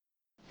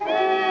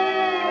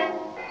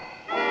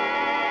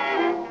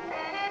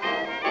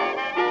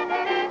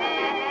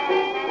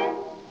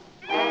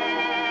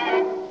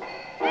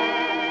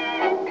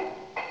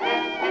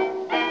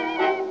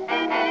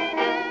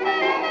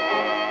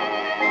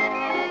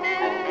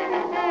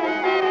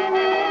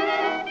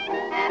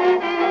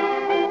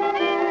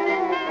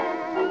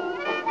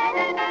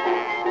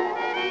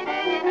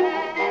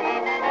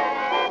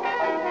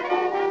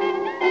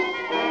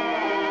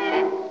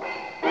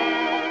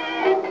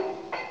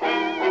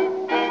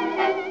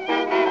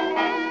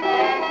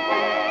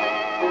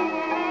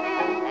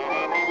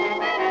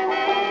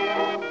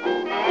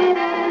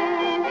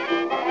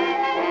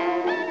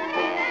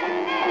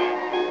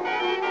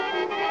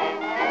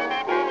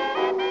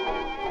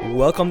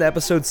welcome to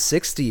episode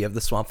 60 of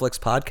the Swampflix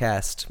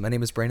podcast. My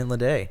name is Brandon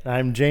Leday.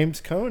 I'm James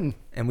Cohn.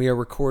 And we are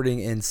recording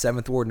in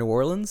 7th Ward, New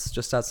Orleans,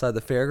 just outside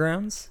the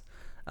fairgrounds.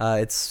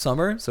 It's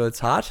summer, so it's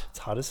hot. It's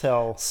hot as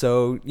hell.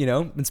 So,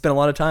 been spending a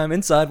lot of time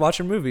inside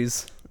watching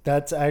movies.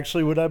 That's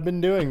actually what I've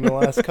been doing the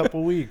last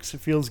couple weeks.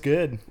 It feels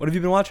good. What have you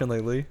been watching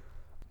lately?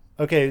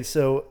 Okay,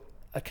 so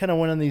I kind of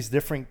went on these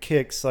different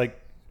kicks. Like,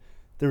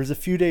 there was a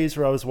few days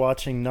where I was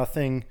watching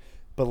nothing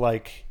but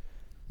like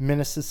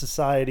Menace to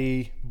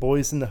Society,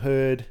 Boys in the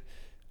Hood,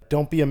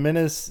 Don't Be a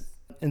Menace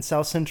in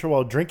South Central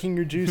while drinking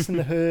your juice in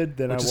the hood.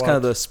 Then Which is kind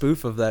of the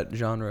spoof of that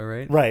genre,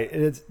 right? Right.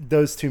 It's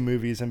those two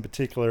movies in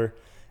particular.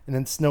 And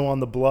then Snow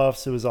on the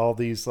Bluffs. It was all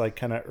these like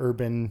kind of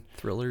urban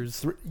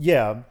thrillers.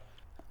 Yeah.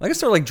 I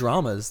guess they're like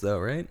dramas though,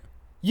 right?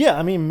 Yeah.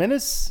 I mean,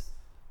 Menace,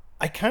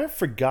 I kind of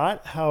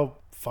forgot how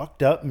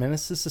fucked up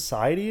Menace to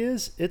Society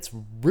is. It's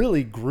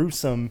really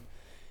gruesome.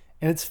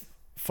 And it's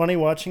funny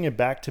watching it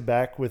back to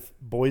back with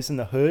Boys in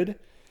the Hood.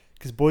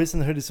 Because Boys in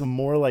the Hood is a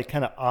more like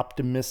kind of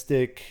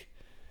optimistic.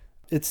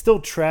 It's still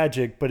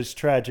tragic, but it's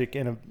tragic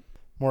in a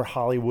more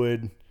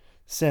Hollywood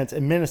sense.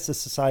 And Menace to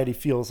Society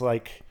feels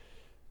like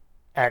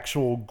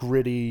actual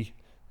gritty,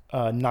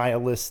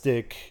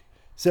 nihilistic.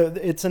 So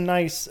it's a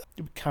nice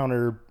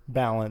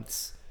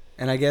counterbalance.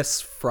 And I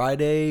guess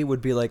Friday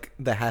would be like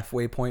the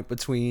halfway point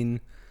between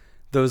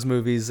those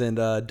movies and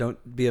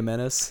Don't Be a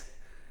Menace.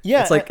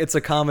 Yeah. It's like it's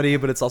a comedy,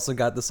 but it's also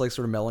got this like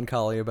sort of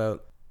melancholy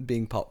about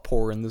being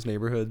poor in those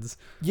neighborhoods.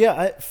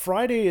 Yeah,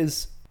 Friday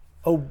is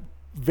a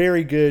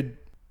very good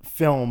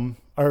film,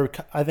 or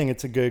I think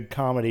it's a good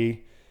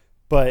comedy,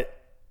 but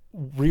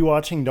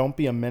rewatching Don't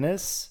Be a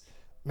Menace,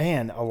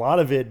 man, a lot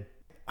of it,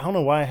 I don't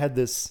know why I had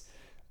this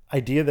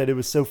idea that it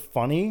was so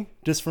funny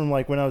just from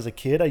like when I was a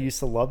kid. I used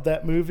to love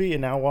that movie,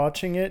 and now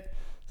watching it,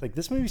 it's like,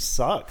 this movie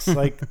sucks.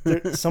 Like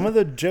some of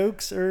the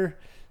jokes are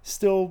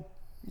still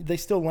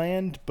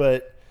land,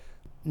 but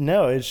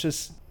no, it's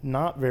just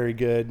not very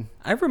good.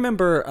 I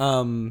remember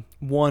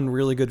one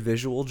really good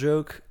visual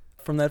joke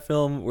from that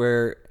film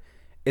where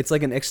it's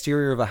like an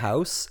exterior of a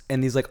house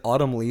and these like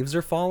autumn leaves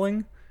are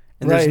falling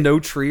and there's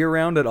no tree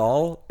around at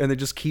all and they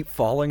just keep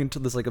falling into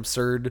this like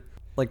absurd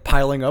like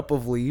piling up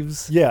of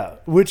leaves. Yeah,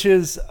 which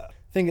is, I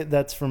think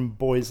that's from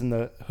Boys in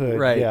the Hood.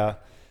 Right. Yeah.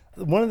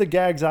 One of the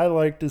gags I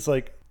liked is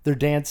like they're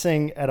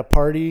dancing at a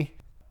party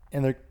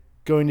and they're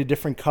going to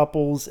different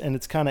couples and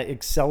it's kind of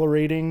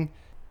accelerating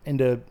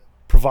into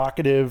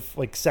provocative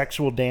like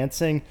sexual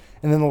dancing,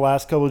 and then the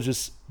last couple is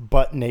just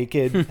butt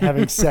naked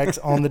having sex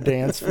on the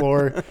dance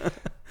floor.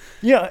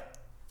 Yeah,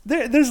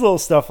 there's little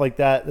stuff like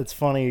that that's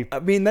funny. I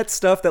mean, that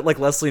stuff, that like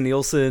Leslie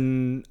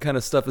Nielsen kind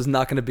of stuff, is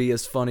not going to be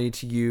as funny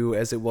to you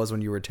as it was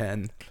when you were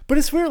 10. But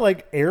it's weird,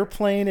 like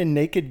Airplane and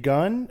Naked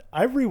Gun,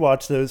 I've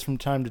rewatched those from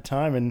time to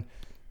time and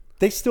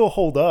they still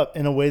hold up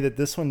in a way that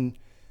this one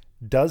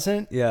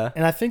doesn't. Yeah.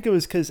 And I think it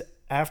was because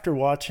after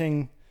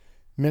watching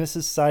Menace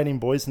to Society and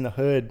Boys in the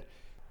Hood,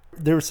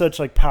 there were such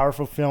like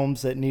powerful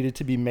films that needed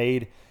to be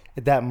made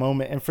at that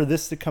moment. And for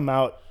this to come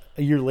out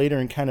a year later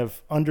and kind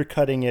of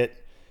undercutting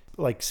it,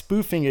 like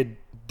spoofing it,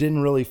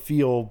 didn't really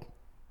feel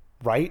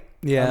right.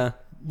 Yeah.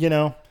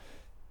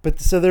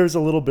 But so there's a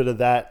little bit of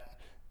that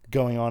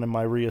going on in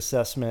my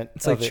reassessment.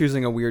 It's like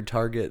choosing a weird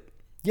target.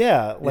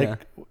 Yeah.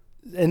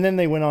 And then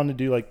they went on to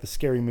do like the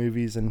scary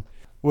movies and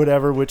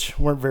whatever, which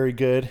weren't very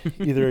good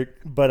either.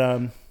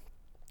 But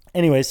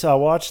anyway, so I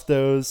watched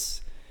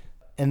those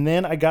and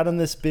then I got on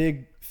this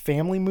big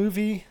family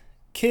movie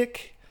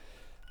kick.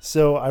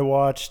 So I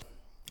watched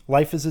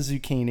Life is a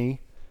Zucchini,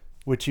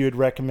 which you had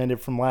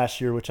recommended from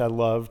last year, which I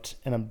loved,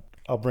 and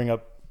I'll bring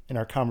up in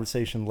our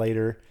conversation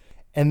later.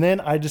 And then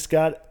I just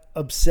got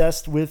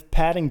obsessed with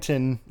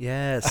Paddington.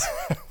 Yes.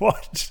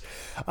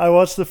 I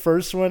watched the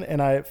first one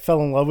and I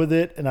fell in love with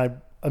it, and I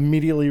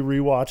immediately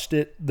rewatched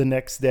it the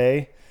next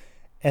day.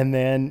 And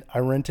then I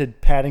rented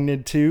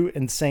Paddington 2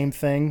 and same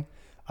thing.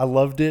 I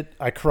loved it.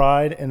 I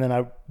cried, and then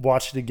I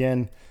watched it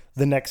again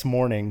the next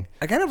morning.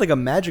 I kind of like a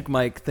Magic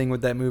Mike thing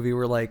with that movie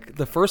where like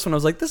the first one I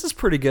was like, this is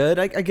pretty good.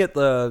 I get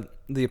the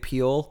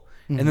appeal.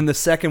 Mm-hmm. And then the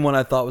second one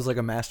I thought was like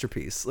a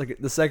masterpiece. Like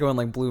the second one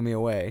like blew me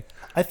away.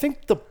 I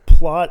think the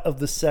plot of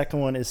the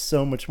second one is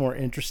so much more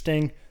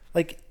interesting.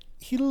 Like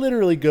he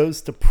literally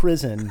goes to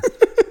prison.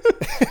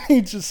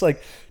 He just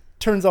like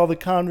turns all the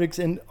convicts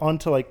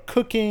onto like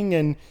cooking,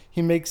 and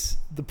he makes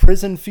the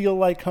prison feel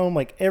like home.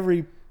 Like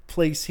every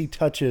place he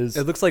touches,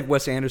 it looks like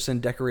Wes Anderson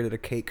decorated a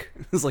cake.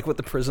 It's like what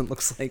the prison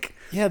looks like.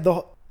 Yeah,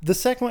 the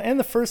second one and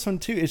the first one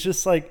too, it's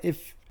just like, it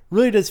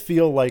really does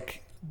feel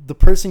like the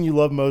person you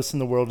love most in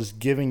the world is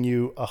giving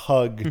you a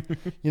hug.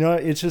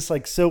 It's just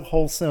like so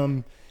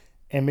wholesome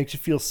and makes you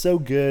feel so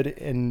good,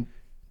 and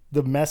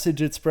the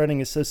message it's spreading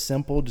is so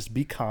simple. Just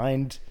be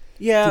kind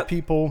to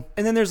people.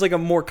 And then there's like a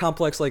more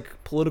complex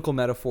like political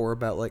metaphor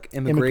about like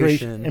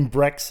immigration and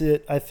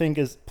Brexit, I think,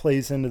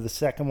 plays into the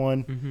second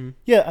one. Mm-hmm.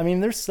 Yeah, I mean,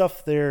 there's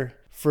stuff there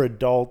for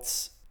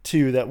adults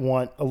too that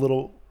want a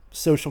little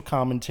social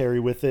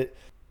commentary with it.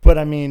 But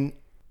I mean,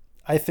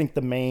 I think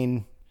the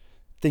main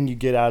thing you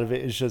get out of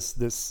it is just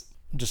this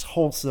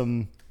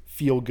wholesome,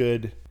 feel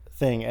good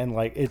thing, and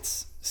like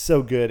it's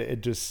so good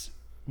at just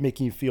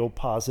making you feel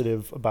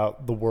positive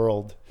about the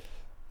world.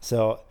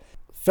 So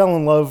fell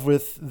in love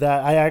with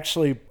that. I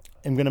actually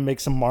am going to make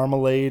some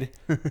marmalade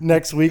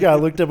next week. I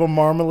looked up a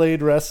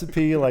marmalade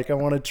recipe. Like I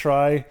want to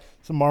try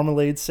some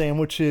marmalade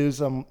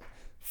sandwiches. I'm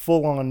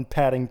full on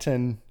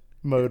Paddington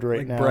mode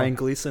right now. Brian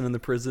Gleason in the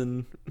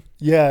prison.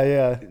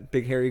 Yeah.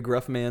 Big hairy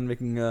gruff man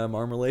making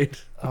marmalade.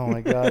 Oh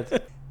my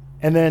God.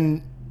 And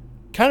then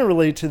kind of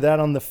related to that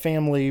on the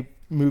family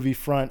movie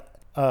front,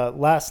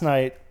 last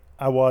night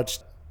I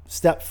watched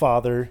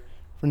Stepfather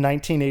from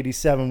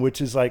 1987,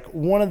 which is like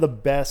one of the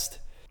best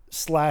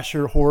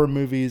slasher horror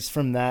movies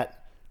from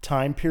that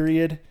time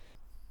period.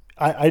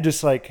 I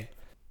just like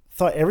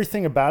thought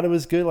everything about it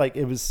was good. Like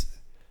it was,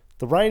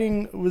 the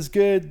writing was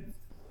good.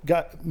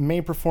 Got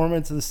main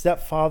performance of the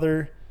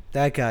stepfather.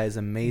 That guy is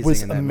amazing.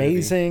 Was in that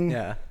amazing. Movie.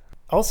 Yeah.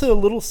 Also a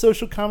little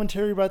social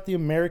commentary about the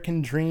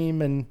American dream,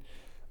 and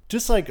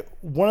just like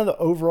one of the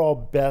overall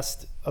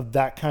best of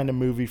that kind of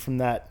movie from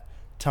that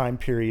time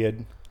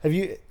period. Have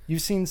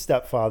you've seen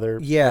Stepfather?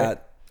 Yeah. Right?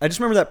 I just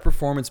remember that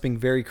performance being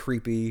very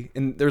creepy,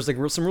 and there's like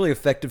some really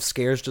effective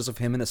scares just of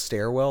him in a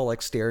stairwell,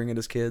 like staring at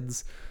his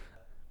kids,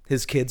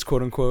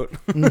 quote unquote.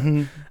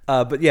 Mm-hmm.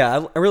 But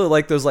yeah, I really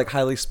like those like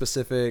highly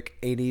specific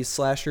 80s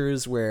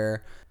slashers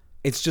where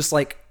it's just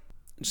like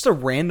just a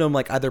random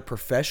like either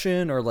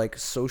profession or like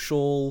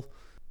social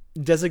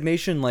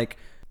designation. Like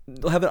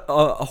they'll have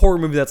a horror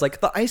movie that's like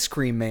the Ice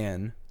Cream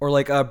Man, or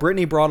like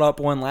Brittany brought up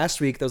one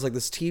last week. That was like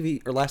this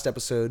TV, or last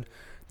episode,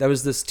 that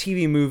was this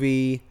TV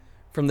movie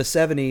from the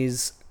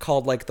 70s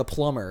called like The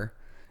Plumber,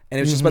 and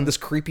it was just about this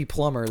creepy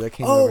plumber that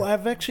came over.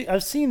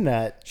 I've seen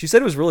that. She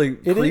said it was really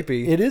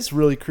creepy. It is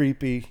really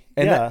creepy.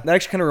 And yeah. that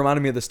actually kind of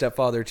reminded me of The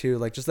Stepfather too,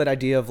 like just that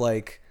idea of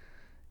like,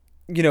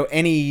 you know,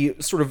 any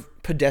sort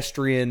of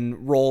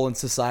pedestrian role in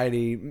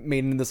society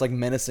made into this like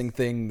menacing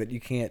thing that you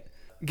can't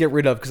get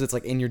rid of because it's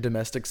like in your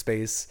domestic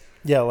space.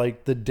 Yeah,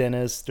 like the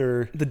dentist,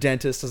 or The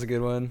Dentist is a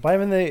good one. why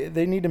haven't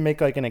they need to make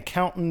like an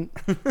accountant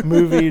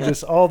movie,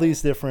 just all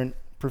these different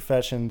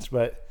professions.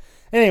 But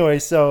anyway,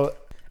 so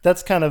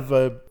that's kind of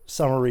a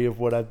summary of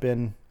what I've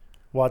been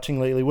watching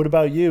lately. What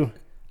about you?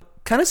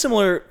 Kind of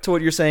similar to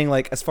what you're saying,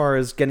 like as far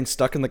as getting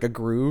stuck in like a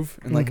groove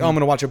and like, oh, I'm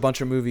going to watch a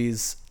bunch of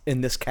movies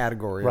in this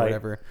category or Right.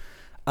 whatever.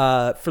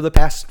 For the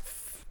past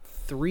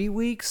 3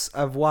 weeks,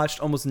 I've watched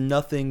almost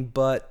nothing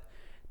but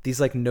these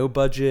like no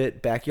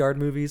budget backyard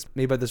movies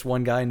made by this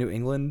one guy in New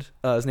England.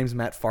 His name's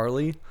Matt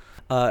Farley.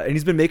 And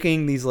he's been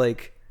making these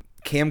like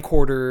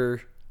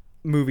camcorder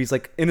movies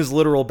like in his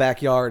literal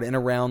backyard and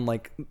around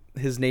like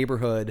his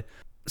neighborhood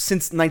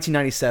since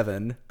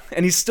 1997,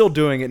 and he's still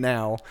doing it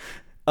now.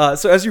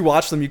 So as you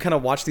watch them, you kind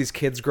of watch these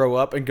kids grow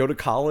up and go to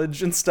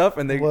college and stuff,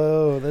 and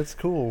Whoa, that's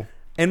cool.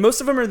 and most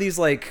of them are these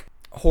like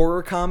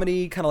horror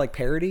comedy kind of like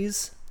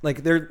parodies.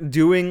 Like they're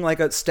doing like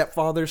a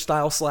Stepfather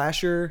style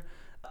slasher,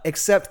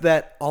 except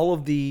that all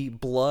of the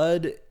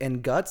blood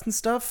and guts and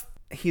stuff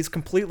he's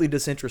completely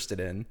disinterested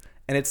in,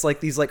 and it's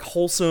like these like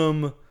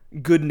wholesome,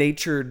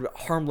 good-natured,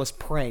 harmless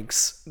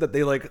pranks that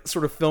they like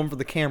sort of film for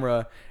the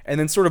camera, and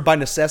then sort of by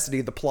necessity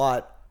the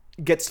plot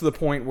gets to the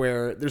point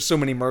where there's so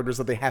many murders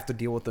that they have to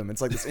deal with them.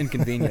 It's like this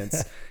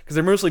inconvenience because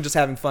they're mostly just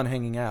having fun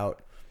hanging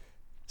out.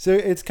 So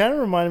it's kind of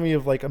reminding me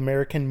of like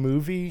American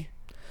Movie,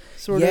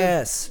 sort of.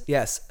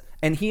 Yes.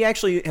 And he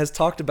actually has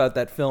talked about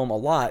that film a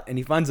lot, and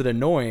he finds it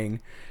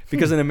annoying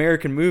because in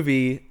American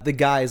Movie, the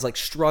guy is like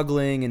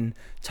struggling and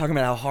talking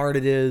about how hard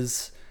it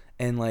is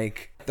and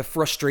like the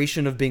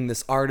frustration of being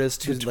this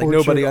artist who's like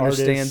nobody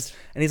understands.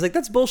 And he's like,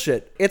 that's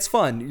bullshit. It's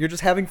fun. You're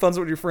just having fun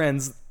with your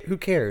friends. Who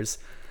cares?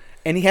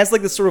 And he has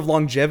like this sort of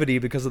longevity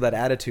because of that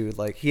attitude.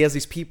 Like he has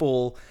these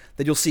people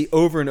that you'll see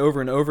over and over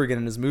and over again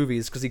in his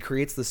movies because he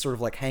creates this sort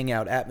of like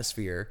hangout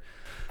atmosphere.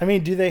 I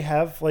mean, do they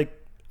have like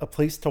a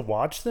place to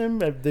watch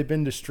them? Have they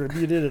been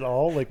distributed at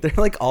all? Like They're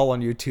like all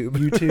on YouTube.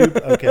 YouTube?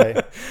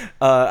 Okay.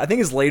 I think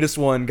his latest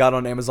one got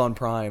on Amazon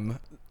Prime.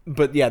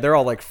 But yeah, they're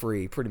all like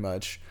free pretty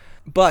much.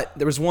 But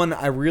there was one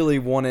I really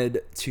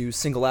wanted to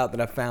single out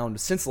that I found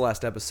since the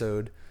last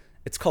episode.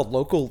 It's called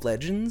Local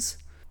Legends.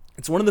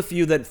 It's one of the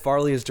few that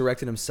Farley has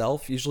directed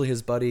himself. Usually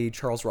his buddy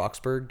Charles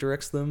Roxburgh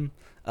directs them.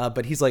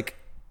 But he's like,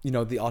 you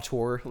know, the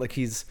auteur. Like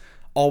he's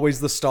always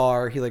the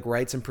star. He like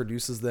writes and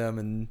produces them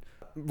and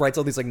writes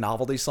all these like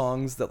novelty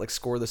songs that like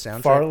score the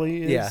soundtrack.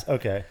 Farley is? Yeah.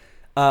 Okay.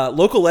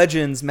 Local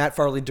Legends, Matt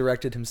Farley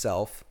directed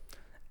himself.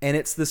 And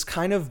it's this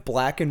kind of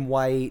black and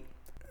white,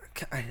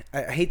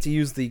 I hate to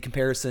use the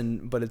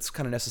comparison, but it's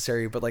kind of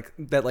necessary, but like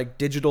that like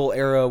digital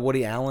era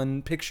Woody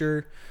Allen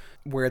picture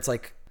where it's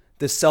like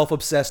this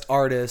self-obsessed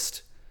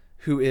artist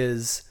who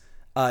is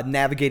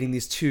navigating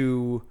these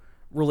two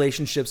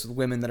relationships with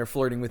women that are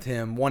flirting with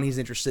him. One he's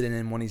interested in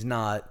and one he's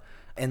not.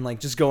 And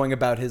like just going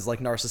about his like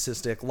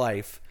narcissistic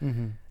life.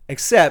 Mm-hmm.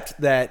 Except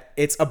that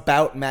it's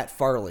about Matt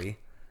Farley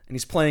and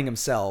he's playing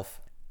himself.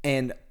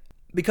 And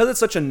because it's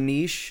such a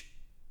niche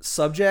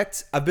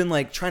subject, I've been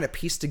like trying to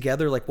piece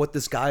together like what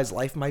this guy's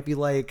life might be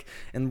like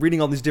and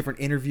reading all these different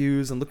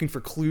interviews and looking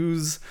for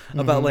clues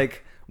about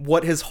like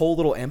what his whole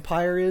little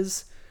empire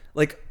is.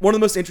 like one of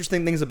the most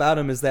interesting things about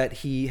him is that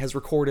he has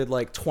recorded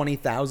like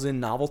 20,000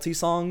 novelty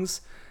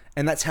songs,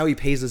 and that's how he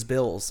pays his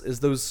bills. Is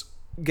those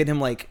get him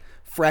like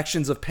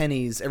fractions of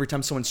pennies every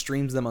time someone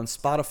streams them on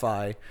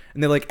Spotify,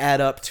 and they like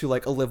add up to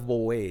like a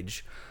livable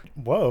wage.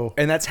 Whoa.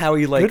 And that's how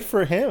he like good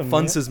for him,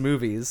 funds his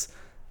movies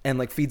and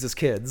like feeds his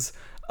kids.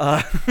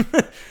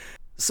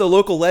 So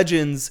Local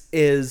Legends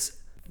is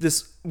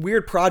this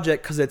weird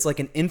project because it's like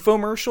an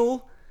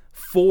infomercial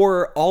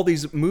for all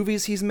these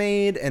movies he's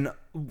made and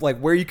like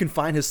where you can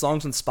find his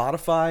songs on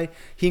Spotify.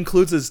 He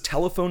includes his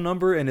telephone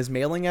number and his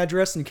mailing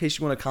address in case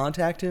you want to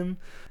contact him.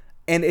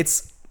 And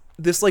it's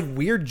this like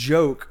weird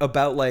joke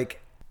about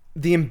like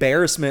the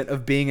embarrassment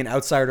of being an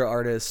outsider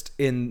artist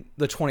in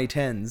the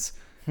 2010s.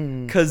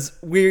 Because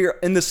we're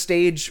in the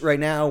stage right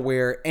now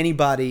where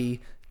anybody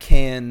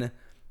can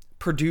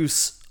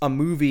produce a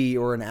movie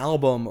or an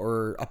album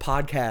or a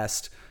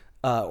podcast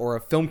or a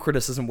film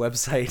criticism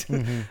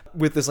website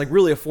with this like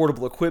really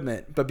affordable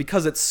equipment. But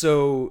because it's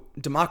so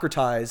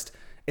democratized,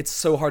 it's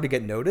so hard to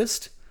get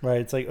noticed. Right.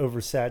 It's like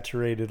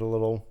oversaturated a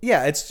little.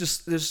 Yeah. It's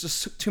just, there's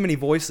just too many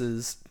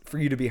voices for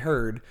you to be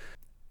heard.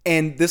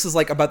 And this is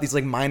like about these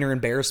like minor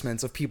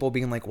embarrassments of people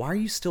being like, why are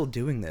you still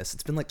doing this?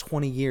 It's been like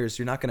 20 years.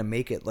 You're not going to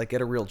make it. Like,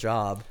 get a real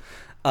job.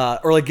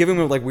 Or like giving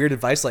them like weird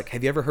advice. Like,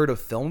 have you ever heard of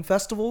film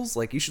festivals?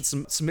 Like, you should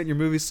submit your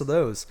movies to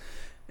those.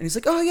 And he's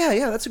like, oh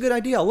yeah, that's a good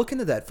idea. I'll look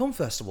into that. Film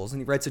festivals. And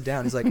he writes it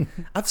down. He's like,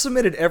 I've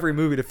submitted every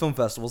movie to film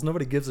festivals.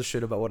 Nobody gives a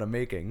shit about what I'm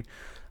making.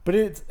 But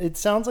it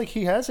sounds like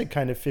he has it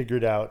kind of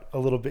figured out a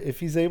little bit. If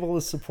he's able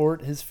to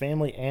support his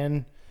family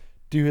and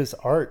do his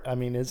art, I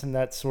mean, isn't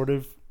that sort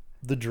of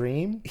the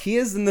dream? He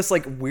is in this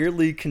like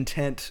weirdly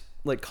content,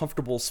 like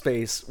comfortable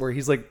space where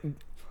he's like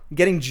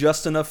getting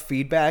just enough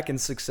feedback and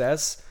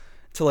success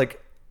to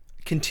like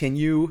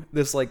continue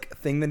this like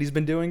thing that he's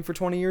been doing for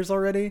 20 years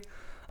already.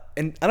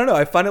 And I don't know,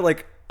 I find it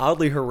like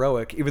oddly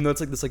heroic, even though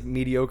it's like this like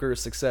mediocre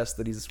success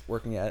that he's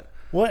working at.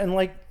 Well, and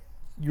like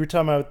you were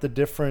talking about the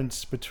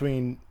difference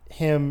between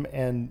him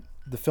and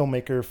the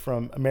filmmaker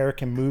from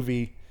American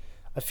Movie,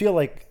 I feel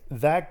like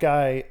that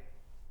guy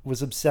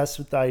was obsessed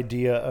with the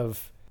idea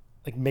of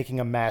like making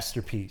a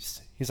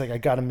masterpiece. He's like, I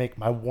got to make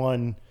my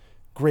one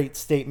great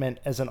statement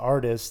as an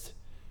artist,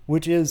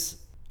 which is,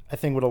 I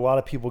think, what a lot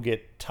of people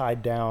get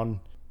tied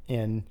down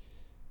in.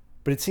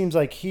 But it seems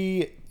like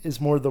he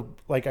is more the,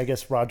 like, I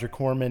guess, Roger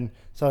Corman.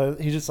 So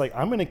he's just like,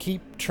 I'm going to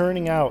keep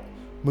churning out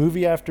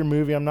movie after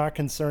movie. I'm not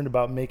concerned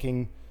about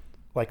making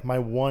like my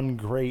one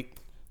great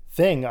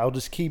thing. I'll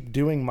just keep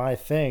doing my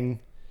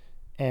thing.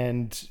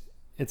 And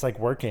it's like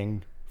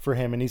working for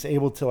him. And he's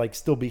able to like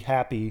still be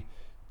happy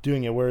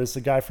doing it, whereas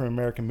the guy from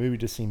American Movie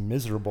just seemed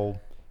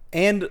miserable.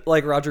 And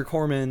like Roger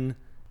Corman,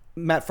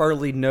 Matt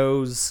Farley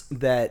knows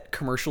that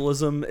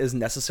commercialism is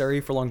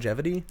necessary for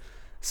longevity.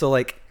 So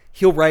like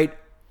he'll write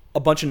a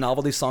bunch of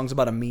novelty songs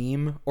about a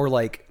meme or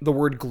like the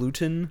word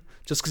gluten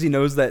just because he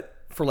knows that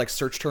for like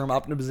search term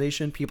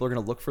optimization, people are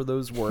going to look for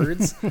those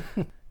words.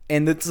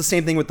 And it's the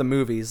same thing with the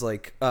movies.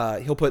 Like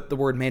he'll put the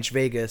word Manch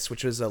Vegas,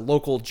 which is a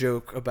local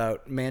joke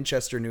about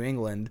Manchester, New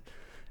England,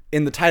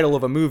 in the title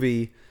of a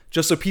movie,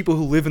 just so people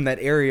who live in that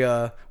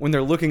area, when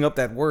they're looking up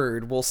that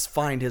word, will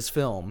find his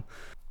film.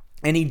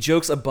 And he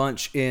jokes a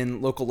bunch in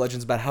Local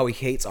Legends about how he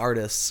hates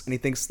artists, and he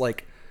thinks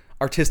like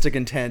artistic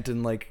intent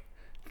and like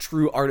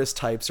true artist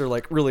types are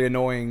like really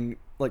annoying,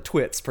 like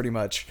twits, pretty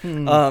much.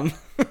 And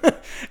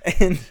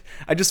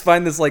I just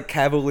find this like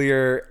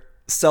cavalier,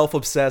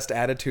 self-obsessed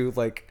attitude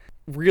like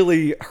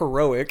really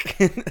heroic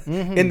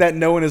in that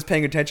no one is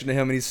paying attention to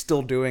him, and he's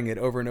still doing it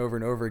over and over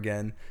and over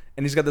again.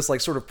 And he's got this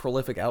like sort of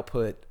prolific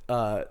output,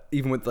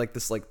 even with like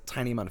this like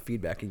tiny amount of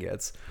feedback he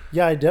gets.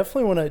 Yeah, I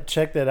definitely want to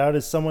check that out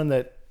as someone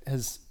that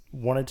has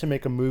wanted to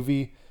make a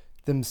movie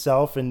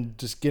themselves and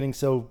just getting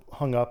so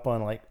hung up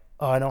on like,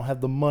 oh, I don't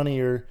have the money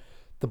or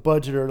the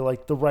budget or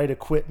like the right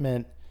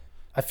equipment.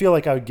 I feel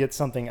like I would get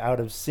something out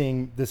of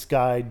seeing this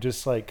guy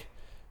just like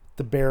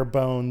the bare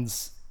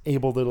bones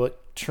able to like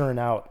churn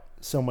out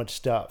so much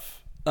stuff.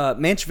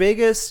 Manch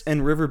Vegas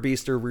and River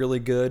Beast are really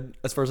good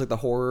as far as like the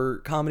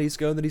horror comedies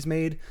go that he's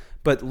made,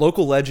 but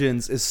Local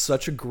Legends is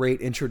such a great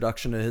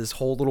introduction to his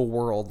whole little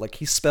world. Like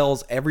he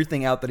spells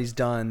everything out that he's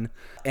done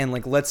and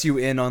like lets you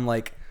in on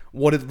like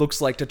what it looks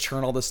like to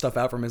churn all this stuff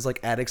out from his like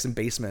attics and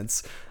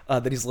basements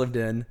that he's lived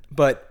in.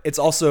 But it's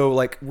also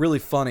like really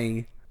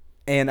funny,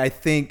 and I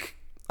think,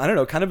 I don't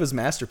know, kind of his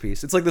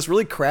masterpiece. It's like this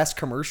really crass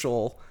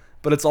commercial,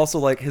 but it's also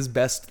like his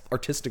best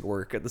artistic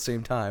work at the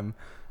same time.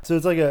 So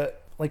it's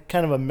like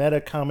kind of a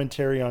meta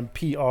commentary on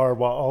PR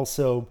while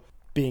also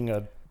being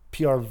a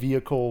PR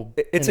vehicle.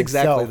 It's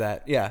exactly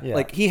that. Yeah.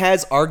 Like he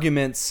has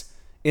arguments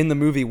in the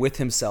movie with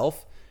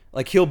himself.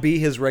 Like he'll be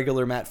his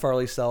regular Matt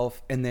Farley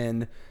self, and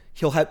then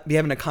he'll be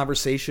having a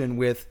conversation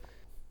with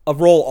a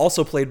role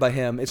also played by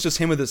him. It's just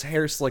him with his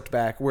hair slicked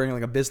back, wearing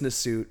like a business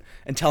suit,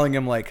 and telling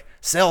him like,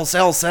 sell,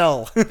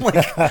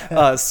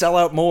 like sell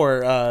out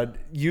more.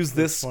 Use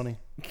this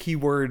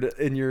keyword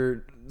in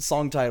your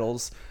song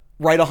titles.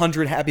 write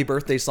 100 happy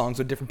birthday songs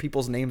with different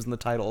people's names in the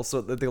title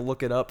so that they'll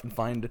look it up and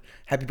find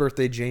Happy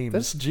Birthday James.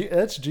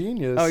 That's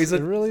genius. Oh,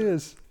 it really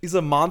is. He's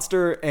a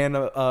monster and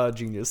a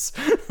genius.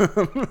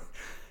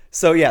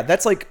 So yeah,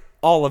 that's like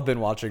all I've been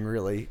watching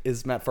really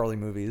is Matt Farley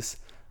movies.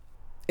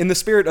 In the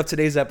spirit of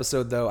today's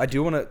episode, though, I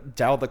do want to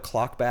dial the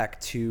clock back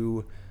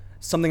to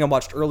something I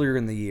watched earlier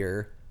in the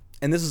year.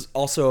 And this is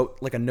also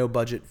like a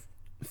no-budget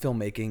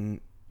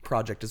filmmaking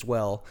project as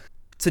well.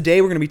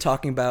 Today, we're going to be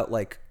talking about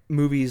like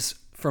movies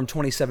from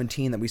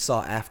 2017 that we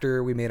saw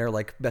after we made our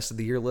like best of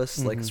the year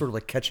list, like sort of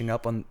like catching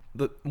up on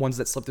the ones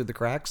that slipped through the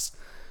cracks.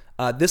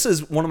 This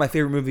is one of my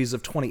favorite movies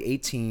of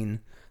 2018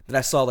 that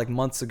I saw like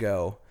months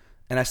ago,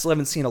 and I still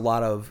haven't seen a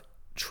lot of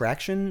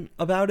traction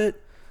about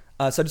it.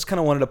 So I just kind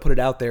of wanted to put it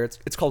out there.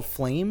 It's called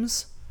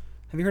Flames.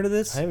 Have you heard of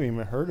this? I haven't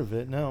even heard of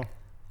it, no.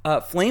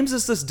 Flames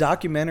is this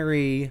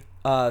documentary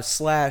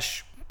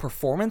slash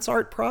performance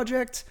art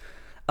project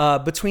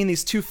between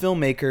these two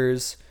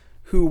filmmakers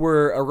who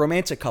were a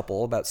romantic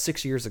couple about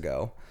 6 years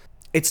ago.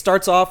 It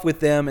starts off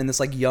with them in this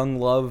like young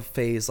love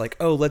phase, like,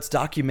 oh, let's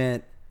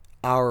document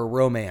our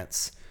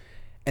romance.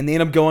 And they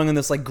end up going on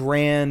this like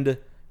grand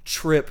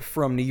trip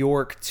from New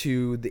York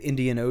to the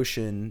Indian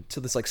Ocean to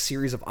this like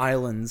series of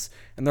islands,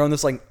 and they're on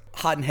this like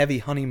hot and heavy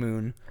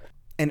honeymoon.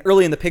 And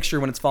early in the picture,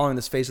 when it's following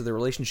this phase of their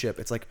relationship,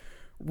 it's like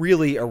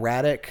really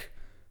erratic,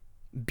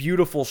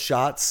 beautiful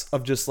shots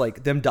of just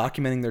like them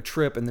documenting their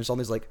trip, and there's all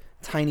these like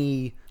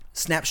tiny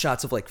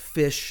snapshots of like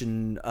fish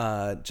and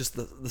just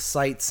the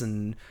sights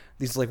and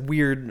these like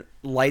weird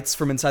lights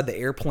from inside the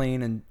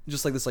airplane, and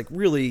just like this like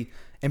really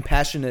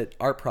impassionate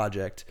art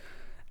project.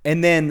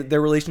 And then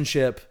their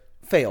relationship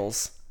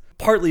fails,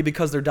 partly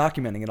because they're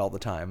documenting it all the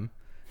time.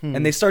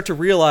 And they start to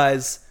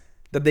realize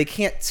that they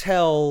can't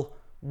tell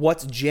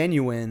what's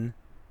genuine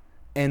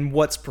and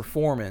what's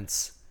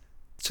performance,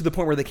 to the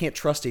point where they can't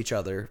trust each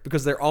other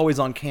because they're always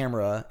on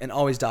camera and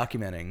always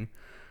documenting.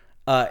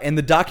 And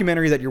the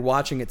documentary that you're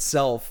watching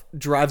itself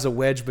drives a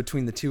wedge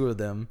between the two of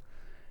them.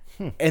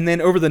 And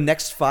then over the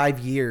next 5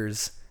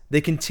 years, they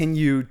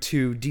continue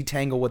to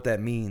detangle what that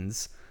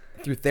means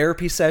through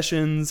therapy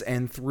sessions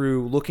and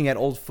through looking at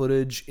old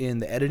footage in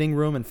the editing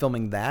room and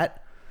filming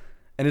that.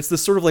 And it's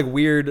this sort of like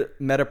weird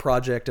meta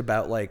project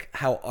about like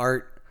how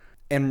art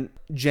and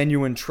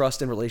genuine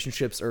trust in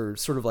relationships are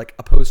sort of like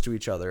opposed to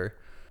each other.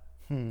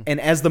 And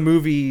as the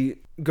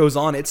movie goes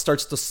on, it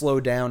starts to slow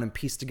down and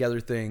piece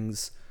together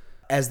things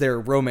as their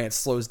romance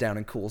slows down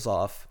and cools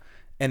off.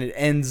 And it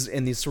ends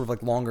in these sort of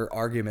like longer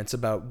arguments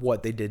about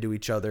what they did to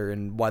each other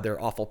and why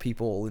they're awful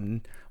people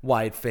and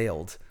why it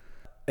failed.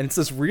 And it's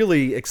this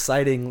really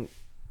exciting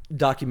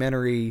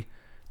documentary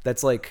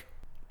that's like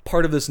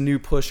part of this new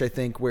push, I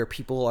think, where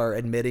people are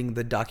admitting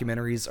the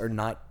documentaries are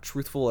not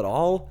truthful at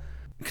all,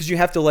 because you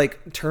have to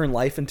like turn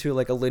life into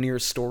like a linear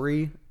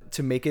story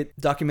to make it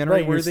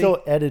documentary worthy. You're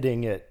still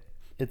editing it.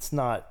 It's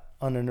not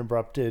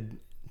uninterrupted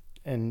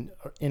in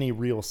any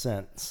real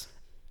sense.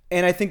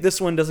 And I think this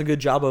one does a good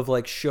job of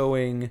like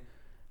showing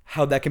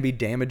how that can be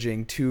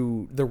damaging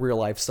to the real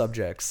life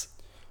subjects.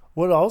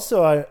 What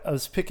also I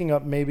was picking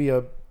up maybe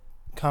a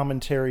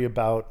commentary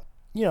about,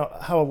 you know,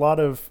 how a lot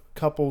of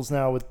couples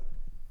now with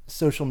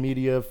social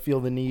media feel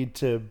the need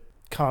to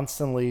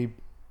constantly,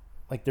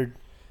 like, they're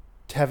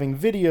having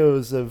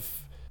videos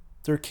of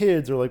their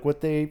kids or like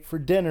what they ate for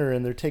dinner,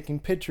 and they're taking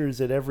pictures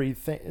at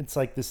everything. It's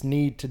like this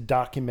need to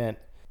document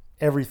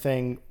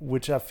everything,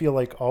 which I feel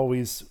like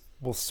always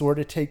will sort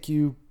of take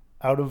you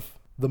out of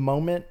the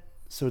moment.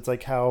 So it's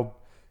like how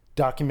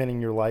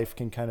documenting your life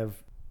can kind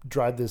of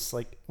drive this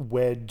like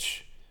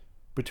wedge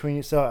between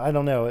you. So I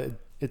don't know.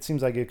 It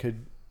seems like it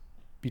could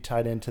be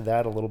tied into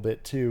that a little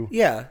bit too.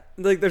 Yeah.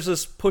 Like there's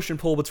this push and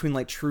pull between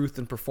like truth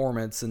and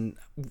performance, and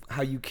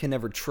how you can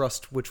never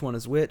trust which one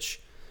is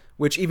which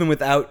even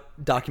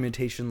without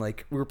documentation,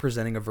 like we're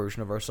presenting a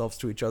version of ourselves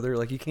to each other.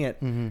 Like you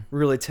can't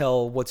really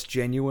tell what's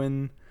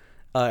genuine.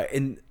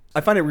 And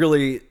I find it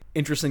really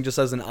interesting just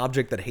as an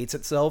object that hates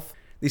itself.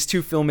 These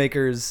two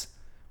filmmakers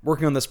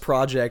working on this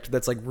project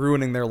that's like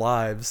ruining their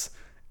lives,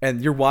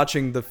 and you're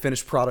watching the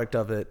finished product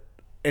of it,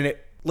 and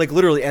it like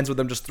literally ends with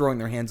them just throwing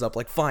their hands up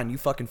like, fine, you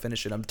fucking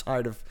finish it. I'm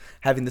tired of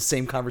having the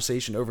same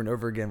conversation over and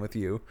over again with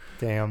you.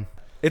 Damn.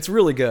 It's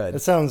really good.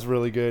 It sounds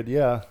really good,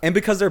 yeah. And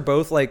because they're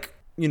both like,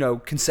 you know,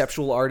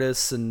 conceptual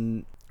artists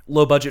and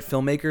low budget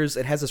filmmakers,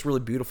 it has this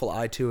really beautiful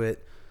eye to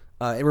it.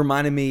 It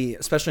reminded me,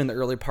 especially in the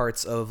early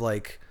parts of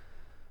like,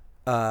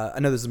 I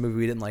know this is a movie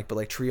we didn't like, but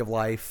like Tree of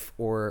Life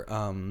or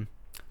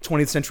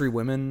 20th Century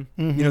Women,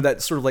 you know,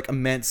 that sort of like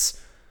immense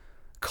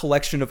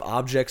collection of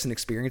objects and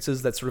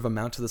experiences that sort of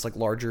amount to this like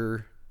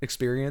larger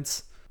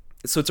experience.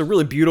 So it's a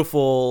really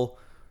beautiful,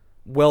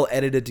 well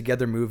edited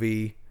together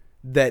movie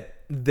that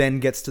then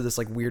gets to this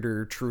like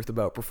weirder truth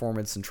about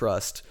performance and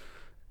trust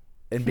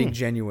and being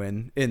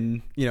genuine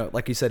in, you know,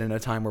 like you said, in a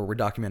time where we're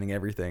documenting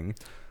everything.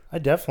 I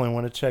definitely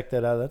want to check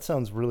that out. That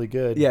sounds really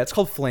good. Yeah, it's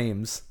called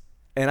Flames.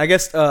 And I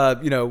guess,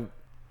 you know,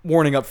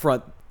 warning up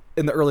front,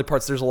 in the early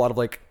parts, there's a lot of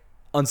like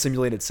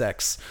unsimulated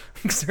sex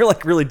because they're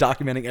like really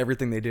documenting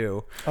everything they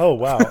do. Oh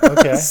wow.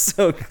 Okay.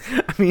 So,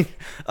 I mean,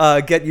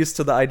 get used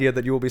to the idea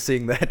that you will be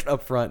seeing that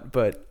up front,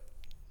 but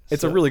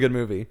it's a really good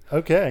movie.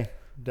 Okay,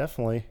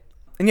 definitely.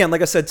 And yeah,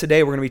 like I said,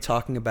 today we're going to be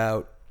talking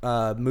about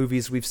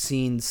movies we've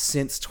seen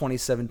since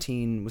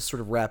 2017 was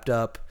sort of wrapped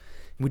up.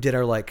 We did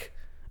our like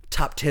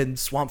top 10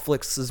 Swamp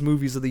Flicks as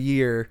movies of the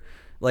year.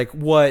 Like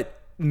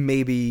what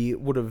maybe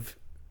would have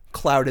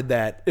clouded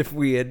that if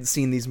we had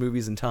seen these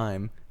movies in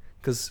time.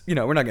 Because, you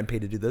know, we're not getting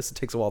paid to do this. It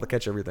takes a while to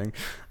catch everything.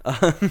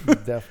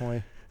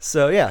 Definitely.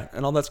 So, yeah,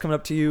 and all that's coming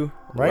up to you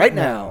right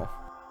now.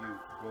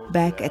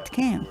 Back at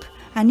camp,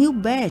 a new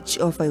batch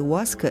of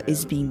ayahuasca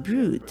is being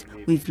brewed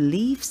with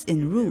leaves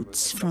and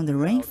roots from the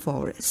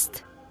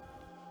rainforest.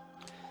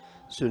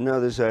 So now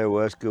this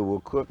ayahuasca will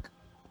cook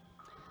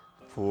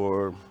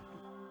for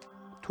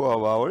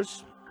 12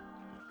 hours,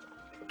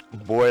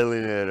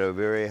 boiling at a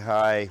very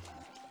high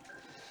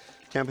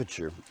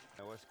temperature.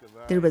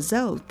 The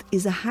result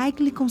is a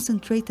highly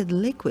concentrated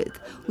liquid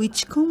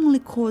which commonly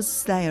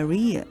causes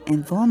diarrhea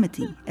and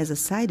vomiting as a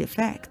side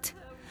effect.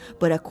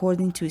 But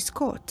according to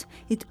Scott,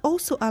 it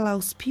also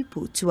allows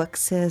people to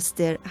access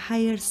their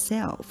higher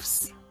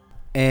selves.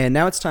 And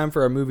now it's time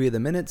for our Movie of the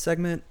Minute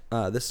segment.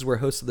 This is where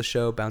hosts of the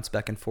show bounce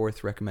back and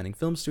forth recommending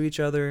films to each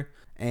other.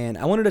 And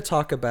I wanted to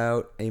talk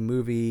about a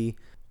movie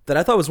that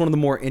I thought was one of the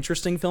more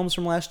interesting films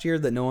from last year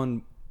that no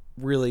one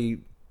really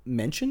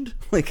mentioned.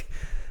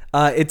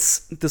 It's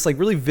this like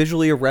really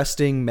visually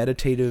arresting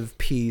meditative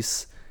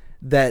piece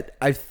that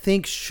I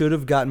think should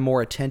have gotten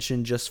more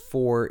attention just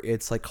for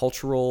its like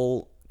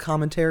cultural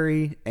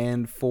commentary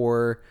and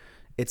for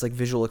its like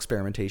visual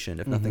experimentation,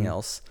 if nothing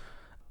else.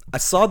 I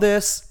saw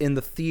this in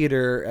the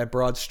theater at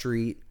Broad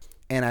Street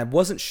and I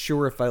wasn't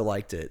sure if I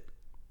liked it.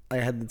 I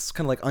had this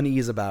kind of like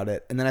unease about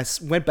it. And then I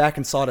went back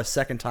and saw it a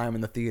second time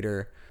in the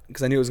theater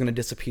because I knew it was going to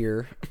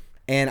disappear.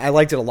 And I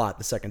liked it a lot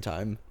the second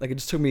time. Like it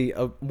just took me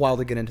a while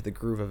to get into the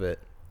groove of it.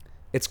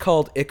 It's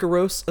called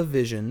Icaros, A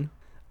Vision.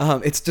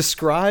 It's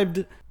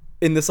described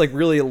in this like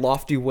really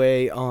lofty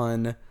way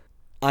on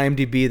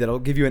IMDb that'll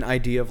give you an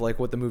idea of like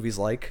what the movie's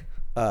like.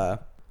 A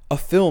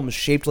film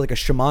shaped like a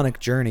shamanic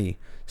journey,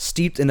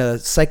 steeped in a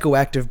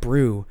psychoactive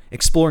brew,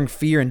 exploring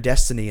fear and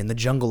destiny in the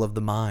jungle of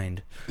the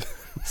mind.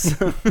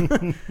 So,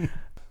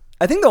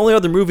 I think the only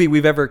other movie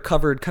we've ever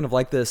covered kind of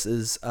like this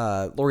is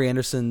Laurie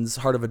Anderson's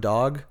Heart of a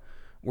Dog,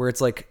 where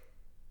it's like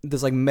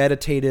this like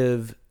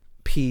meditative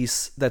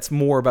piece that's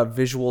more about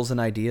visuals and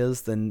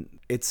ideas than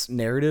its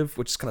narrative,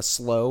 which is kind of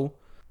slow.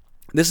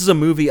 This is a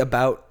movie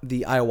about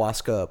the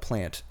ayahuasca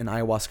plant and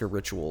ayahuasca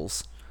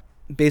rituals.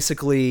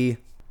 Basically,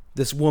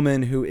 this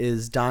woman who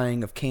is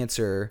dying of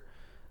cancer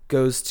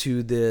goes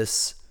to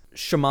this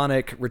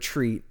shamanic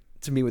retreat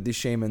to meet with these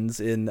shamans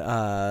in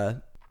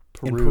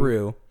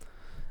Peru.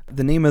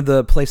 The name of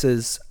the place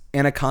is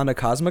Anaconda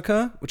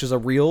Cosmica, which is a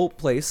real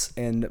place,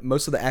 and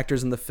most of the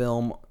actors in the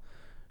film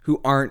who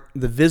aren't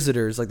the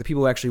visitors, like the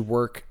people who actually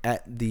work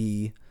at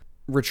the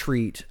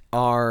retreat,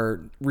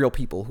 are real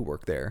people who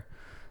work there.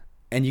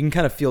 And you can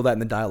kind of feel that in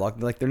the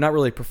dialogue. Like they're not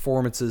really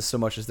performances so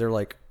much as they're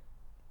like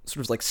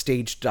sort of like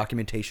staged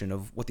documentation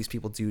of what these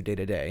people do day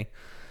to day.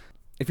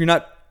 If you're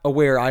not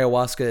aware,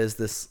 ayahuasca is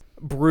this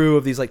brew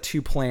of these like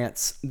two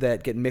plants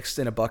that get mixed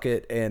in a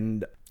bucket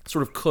and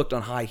sort of cooked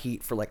on high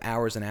heat for like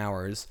hours and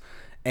hours.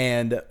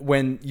 And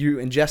when you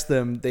ingest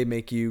them, they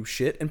make you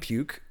shit and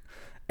puke.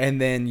 And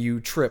then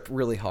you trip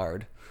really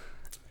hard.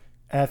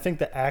 And I think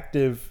the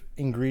active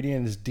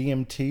ingredient is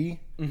DMT,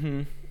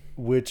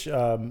 which is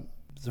a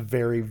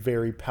very,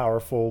 very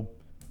powerful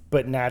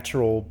but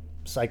natural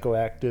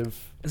psychoactive.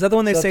 Is that the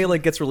one they say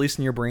like gets released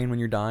in your brain when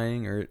you're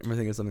dying, or am I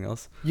thinking of something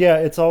else? Yeah,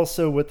 it's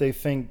also what they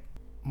think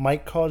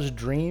might cause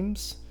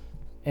dreams.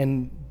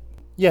 And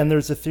yeah, and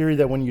there's a theory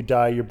that when you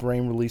die, your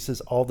brain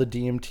releases all the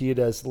DMT it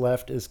has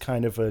left as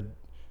kind of a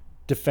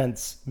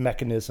defense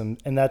mechanism.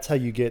 And that's how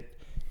you get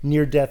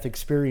near-death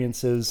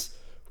experiences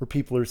where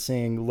people are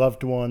seeing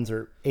loved ones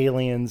or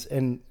aliens,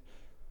 and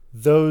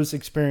those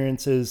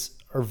experiences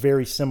are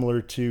very similar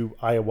to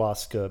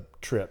ayahuasca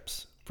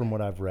trips from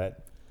what I've read.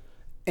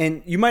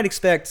 And you might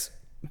expect,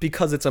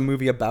 because it's a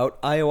movie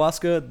about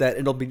ayahuasca, that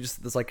it'll be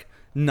just this like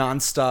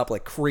nonstop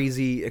like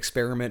crazy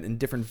experiment and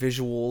different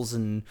visuals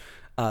and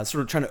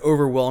sort of trying to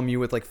overwhelm you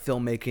with like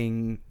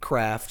filmmaking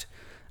craft.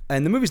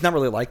 And the movie's not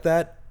really like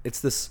that.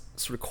 It's this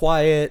sort of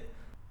quiet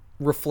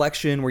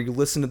reflection where you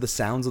listen to the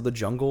sounds of the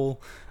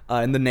jungle,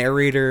 and the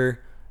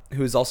narrator,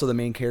 who is also the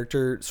main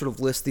character, sort of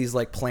lists these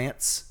like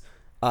plants,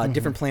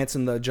 different plants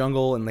in the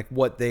jungle and like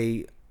what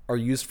they are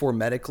used for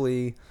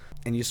medically,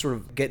 and you sort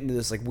of get into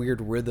this like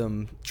weird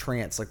rhythm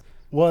trance. Like,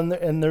 well,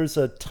 and there's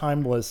a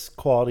timeless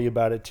quality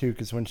about it too,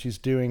 because when she's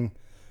doing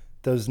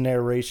those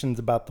narrations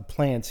about the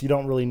plants, you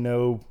don't really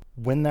know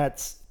when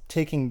that's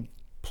taking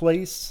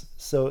place,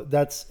 so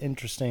that's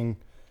interesting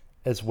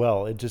as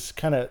well. It just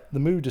kind of, the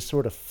movie just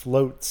sort of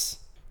floats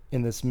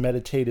in this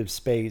meditative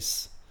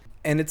space.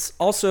 And it's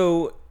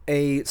also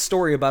a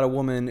story about a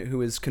woman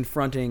who is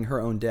confronting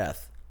her own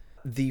death.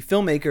 The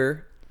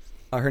filmmaker,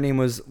 her name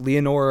was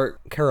Leonore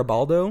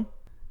Carabaldo.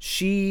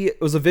 She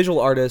was a visual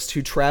artist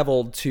who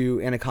traveled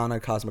to Anaconda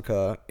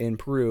Cosmica in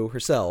Peru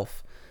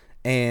herself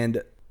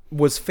and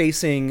was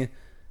facing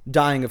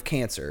dying of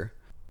cancer.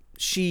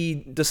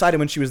 She decided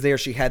when she was there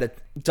she had to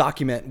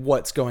document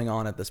what's going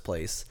on at this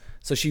place.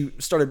 So she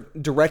started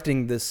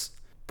directing this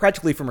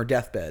practically from her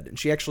deathbed, and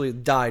she actually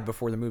died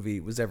before the movie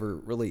was ever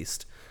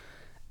released.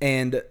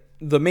 And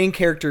the main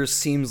character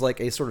seems like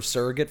a sort of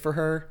surrogate for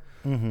her.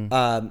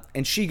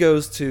 And she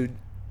goes to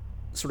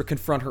sort of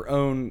confront her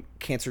own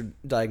cancer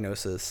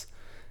diagnosis.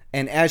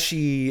 And as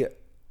she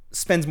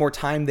spends more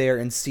time there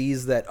and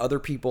sees that other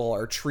people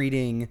are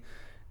treating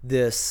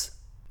this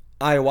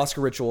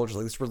ayahuasca ritual, which is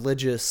like this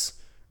religious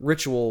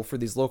ritual for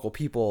these local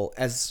people,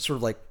 as sort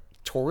of like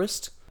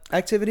tourist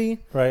activity.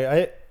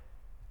 Right.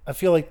 I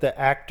feel like the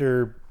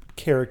actor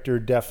character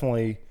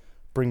definitely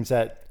brings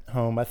that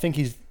home. I think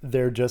he's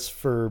there just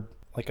for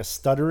like a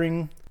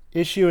stuttering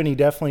issue, and he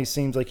definitely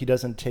seems like he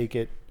doesn't take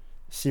it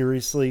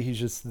seriously. He's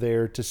just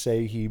there to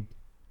say he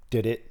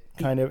did it,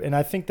 kind of. And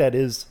I think that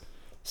is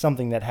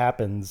something that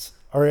happens,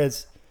 or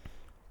as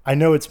I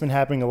know it's been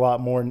happening a lot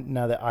more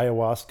now that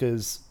ayahuasca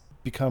has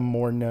become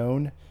more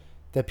known,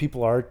 that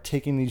people are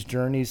taking these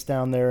journeys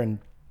down there. And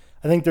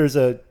I think there's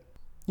an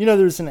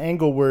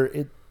angle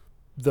where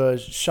the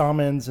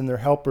shamans and their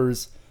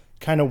helpers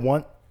kind of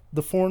want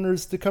the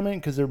foreigners to come in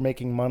because they're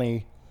making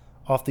money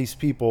off these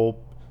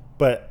people.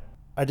 But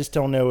I just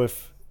don't know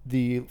if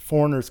the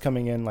foreigners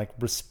coming in like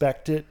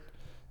respect it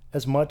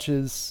as much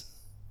as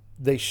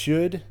they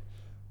should,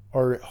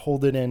 or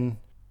hold it in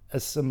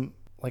as some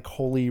like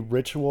holy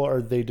ritual,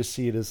 or they just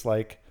see it as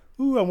like,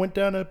 ooh, I went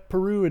down to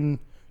Peru and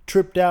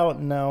tripped out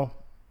and now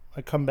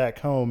I come back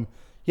home.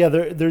 Yeah,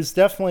 there's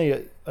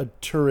definitely a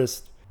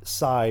tourist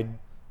side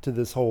to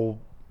this whole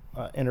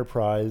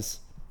enterprise.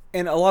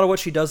 And a lot of what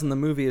she does in the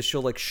movie is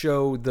she'll like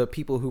show the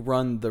people who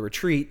run the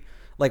retreat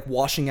like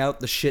washing out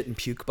the shit and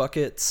puke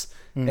buckets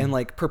and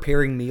like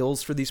preparing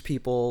meals for these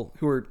people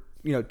who are,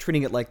 you know,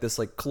 treating it like this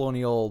like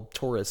colonial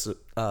tourist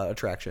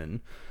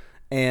attraction.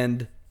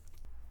 And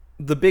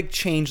the big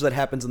change that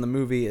happens in the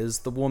movie is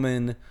the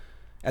woman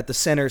at the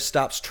center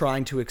stops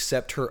trying to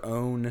accept her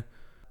own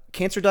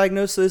cancer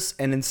diagnosis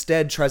and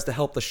instead tries to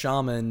help the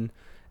shaman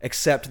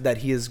accept that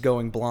he is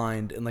going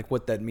blind and like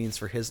what that means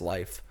for his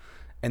life.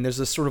 And there's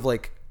this sort of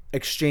like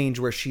exchange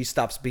where she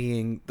stops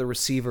being the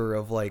receiver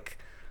of like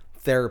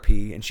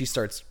therapy and she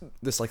starts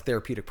this like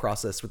therapeutic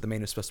process with the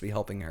man who's supposed to be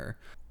helping her.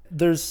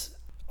 There's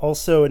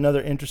also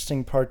another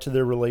interesting part to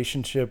their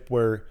relationship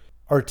or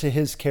to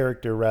his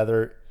character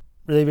rather,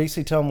 where they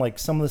basically tell him like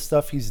some of the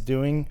stuff he's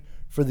doing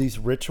for these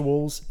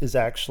rituals is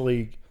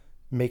actually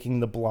making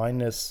the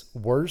blindness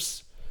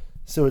worse.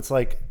 So it's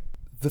like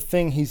the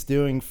thing he's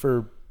doing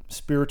for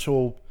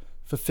spiritual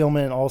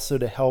fulfillment and also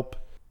to help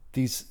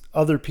these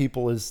other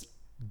people is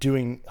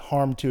doing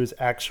harm to his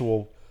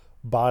actual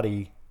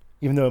body,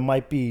 even though it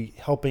might be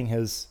helping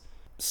his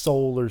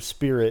soul or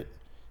spirit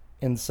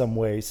in some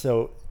way.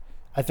 So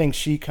I think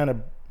she kind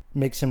of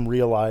makes him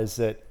realize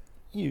that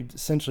he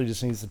essentially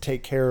just needs to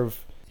take care of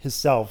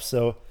himself.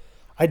 So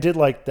I did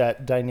like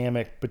that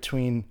dynamic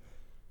between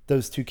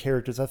those two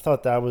characters. I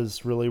thought that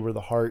was really where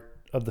the heart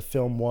of the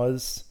film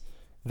was.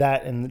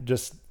 That and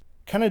just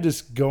kind of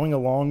just going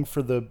along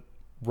for the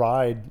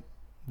ride,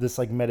 this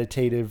like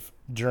meditative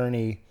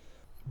journey.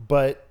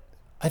 But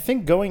I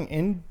think going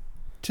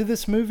into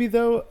this movie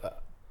though,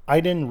 I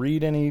didn't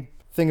read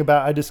anything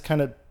about,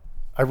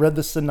 I read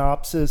the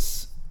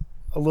synopsis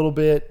a little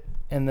bit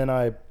and then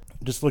I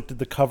just looked at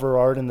the cover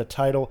art and the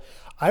title.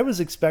 I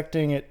was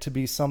expecting it to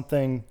be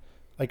something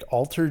like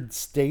Altered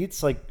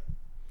States, like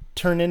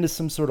turn into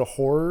some sort of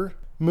horror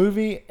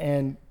movie.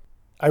 And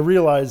I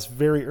realized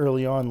very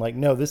early on, like,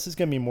 no, this is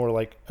going to be more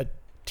like a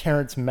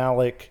Terrence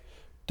Malick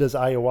does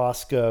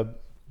ayahuasca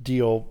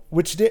deal,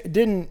 which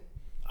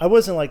I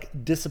wasn't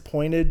like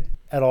disappointed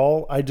at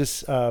all. I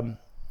just,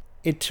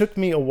 it took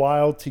me a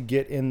while to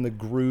get in the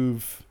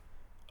groove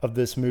of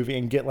this movie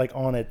and get like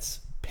on its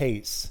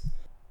pace.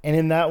 And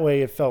in that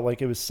way, it felt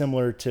like it was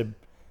similar to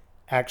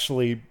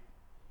actually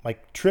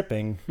like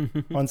tripping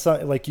on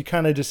something. Like you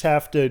kind of just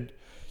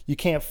you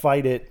can't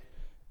fight it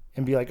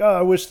and be like, oh,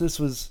 I wish this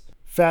was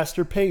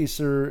faster pace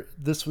or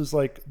this was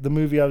like the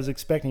movie I was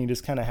expecting. You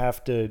just kind of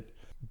have to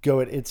go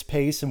at its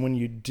pace. And when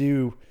you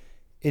do,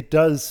 it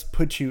does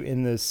put you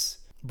in this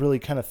really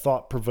kind of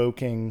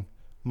thought-provoking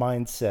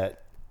mindset.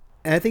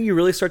 And I think you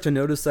really start to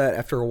notice that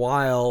after a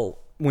while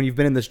when you've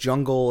been in this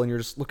jungle and you're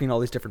just looking at all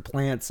these different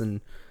plants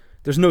and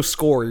there's no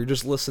score. You're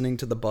just listening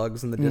to the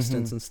bugs in the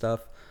distance and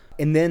stuff.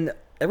 And then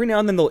every now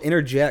and then they'll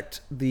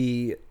interject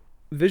the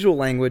visual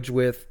language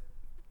with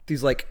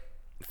these like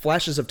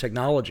flashes of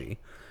technology.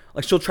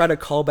 Like she'll try to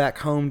call back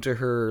home to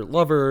her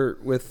lover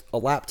with a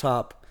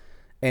laptop,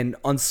 and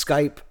on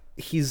Skype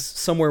he's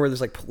somewhere where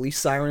there's like police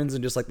sirens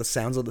and just like the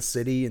sounds of the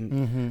city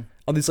and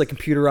all these like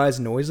computerized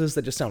noises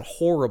that just sound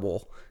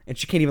horrible, and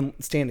she can't even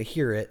stand to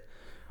hear it.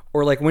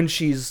 Or like when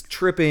she's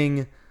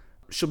tripping,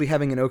 she'll be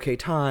having an okay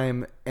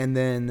time, and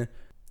then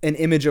an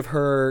image of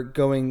her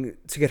going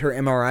to get her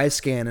MRI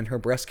scan and her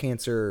breast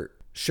cancer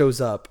shows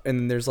up,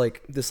 and there's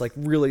like this like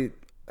really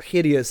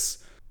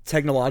hideous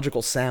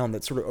technological sound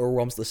that sort of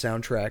overwhelms the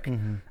soundtrack.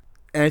 And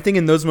I think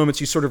in those moments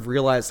you sort of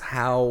realize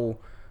how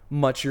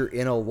much you're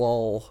in a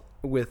lull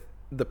with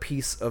the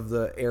peace of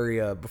the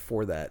area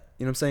before that.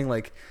 You know what I'm saying?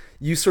 Like,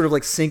 you sort of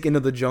like sink into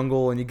the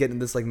jungle and you get in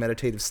this like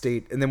meditative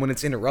state, and then when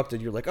it's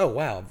interrupted, you're like, oh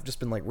wow, I've just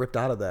been like ripped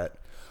out of that.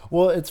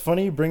 Well, it's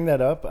funny you bring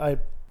that up. I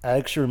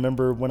actually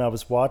remember when I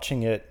was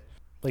watching it,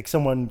 like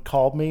someone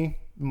called me,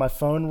 my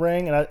phone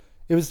rang, and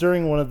it was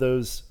during one of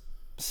those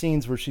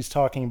scenes where she's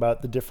talking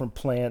about the different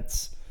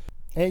plants.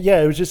 And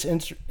yeah, it was just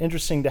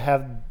interesting to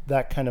have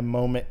that kind of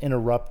moment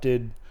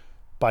interrupted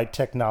by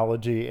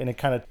technology, and it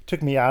kind of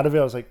took me out of it.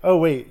 I was like, oh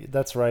wait,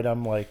 that's right,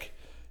 I'm like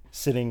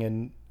sitting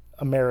in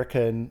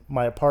America in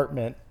my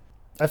apartment.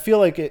 I feel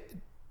like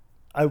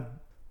I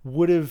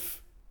would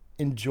have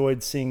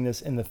enjoyed seeing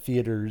this in the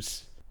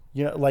theaters,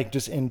 you know, like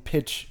just in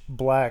pitch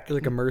black. You're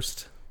like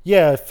immersed.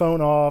 Yeah,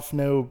 phone off,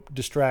 no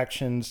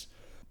distractions.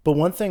 But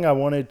one thing I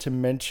wanted to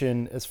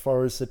mention as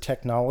far as the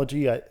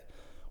technology,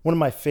 one of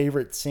my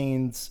favorite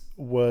scenes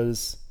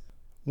was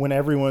when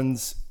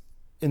everyone's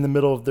in the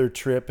middle of their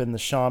trip and the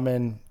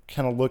shaman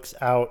kind of looks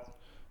out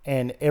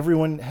and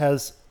everyone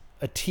has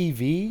a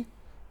TV,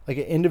 like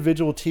an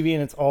individual TV,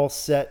 and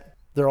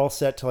they're all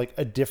set to like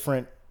a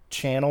different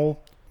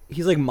channel.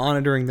 He's like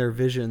monitoring their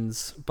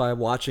visions by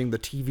watching the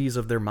TVs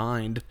of their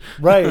mind.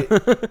 Right.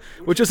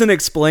 Which isn't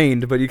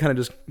explained, but you kind of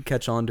just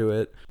catch on to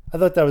it. I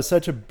thought that was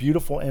such a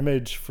beautiful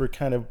image for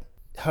kind of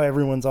how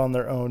everyone's on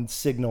their own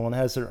signal and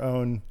has their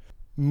own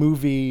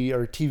movie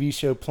or TV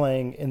show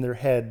playing in their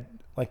head,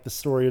 like the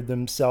story of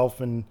themselves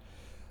and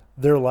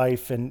their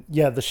life. And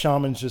yeah, the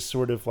shaman's just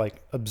sort of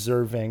like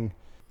observing.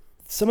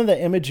 Some of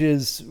the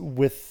images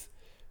with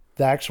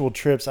the actual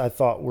trips I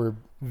thought were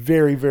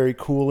very, very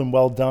cool and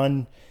well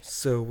done.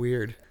 So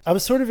weird. I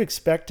was sort of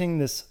expecting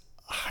this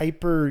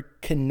hyper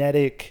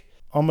kinetic,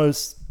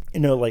 almost,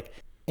 you know, like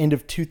end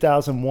of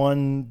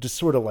 2001, just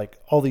sort of like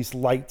all these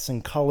lights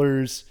and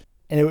colors.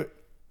 And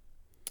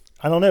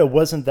I don't know, it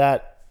wasn't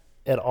that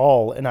at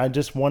all. And I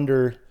just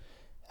wonder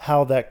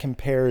how that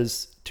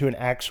compares to an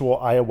actual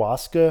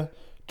ayahuasca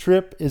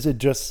trip. Is it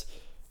just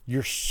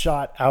you're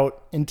shot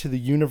out into the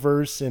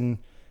universe and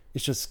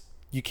it's just,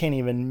 you can't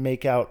even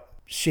make out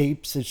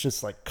shapes, it's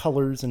just like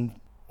colors?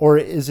 Or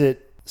is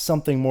it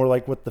something more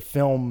like what the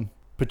film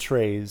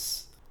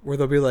portrays, where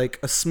there'll be like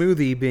a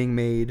smoothie being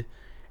made,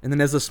 and then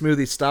as the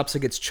smoothie stops it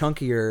gets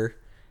chunkier,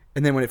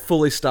 and then when it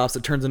fully stops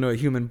it turns into a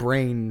human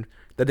brain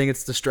that then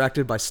gets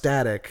distracted by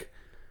static.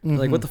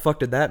 Like, what the fuck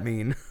did that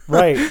mean?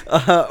 Right.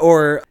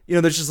 Or, you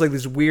know, there's just like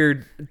these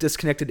weird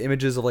disconnected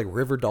images of like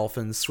river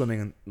dolphins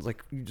swimming, and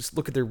like you just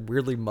look at their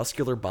weirdly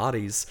muscular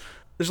bodies.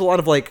 There's a lot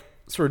of like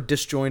sort of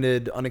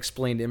disjointed,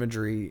 unexplained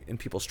imagery in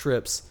people's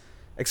trips,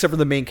 except for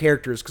the main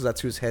characters, because that's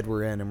whose head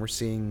we're in, and we're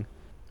seeing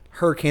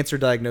her cancer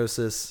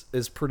diagnosis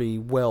is pretty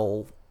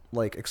well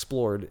like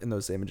explored in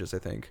those images, I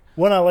think.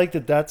 One, I like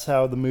that that's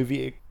how the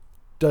movie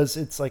does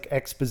its like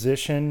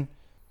exposition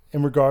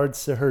in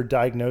regards to her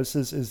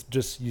diagnosis, is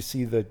just you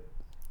see the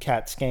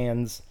CAT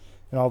scans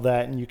and all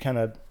that, and you kind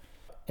of,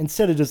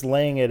 instead of just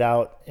laying it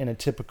out in a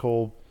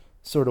typical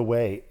sort of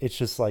way, it's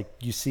just like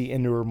you see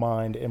into her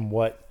mind and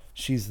what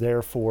she's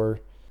there for.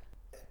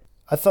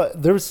 I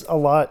thought there was a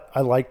lot I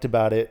liked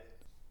about it.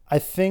 I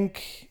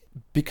think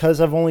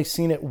because I've only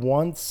seen it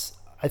once,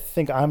 I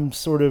think I'm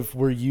sort of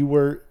where you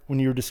were when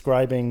you were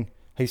describing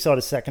how you saw it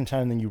a second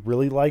time and then you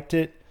really liked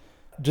it.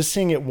 Just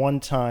seeing it one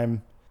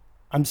time,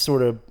 I'm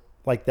sort of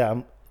like that.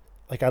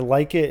 Like, I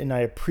like it and I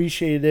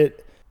appreciate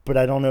it, but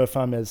I don't know if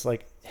I'm as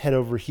like head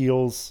over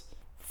heels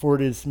for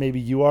it as maybe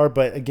you are.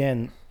 But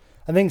again,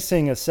 I think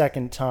seeing a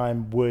second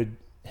time would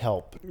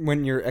help.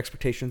 When your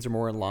expectations are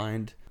more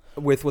aligned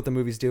with what the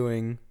movie's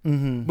doing,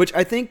 which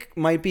I think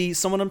might be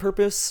somewhat on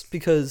purpose,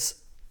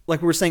 because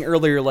like we were saying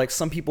earlier, like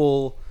some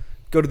people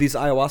go to these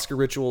ayahuasca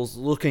rituals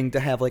looking to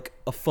have like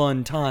a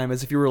fun time,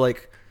 as if you were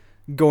like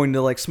going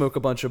to like smoke a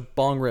bunch of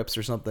bong rips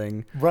or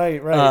something.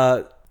 Right.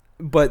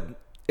 But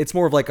it's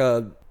more of like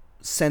a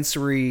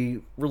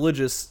sensory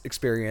religious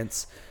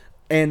experience.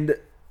 And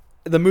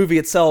the movie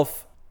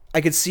itself,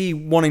 I could see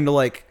wanting to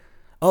like,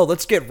 oh,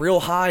 let's get real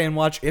high and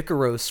watch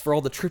Icaros for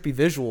all the trippy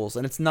visuals.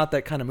 And it's not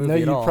that kind of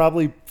movie at all. No, you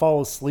probably fall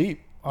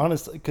asleep,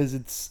 honestly,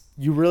 because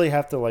you really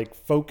have to like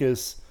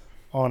focus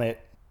on it.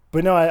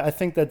 But no, I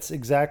think that's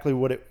exactly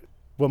what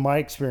my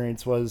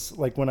experience was.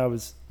 Like when I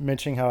was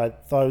mentioning how I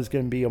thought it was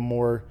going to be a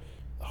more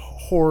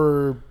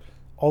horror,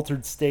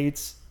 altered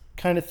states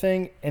kind of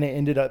thing, and it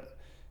ended up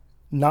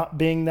not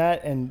being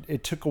that, and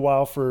it took a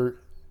while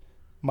for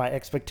my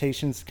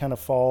expectations to kind of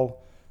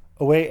fall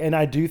away. And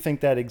I do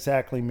think that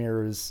exactly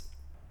mirrors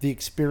the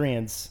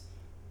experience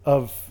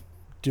of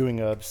doing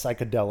a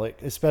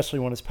psychedelic, especially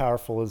one as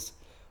powerful as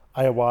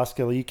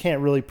ayahuasca. You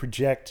can't really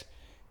project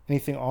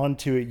anything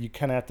onto it. You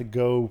kind of have to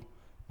go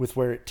with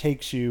where it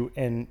takes you.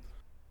 And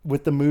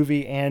with the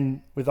movie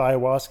and with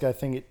ayahuasca, I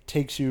think it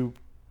takes you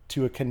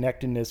to a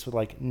connectedness with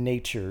like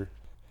nature.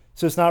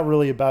 So it's not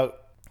really about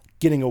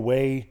getting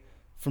away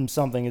from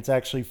something. It's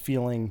actually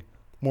feeling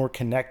more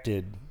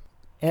connected.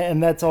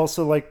 And that's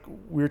also like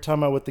we were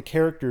talking about with the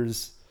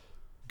characters.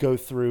 go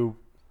through.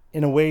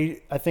 In a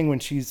way, I think when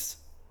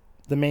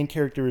the main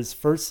character is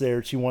first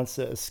there, she wants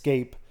to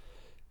escape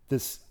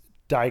this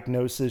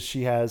diagnosis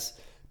she has,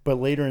 but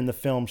later in the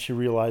film she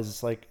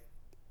realizes like,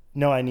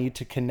 no, I need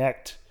to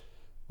connect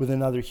with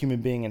another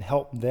human being and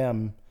help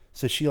them.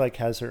 So she like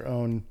has her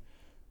own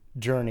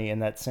journey in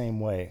that same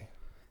way.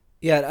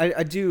 Yeah,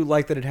 I do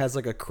like that it has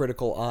like a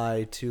critical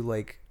eye to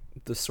like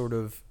the sort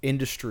of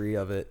industry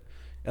of it,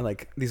 and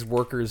like these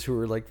workers who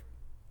are like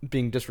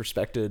being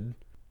disrespected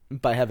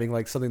by having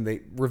like something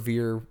they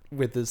revere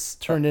with this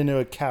turned into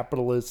a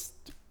capitalist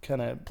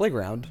kind of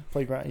playground.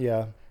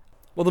 Yeah.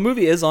 Well, the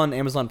movie is on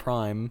Amazon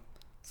Prime,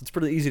 so it's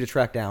pretty easy to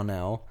track down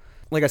now.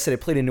 Like I said,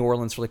 it played in New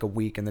Orleans for like a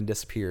week and then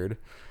disappeared.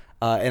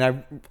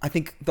 And I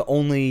think the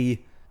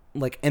only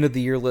like end of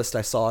the year list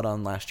I saw it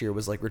on last year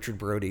was like Richard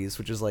Brody's,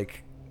 which is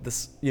like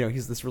this, you know,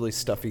 he's this really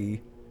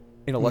stuffy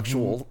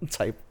intellectual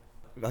type.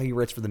 He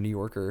writes for the New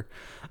Yorker.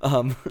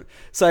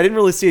 So I didn't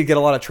really see it get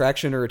a lot of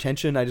traction or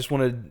attention. I just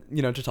wanted,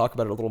 you know, to talk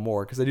about it a little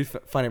more because I do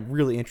find it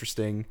really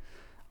interesting,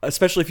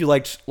 especially if you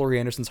liked Laurie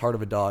Anderson's Heart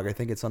of a Dog. I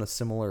think it's on a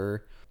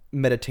similar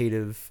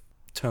meditative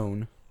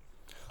tone.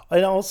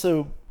 And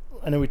also,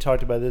 I know we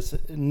talked about this,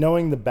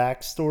 knowing the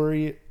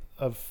backstory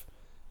of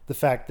the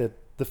fact that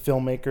the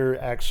filmmaker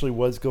actually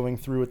was going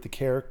through what the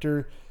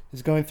character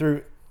is going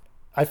through.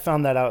 I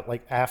found that out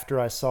like after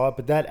I saw it,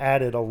 but that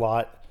added a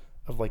lot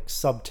of like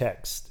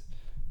subtext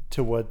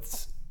to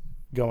what's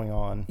going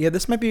on. Yeah,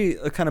 this might be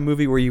a kind of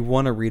movie where you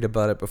want to read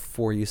about it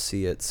before you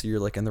see it, so you're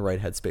like in the right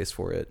headspace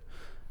for it.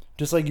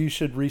 Just like you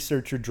should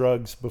research your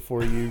drugs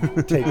before you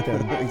take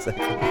them.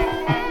 Exactly.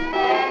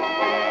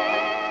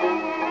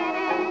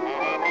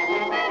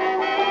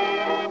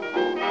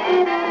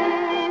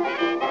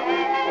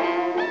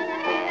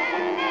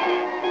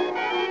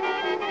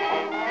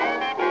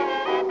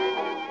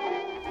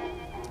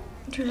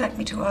 Would you like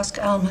me to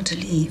ask Alma to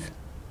leave?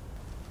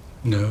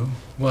 No.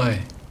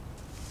 Why?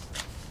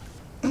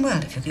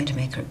 Well, if you're going to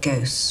make her a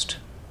ghost,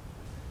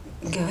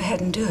 go ahead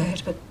and do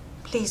it, but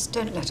please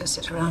don't let her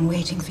sit around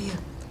waiting for you.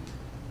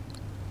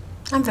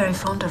 I'm very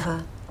fond of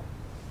her.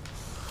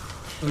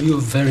 Oh,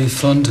 you're very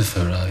fond of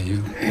her, are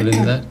you? Well,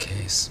 in that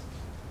case...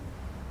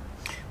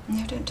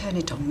 No, don't turn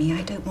it on me.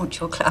 I don't want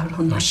your cloud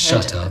on my head.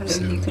 Shut up, no,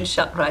 Sue. You can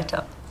shut right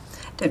up.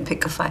 Don't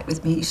pick a fight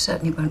with me. You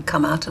certainly won't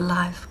come out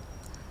alive.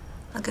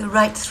 I'll go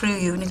right through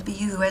you, and it'll be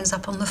you who ends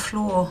up on the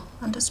floor.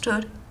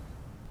 Understood?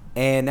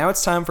 And now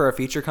it's time for our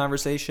feature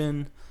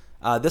conversation.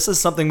 This is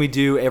something we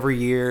do every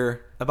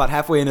year. About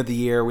halfway into the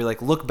year, we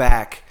like look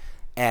back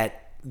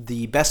at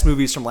the best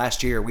movies from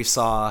last year we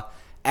saw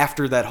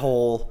after that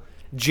whole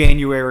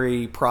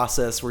January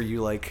process where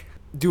you like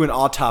do an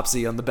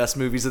autopsy on the best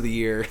movies of the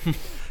year.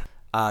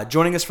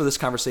 Joining us for this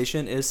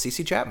conversation is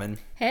Cece Chapman.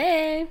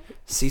 Hey.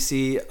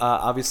 Cece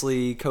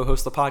obviously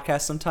co-hosts the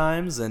podcast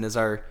sometimes and is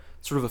our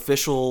sort of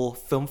official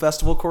film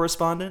festival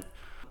correspondent.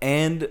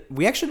 And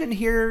we actually didn't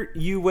hear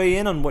you weigh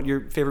in on what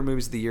your favorite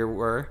movies of the year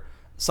were.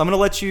 So I'm going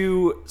to let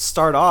you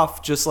start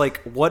off. Just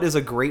like, what is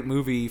a great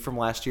movie from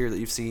last year that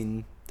you've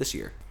seen this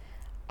year?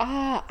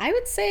 I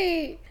would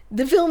say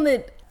the film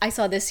that I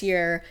saw this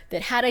year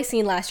that had I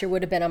seen last year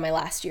would have been on my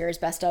last year's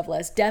best of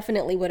list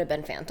definitely would have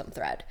been Phantom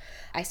Thread.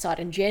 I saw it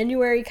in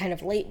January, kind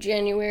of late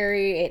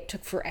January. It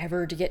took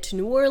forever to get to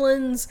New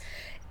Orleans.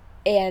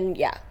 And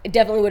yeah, it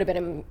definitely would have been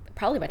in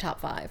probably my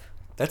top 5.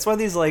 That's why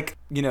these, like,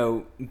 you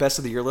know, best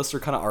of the year lists are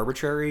kind of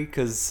arbitrary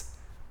because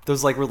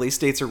those, like, release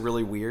dates are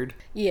really weird.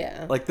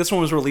 Yeah. Like, this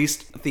one was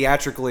released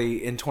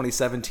theatrically in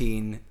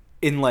 2017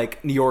 in,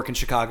 like, New York and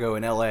Chicago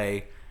and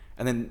LA.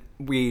 And then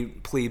we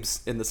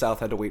plebes in the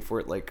South had to wait for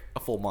it, like, a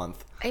full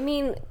month. I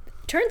mean,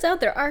 turns out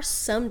there are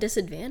some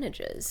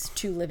disadvantages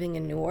to living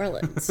in New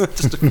Orleans.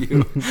 Just a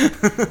few.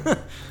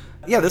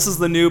 Yeah, this is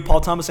the new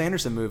Paul Thomas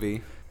Anderson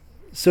movie.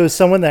 So as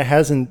someone that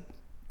hasn't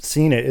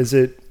seen it, is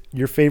it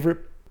your favorite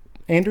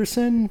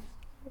Anderson?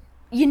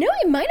 You know,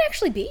 it might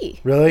actually be.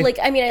 Really? Like,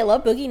 I mean, I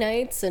love Boogie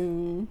Nights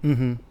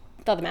and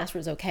thought The Master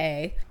was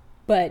okay.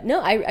 But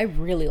no, I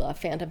really love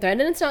Phantom Thread.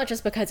 And it's not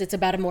just because it's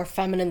about a more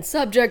feminine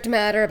subject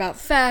matter, about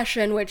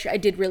fashion, which I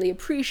did really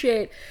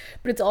appreciate,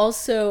 but it's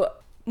also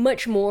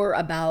much more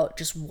about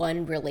just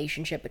one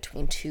relationship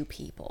between two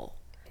people.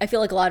 I feel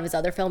like a lot of his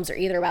other films are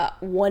either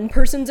about one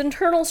person's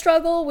internal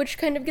struggle, which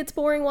kind of gets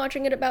boring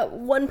watching it about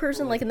one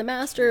person, like in The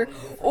Master,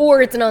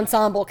 or it's an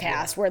ensemble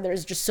cast where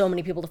there's just so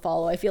many people to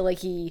follow. I feel like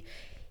he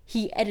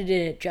edited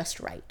it just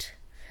right.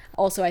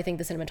 Also, I think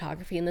the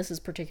cinematography in this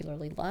is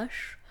particularly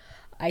lush.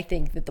 I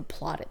think that the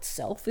plot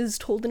itself is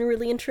told in a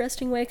really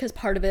interesting way because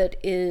part of it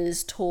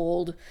is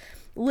told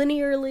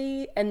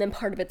linearly and then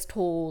part of it's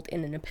told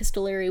in an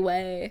epistolary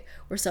way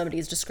where somebody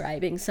is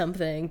describing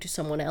something to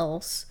someone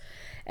else.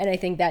 And I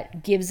think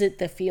that gives it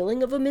the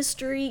feeling of a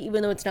mystery,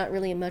 even though it's not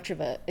really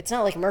it's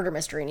not like a murder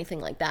mystery or anything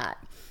like that.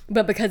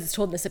 But because it's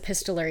told in this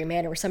epistolary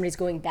manner where somebody's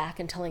going back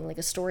and telling like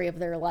a story of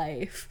their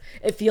life,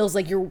 it feels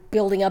like you're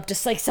building up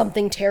just like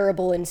something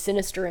terrible and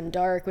sinister and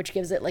dark, which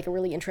gives it like a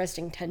really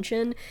interesting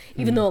tension,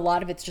 even though a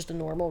lot of it's just a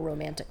normal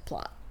romantic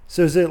plot.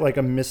 So is it like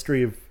a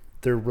mystery of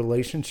their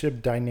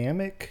relationship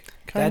dynamic,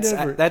 kind That's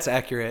of? Or- that's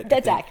accurate.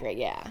 That's accurate,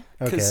 yeah.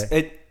 Because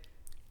okay.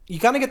 you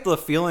kind of get the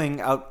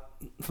feeling out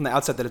from the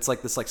outset that it's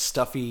like this like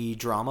stuffy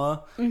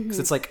drama, because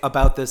it's like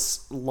about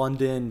this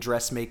London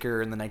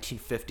dressmaker in the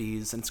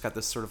 1950s, and it's got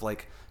this sort of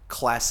like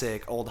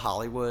classic old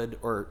Hollywood,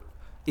 or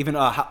even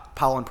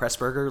Powell and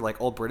Pressburger,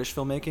 like old British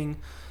filmmaking.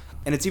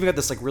 And it's even got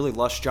this like really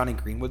lush Johnny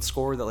Greenwood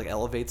score that like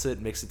elevates it,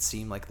 makes it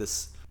seem like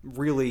this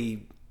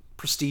really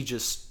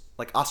prestigious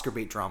like Oscar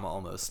bait drama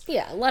almost.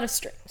 Yeah, a lot of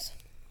strings.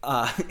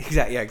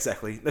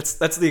 Exactly. That's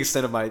the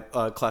extent of my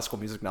classical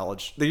music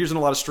knowledge. They're using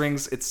a lot of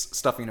strings. It's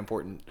stuffy and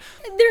important.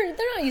 They're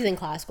not using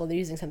classical. They're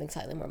using something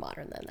slightly more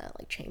modern than that,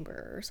 like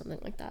chamber or something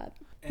like that.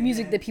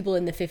 Music that people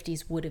in the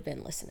 50s would have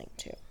been listening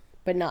to,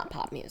 but not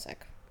pop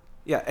music.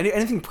 Yeah,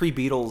 anything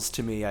pre-Beatles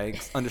to me, I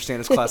understand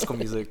as classical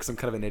music because I'm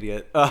kind of an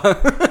idiot.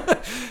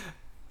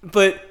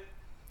 But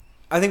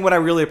I think what I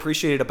really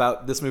appreciated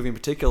about this movie in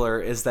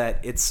particular is that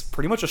it's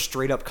pretty much a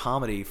straight-up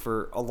comedy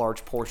for a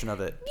large portion of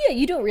it. Yeah,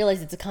 you don't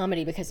realize it's a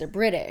comedy because they're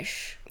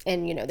British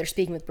and, you know, they're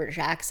speaking with British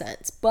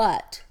accents.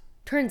 But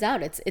turns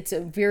out it's a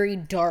very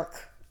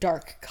dark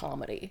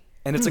comedy.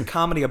 And it's a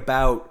comedy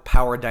about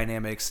power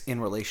dynamics in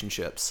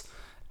relationships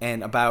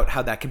and about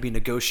how that can be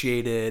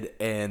negotiated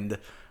and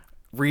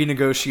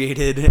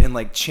renegotiated and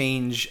like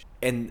change,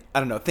 and I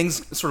don't know,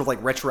 things sort of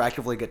like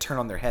retroactively get turned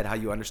on their head how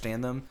you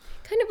understand them.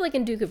 Kind of like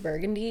in Duke of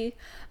Burgundy,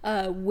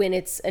 when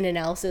it's an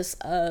analysis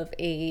of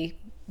a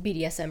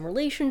BDSM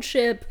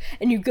relationship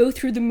and you go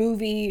through the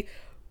movie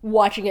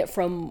watching it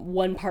from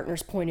one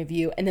partner's point of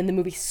view, and then the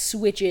movie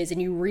switches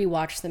and you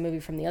rewatch the movie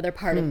from the other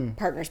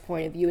partner's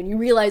point of view, and you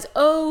realize,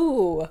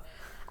 oh,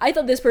 I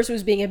thought this person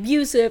was being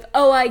abusive.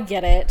 Oh, I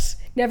get it.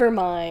 Never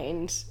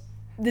mind.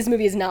 This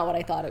movie is not what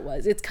I thought it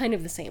was. It's kind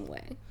of the same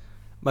way.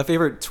 My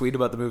favorite tweet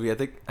about the movie, I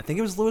think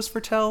it was Louis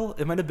Vertel.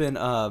 It might have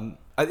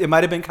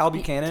been Kyle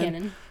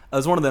Buchanan. It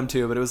was one of them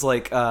too, but it was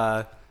like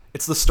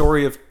it's the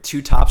story of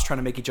two tops trying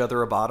to make each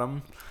other a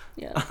bottom.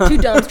 Yeah, two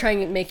dumbs trying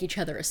to make each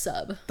other a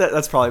sub.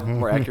 That's probably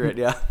more accurate,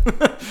 yeah.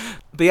 But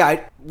yeah,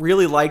 I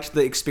really liked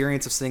the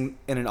experience of sitting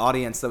in an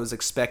audience that was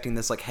expecting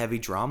this like heavy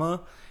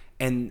drama,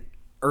 and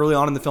early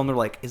on in the film they're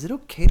like, "Is it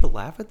okay to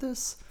laugh at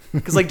this?"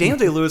 Because like Daniel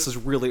Day-Lewis is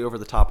really over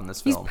the top in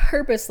this film. He's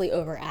purposely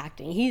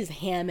overacting. He's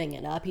hamming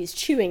it up. He's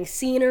chewing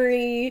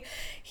scenery.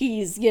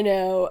 He's,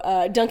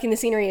 dunking the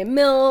scenery in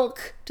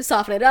milk to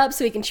soften it up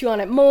so he can chew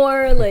on it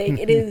more. Like,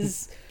 it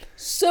is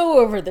so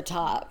over the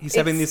top. He's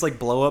having these like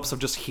blow-ups of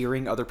just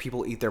hearing other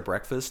people eat their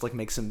breakfast, like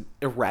makes him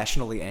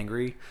irrationally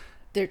angry.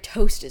 Their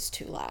toast is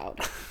too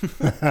loud.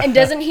 And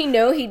doesn't he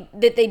know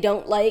that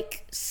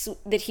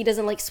he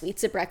doesn't like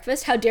sweets at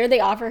breakfast? How dare they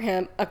offer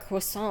him a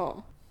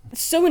croissant?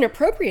 It's so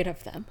inappropriate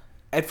of them.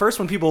 At first,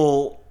 when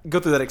people go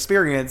through that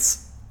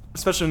experience,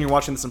 especially when you're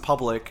watching this in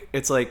public,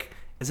 it's like,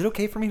 is it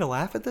okay for me to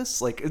laugh at this?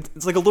 Like,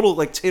 it's like a little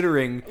like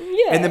tittering.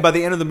 Yeah. And then by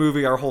the end of the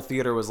movie, our whole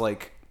theater was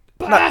like,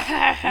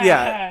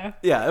 yeah.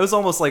 It was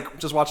almost like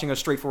just watching a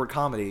straightforward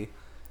comedy.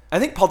 I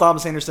think Paul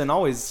Thomas Anderson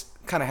always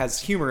kind of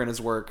has humor in his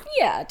work.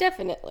 Yeah,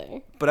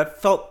 definitely. But I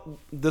felt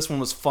this one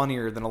was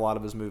funnier than a lot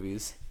of his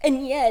movies.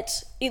 And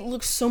yet, it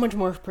looks so much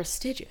more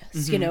prestigious.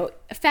 Mm-hmm.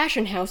 A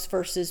fashion house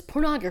versus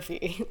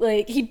pornography.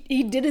 Like,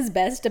 he did his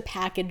best to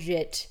package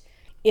it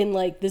in,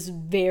 like, this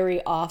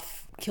very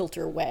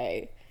off-kilter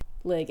way.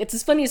 Like, it's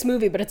his funniest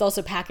movie, but it's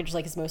also packaged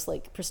like his most,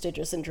 like,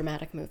 prestigious and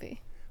dramatic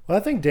movie. Well,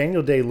 I think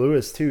Daniel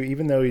Day-Lewis, too,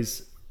 even though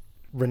he's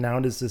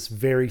renowned as this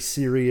very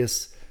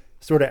serious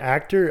sort of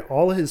actor,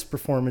 all his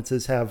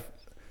performances have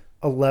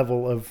a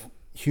level of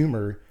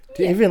humor.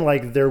 Yeah. Even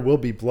like There Will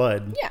Be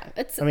Blood. Yeah,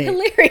 it's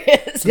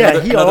hilarious. Yeah,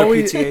 another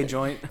PTA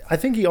joint. I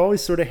think he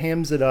always sort of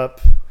hams it up.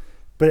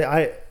 But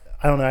I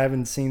don't know, I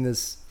haven't seen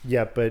this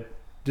yet, but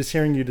just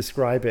hearing you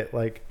describe it,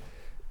 like,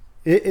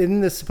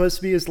 isn't this supposed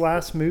to be his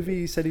last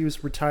movie? He said he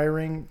was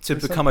retiring to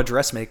become a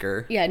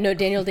dressmaker. Yeah, no,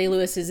 Daniel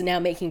Day-Lewis is now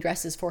making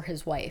dresses for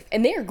his wife,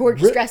 and they are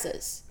gorgeous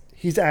dresses.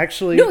 He's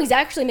actually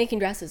making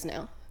dresses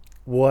now.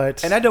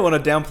 What? And I don't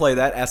want to downplay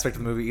that aspect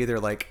of the movie either.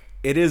 Like,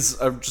 it is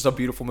just a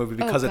beautiful movie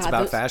because it's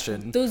about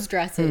fashion. Those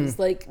dresses.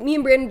 Like, me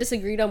and Brandon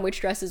disagreed on which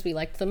dresses we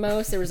liked the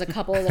most. There was a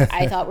couple that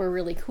I thought were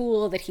really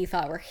cool that he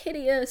thought were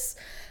hideous.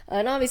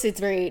 And obviously it's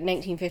very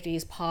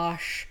 1950s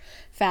posh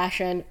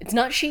fashion. It's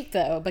not chic,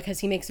 though, because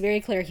he makes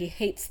very clear he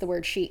hates the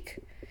word chic.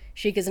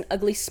 Chic is an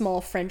ugly,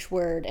 small French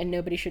word, and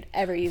nobody should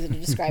ever use it to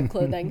describe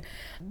clothing.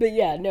 But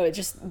yeah, no, it's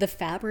just the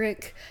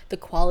fabric, the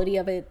quality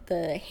of it,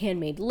 the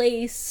handmade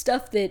lace,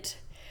 stuff that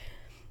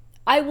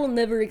I will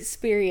never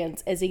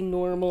experience as a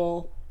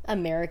normal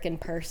American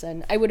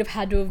person. I would have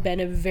had to have been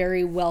a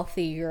very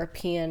wealthy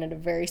European at a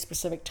very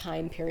specific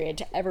time period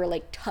to ever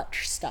like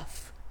touch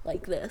stuff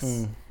like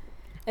this.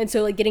 And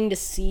so like getting to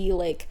see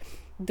like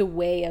the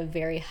way a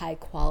very high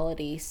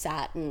quality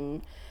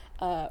satin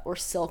or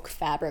silk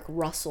fabric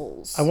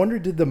rustles. I wonder,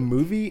 did the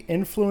movie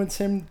influence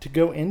him to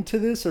go into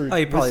this, or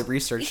he probably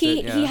researched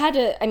it. Yeah. He had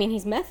to. I mean,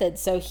 he's method,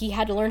 so he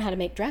had to learn how to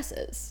make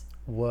dresses.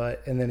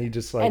 What? And then he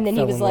just like. And then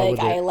he was fell in love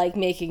like, with I it. like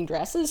making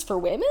dresses for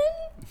women.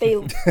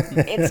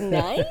 It's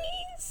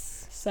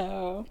nice.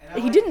 So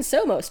he didn't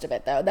sew most of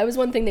it, though. That was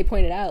one thing they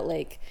pointed out.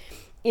 Like,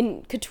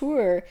 in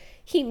couture,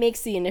 he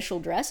makes the initial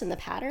dress and the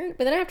pattern,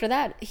 but then after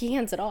that, he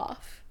hands it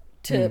off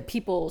to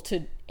people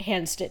to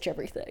hand stitch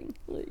everything.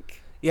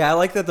 Like, yeah, I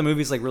like that the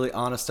movie's like really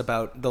honest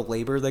about the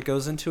labor that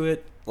goes into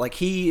it. Like,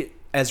 he,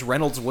 as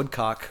Reynolds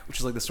Woodcock, which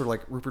is like this sort of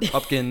like Rupert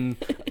Pupkin,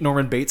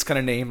 Norman Bates kind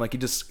of name, like you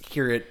just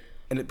hear it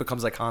and it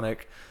becomes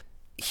iconic.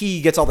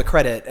 He gets all the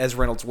credit as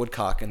Reynolds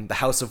Woodcock, and the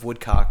House of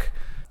Woodcock,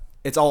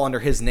 it's all under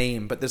his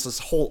name, but there's this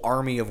whole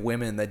army of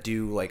women that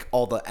do like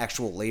all the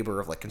actual labor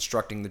of like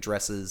constructing the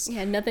dresses.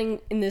 yeah, nothing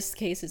in this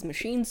case is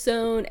machine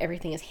sewn.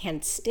 Everything is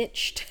hand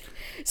stitched.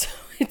 So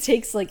it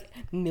takes like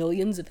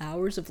millions of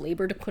hours of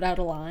labor to put out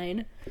a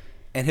line.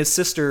 And his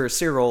sister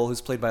Cyril,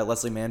 who's played by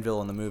Leslie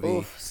Manville in the movie.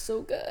 Oof,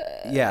 so good.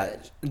 Yeah,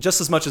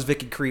 just as much as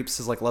Vicky Creeps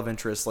is like love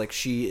interest, like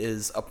she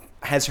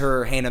has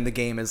her hand in the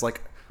game as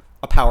like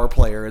a power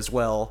player as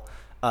well.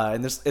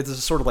 And it's a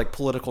sort of like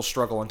political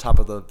struggle on top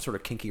of the sort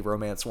of kinky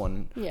romance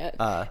one.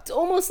 Yeah, it's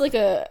almost like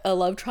a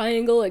love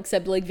triangle,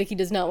 except like Vicky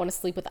does not want to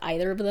sleep with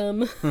either of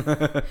them.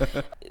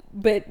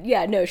 But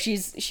yeah, no,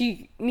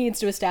 she needs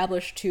to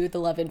establish to the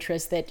love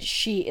interest that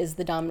she is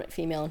the dominant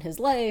female in his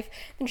life,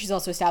 and she's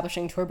also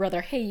establishing to her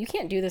brother, hey, you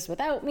can't do this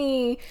without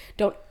me.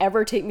 Don't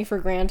ever take me for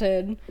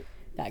granted.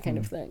 That kind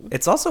of thing.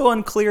 It's also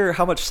unclear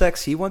how much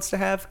sex he wants to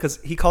have,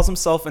 because he calls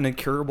himself an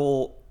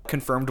incurable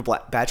confirmed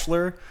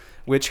bachelor,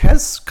 which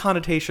has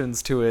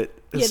connotations to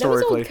it historically. Yeah, that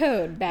was old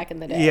code back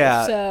in the day.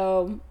 Yeah.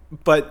 So,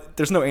 but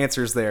there's no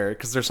answers there,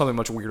 because there's something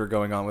much weirder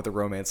going on with the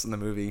romance in the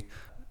movie.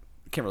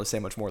 Can't really say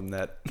much more than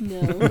that.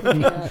 no, you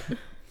can't.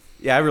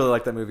 Yeah, I really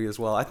like that movie as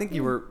well. I think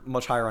you were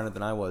much higher on it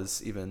than I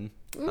was, even.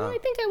 I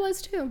think I was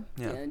too.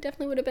 Yeah. Yeah,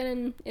 definitely would have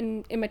been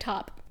in my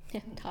top.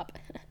 Yeah, top.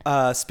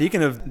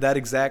 Speaking of that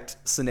exact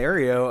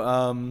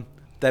scenario,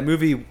 that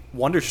movie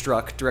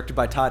Wonderstruck, directed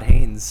by Todd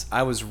Haynes,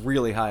 I was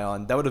really high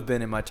on. That would have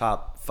been in my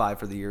top 5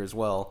 for the year as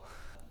well.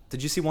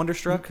 Did you see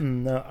Wonderstruck?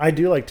 No, I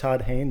do like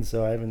Todd Haynes,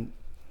 though. I haven't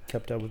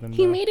kept up with him.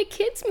 He made a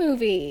kids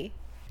movie.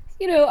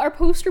 You know, our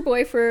poster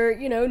boy for,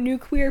 new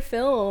queer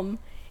film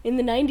in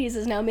the 90s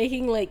is now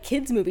making like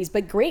kids movies,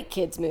 but great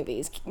kids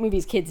movies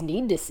kids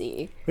need to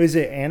see. Is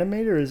it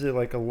animated or is it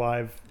like a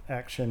live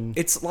action?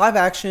 It's live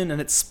action,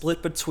 and it's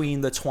split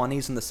between the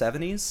 20s and the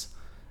 70s,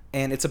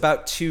 and it's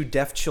about 2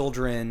 deaf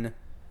children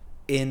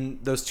in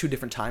those 2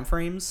 different time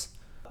frames.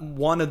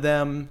 One of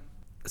them,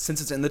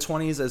 since it's in the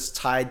 20s, is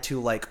tied to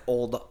like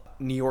old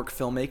New York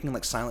filmmaking,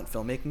 like silent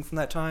filmmaking from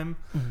that time.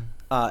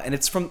 And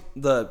it's from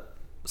the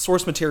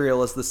source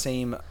material is the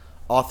same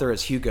author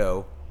as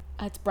Hugo.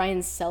 It's Brian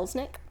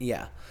Selznick.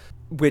 Yeah.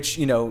 Which,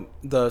 the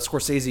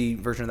Scorsese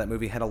version of that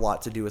movie had a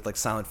lot to do with like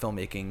silent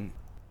filmmaking.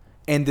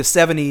 And the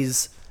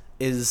 70s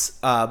is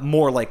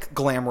more like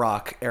glam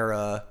rock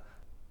era,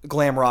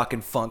 glam rock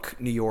and funk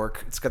New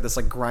York. It's got this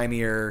like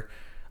grimier,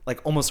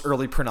 like almost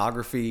early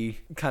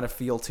pornography kind of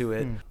feel to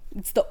it.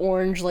 It's the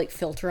orange like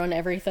filter on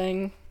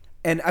everything.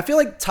 And I feel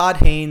like Todd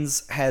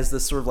Haynes has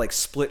this sort of like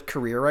split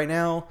career right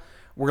now,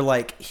 where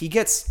like he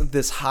gets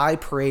this high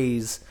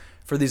praise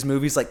for these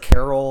movies like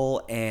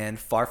Carol and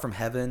Far From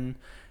Heaven,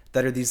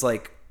 that are these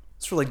like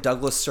sort of like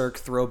Douglas Sirk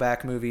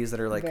throwback movies that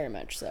are like Very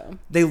much so.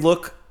 They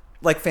look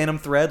like Phantom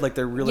Thread, like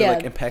they're really Yeah.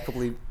 like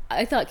impeccably.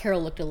 I thought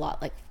Carol looked a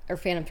lot like, or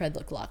Phantom Thread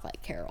looked a lot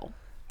like Carol.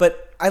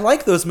 But I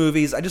like those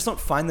movies. I just don't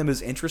find them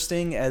as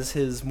interesting as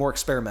his more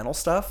experimental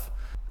stuff.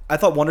 I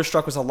thought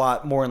Wonderstruck was a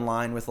lot more in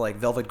line with like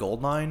Velvet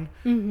Goldmine,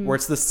 where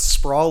it's this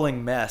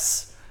sprawling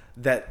mess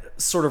that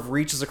sort of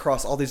reaches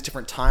across all these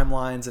different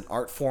timelines and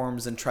art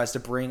forms and tries to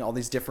bring all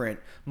these different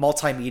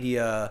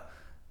multimedia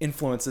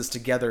influences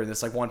together in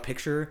this like one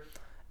picture.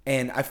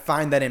 And I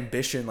find that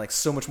ambition like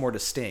so much more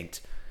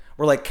distinct.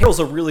 Where like Carol's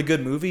a really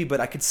good movie,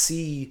 but I could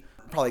see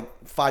probably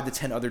 5 to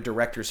 10 other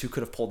directors who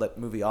could have pulled that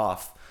movie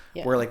off.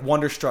 Yeah. Where like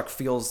Wonderstruck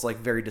feels like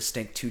very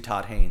distinct to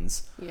Todd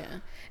Haynes. Yeah.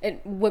 And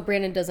what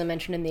Brandon doesn't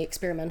mention in the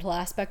experimental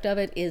aspect of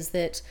it is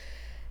that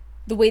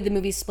the way the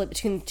movie's split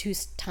between the 2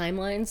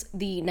 timelines,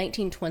 the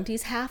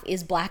 1920s half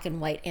is black and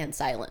white and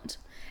silent.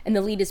 And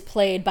the lead is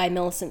played by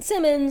Millicent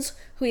Simmons,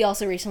 who he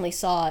also recently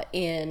saw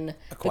in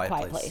A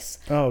Quiet Place.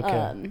 Oh,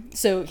 okay.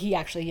 So he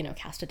actually,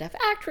 cast a deaf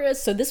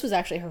actress. So this was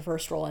actually her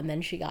first role, and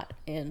then she got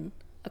in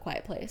A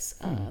Quiet Place.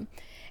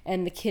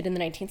 And the kid in the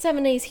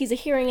 1970s, he's a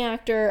hearing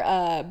actor,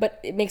 but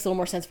it makes a little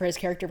more sense for his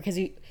character because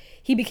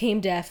he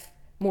became deaf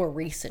more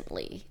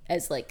recently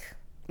as like,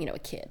 a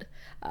kid.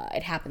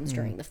 It happens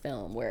during the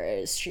film,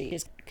 whereas she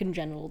has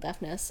congenital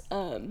deafness.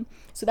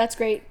 So that's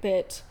great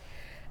that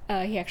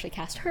he actually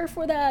cast her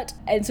for that.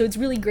 And so it's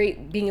really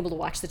great being able to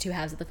watch the 2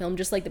 halves of the film,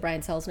 just like the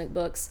Brian Selznick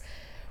books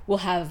will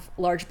have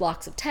large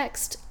blocks of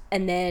text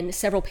and then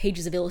several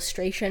pages of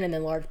illustration and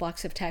then large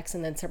blocks of text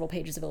and then several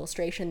pages of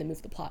illustration that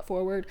move the plot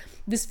forward.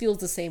 This feels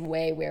the same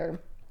way,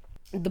 where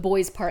the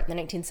boys part in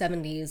the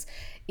 1970s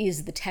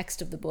is the text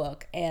of the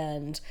book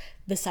and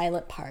the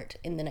silent part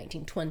in the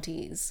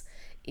 1920s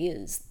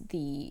is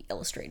the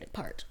illustrated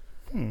part.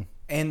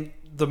 And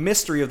the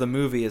mystery of the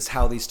movie is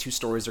how these 2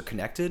 stories are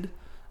connected.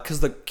 because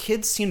the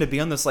kids seem to be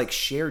on this like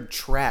shared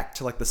track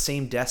to like the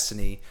same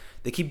destiny.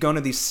 They keep going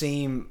to these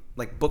same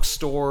like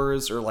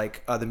bookstores or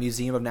like the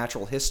Museum of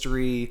Natural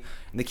History,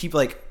 and they keep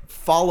like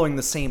following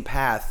the same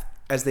path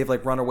as they've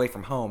like run away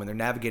from home, and they're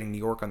navigating New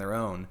York on their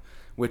own,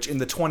 which in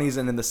the 20s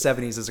and in the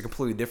 70s is a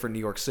completely different New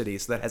York City,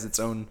 so that has its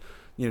own,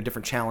 you know,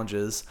 different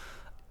challenges.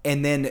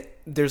 And then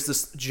there's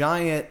this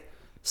giant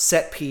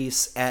set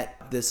piece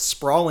at this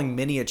sprawling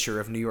miniature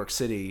of New York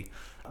City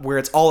where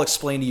it's all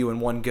explained to you in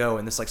one go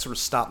in this like sort of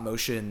stop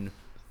motion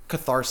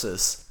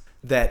catharsis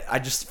that I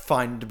just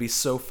find to be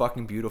so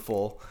fucking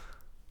beautiful.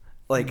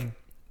 Like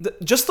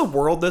just the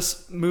world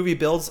this movie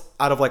builds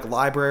out of like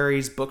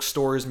libraries,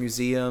 bookstores,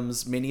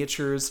 museums,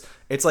 miniatures.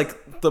 It's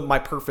like my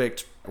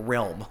perfect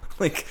realm.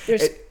 Like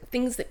there's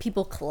things that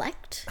people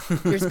collect.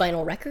 There's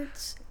vinyl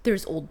records.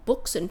 There's old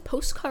books and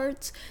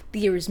postcards.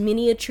 There's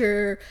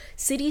miniature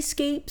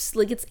cityscapes.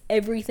 Like, it's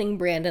everything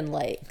Brandon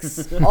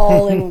likes,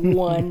 all in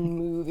one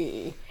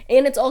movie.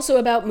 And it's also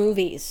about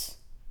movies,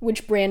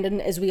 which Brandon,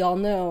 as we all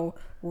know,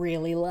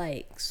 really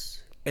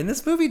likes. And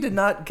this movie did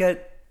not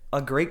get a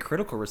great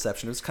critical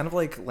reception. It was kind of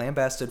like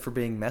lambasted for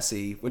being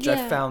messy, which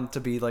I found to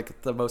be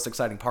like the most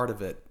exciting part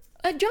of it.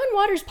 John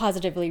Waters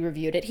positively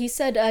reviewed it. He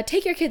said,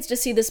 take your kids to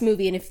see this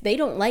movie, and if they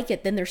don't like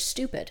it, then they're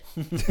stupid.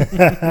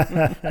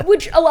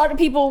 Which a lot of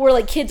people were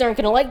like, kids aren't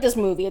going to like this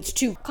movie. It's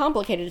too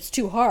complicated. It's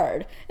too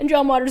hard. And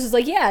John Waters is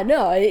like, yeah,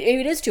 no,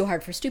 it is too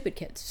hard for stupid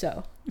kids.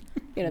 So,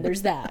 you know,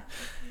 there's that.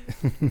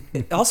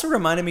 It also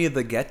reminded me of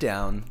The Get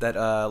Down, that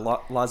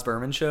Loz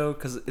Berman show,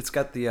 because it's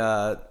got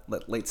the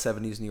late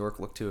 70s New York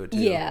look to it, too.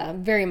 Yeah,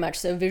 very much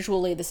so.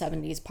 Visually, the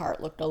 70s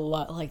part looked a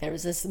lot like there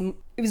was this... It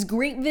was a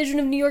great vision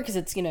of New York because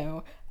it's, you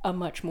know, a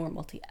much more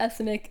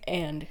multi-ethnic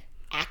and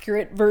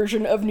accurate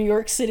version of New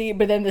York City,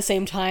 but then at the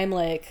same time,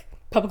 like,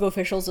 public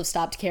officials have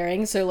stopped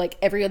caring, so, like,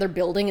 every other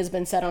building has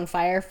been set on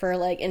fire for,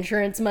 like,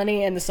 insurance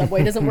money, and the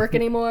subway doesn't work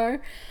anymore.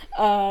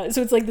 So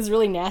it's, like, this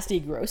really nasty,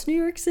 gross New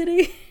York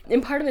City.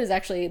 And part of it is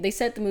actually, they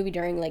set the movie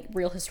during, like,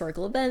 real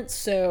historical events,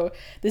 so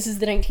this is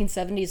the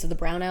 1970s of the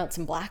brownouts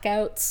and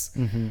blackouts.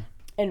 Mm-hmm.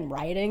 And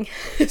rioting.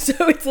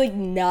 So it's, like,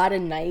 not a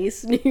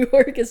nice New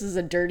York. This is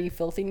a dirty,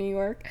 filthy New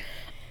York.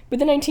 But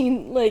the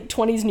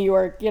 20s New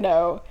York, you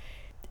know,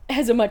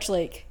 has a much,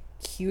 like,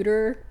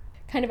 cuter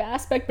kind of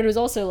aspect, but it was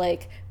also,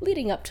 like,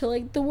 leading up to,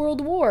 like, the World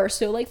War,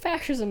 so, like,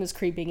 fascism is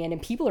creeping in,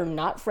 and people are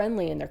not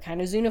friendly, and they're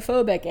kind of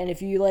xenophobic, and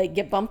if you, like,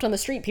 get bumped on the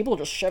street, people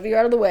just shove you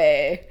out of the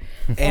way.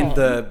 And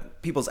the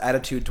people's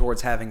attitude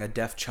towards having a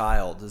deaf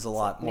child is a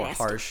lot more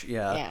nasty. harsh.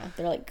 Yeah,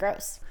 they're, like,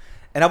 gross.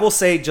 And I will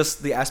say,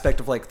 just the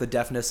aspect of, like, the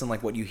deafness and,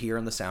 like, what you hear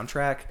in the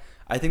soundtrack,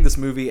 I think this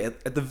movie,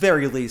 at the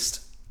very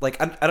least, like,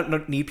 I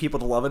don't need people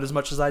to love it as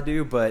much as I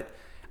do, but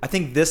I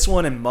think this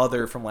one and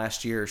Mother from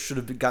last year should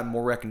have gotten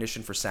more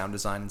recognition for sound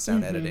design and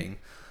sound editing.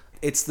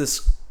 It's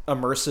this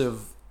immersive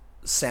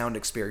sound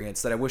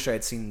experience that I wish I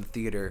had seen in the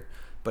theater,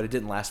 but it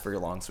didn't last very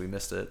long, so we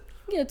missed it.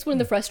 Yeah, it's one of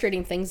the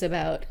frustrating things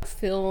about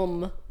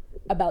film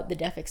about the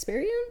deaf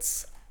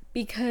experience,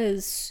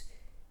 because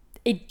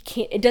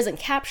it doesn't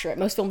capture it.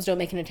 Most films don't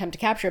make an attempt to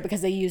capture it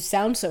because they use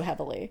sound so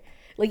heavily.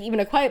 Like, even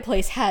A Quiet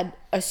Place had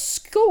a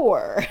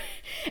score,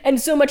 and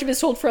so much of it is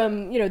told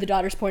from, you know, the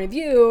daughter's point of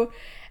view,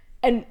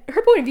 and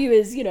her point of view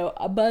is, you know,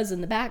 a buzz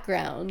in the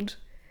background.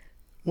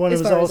 Well, it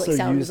was also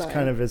like, used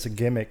kind of as a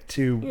gimmick,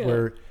 too,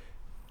 where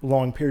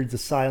long periods of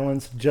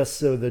silence, just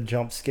so the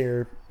jump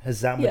scare has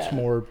that much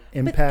more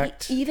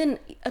impact. But even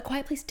A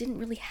Quiet Place didn't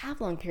really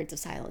have long periods of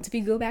silence. If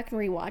you go back and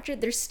rewatch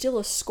it, there's still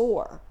a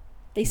score.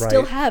 They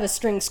still have a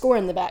string score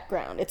in the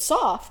background. It's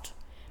soft.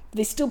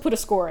 They still put a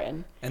score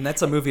in. And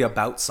that's a movie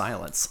about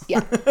silence.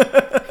 Yeah.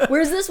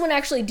 Whereas this one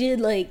actually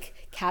did, like,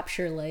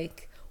 capture,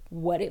 like,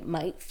 what it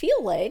might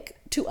feel like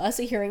to us,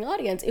 a hearing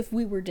audience, if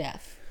we were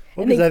deaf.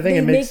 Well, and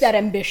they makes make that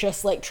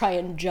ambitious, like, try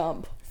and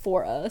jump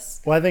for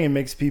us. Well, I think it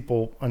makes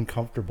people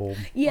uncomfortable.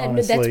 Yeah,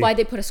 honestly. That's why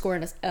they put a score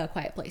in A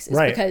Quiet Place. Is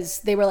because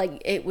they were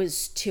like, it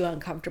was too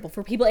uncomfortable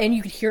for people. And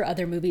you could hear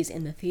other movies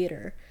in the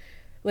theater.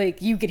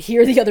 Like, you could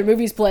hear the other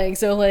movies playing,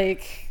 so,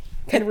 like,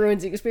 kind of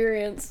ruins the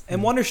experience.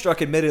 And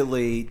Wonderstruck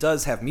admittedly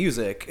does have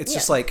music. It's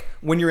just like,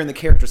 when you're in the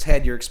character's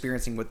head, you're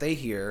experiencing what they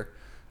hear.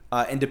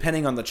 And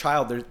depending on the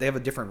child, they have a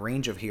different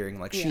range of hearing.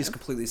 Like, she's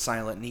completely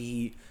silent, and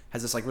he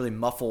has this, like, really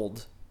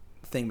muffled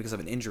thing because of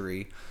an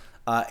injury.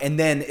 And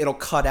then it'll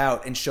cut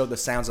out and show the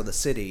sounds of the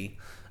city.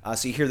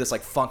 So you hear this,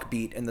 like, funk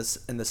beat in the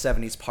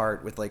 70s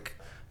part with, like,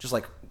 just,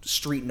 like,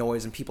 street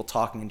noise and people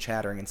talking and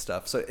chattering and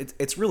stuff. So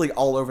it's really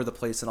all over the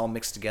place and all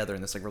mixed together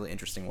in this, like, really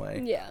interesting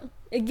way. Yeah.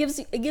 It gives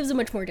a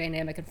much more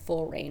dynamic and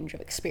full range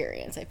of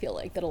experience, I feel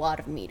like, than a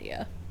lot of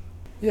media.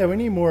 Yeah, we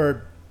need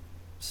more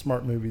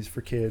smart movies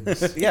for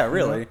kids. Yeah,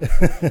 really.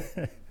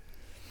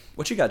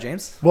 What you got,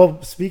 James?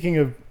 Well, speaking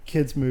of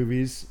kids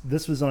movies,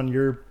 this was on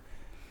your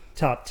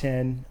top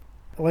 10.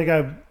 Like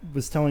I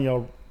was telling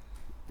y'all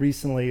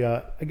recently,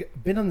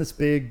 I've been on this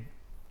big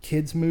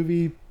kids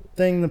movie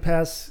thing the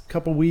past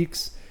couple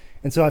weeks,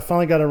 and so I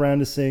finally got around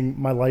to seeing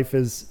My Life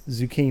as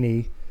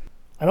Zucchini.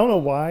 I don't know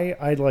why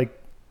I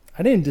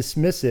didn't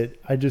dismiss it.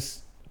 I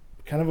just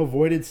kind of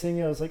avoided seeing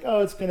it. I was like,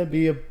 oh, it's going to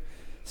be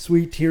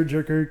sweet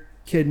tearjerker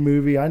kid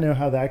movie. I know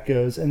how that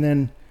goes. And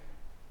then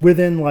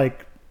within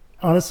like,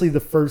 honestly, the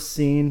first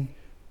scene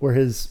where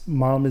his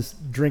mom is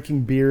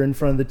drinking beer in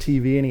front of the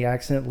TV and he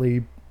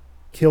accidentally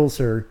kills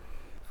her,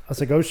 I was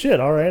like, oh shit,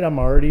 all right, I'm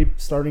already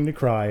starting to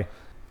cry.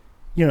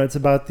 You know, it's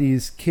about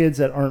these kids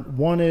that aren't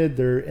wanted.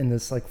 They're in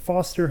this like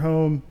foster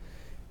home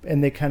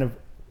and they kind of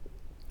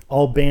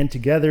all band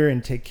together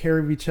and take care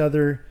of each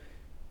other.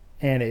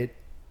 And it,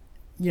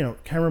 you know,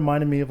 kind of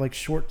reminded me of like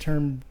Short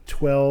Term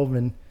 12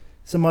 and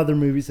some other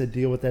movies that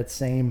deal with that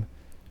same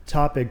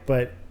topic.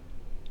 But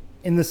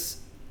in this,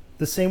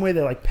 the same way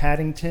that like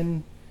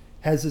Paddington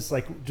has this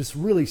like just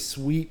really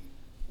sweet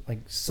like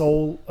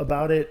soul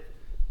about it,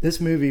 this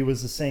movie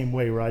was the same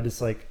way, where I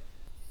just like,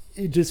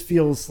 it just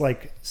feels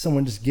like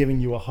someone just giving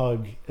you a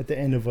hug at the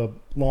end of a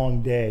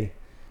long day.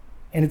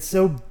 And it's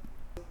so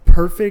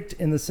perfect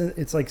in the sense,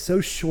 it's like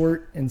so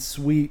short and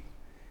sweet,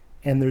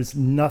 and there's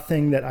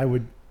nothing that I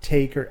would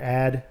take or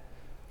add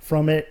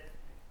from it.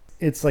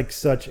 It's like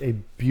such a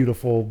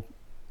beautiful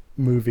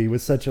movie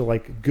with such a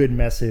like good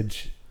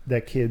message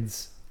that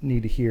kids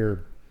need to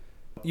hear.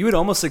 You would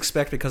almost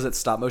expect, because it's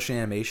stop motion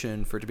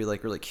animation, for it to be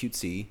like really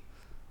cutesy.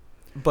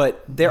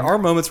 But there are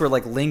moments where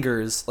like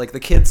lingers, like the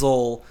kids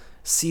will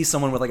see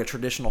someone with like a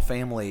traditional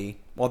family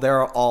while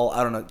they're all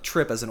out on a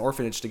trip as an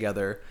orphanage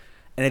together,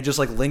 and it just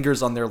like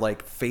lingers on their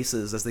like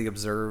faces as they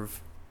observe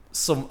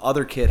some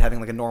other kid having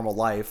like a normal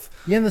life.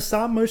 Yeah, and the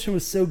stop motion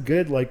was so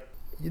good. Like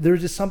there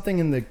was just something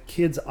in the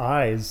kids'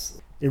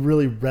 eyes. It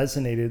really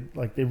resonated.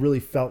 Like they really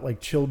felt like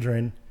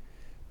children.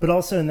 But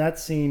also in that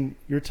scene,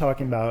 you're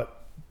talking about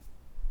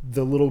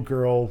the little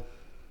girl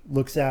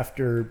looks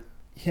after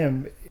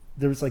him.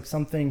 There was like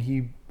something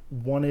he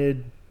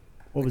wanted.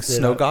 What was like it?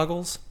 Snow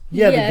goggles?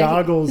 Yeah, the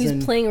goggles. He was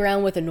and playing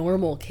around with a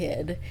normal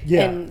kid.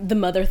 Yeah. And the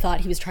mother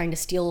thought he was trying to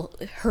steal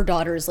her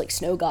daughter's like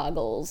snow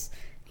goggles.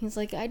 He's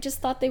like, I just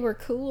thought they were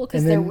cool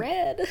because they're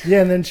red.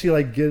 Yeah, and then she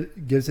like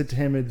gives it to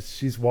him as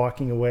she's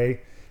walking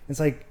away. It's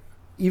like,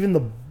 even the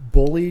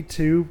bully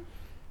too,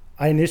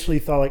 I initially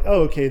thought like,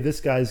 oh, okay, this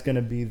guy's going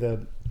to be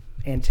the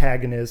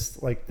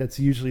antagonist. Like that's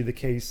usually the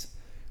case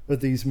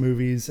with these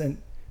movies.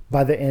 And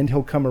by the end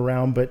he'll come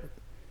around, but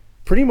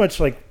pretty much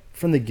like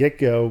from the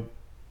get-go,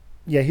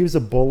 yeah, he was a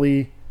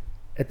bully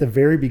at the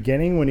very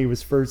beginning when he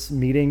was first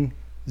meeting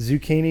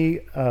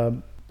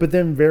Zucchini. But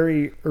then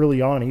very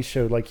early on, he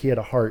showed like he had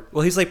a heart.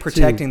 Well, he's like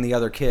protecting the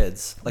other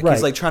kids. Like Right.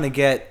 he's like trying to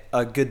get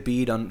a good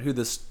bead on who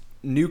this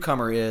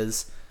newcomer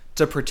is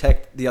to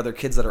protect the other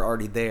kids that are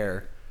already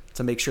there,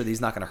 to make sure that he's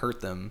not going to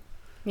hurt them.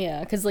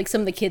 Yeah, because like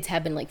some of the kids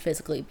have been like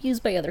physically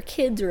abused by other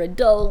kids or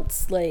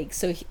adults, like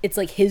so it's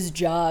like his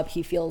job,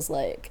 he feels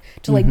like,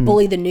 to like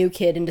bully the new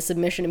kid into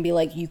submission and be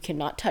like, you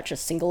cannot touch a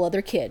single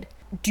other kid,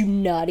 do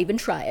not even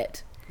try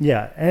it.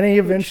 Yeah, and he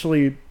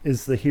eventually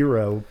is the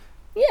hero.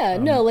 Yeah,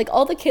 no, like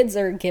all the kids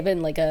are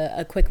given like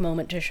a quick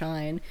moment to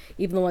shine.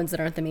 Even the ones that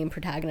aren't the main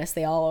protagonists,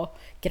 they all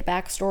get a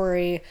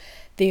backstory,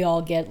 they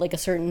all get like a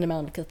certain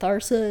amount of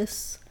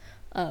catharsis,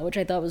 which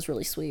I thought was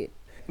really sweet.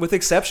 With the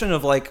exception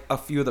of like a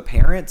few of the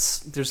parents,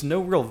 there's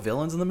no real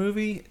villains in the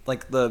movie.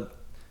 Like the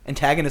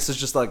antagonist is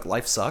just like,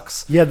 life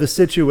sucks. Yeah, the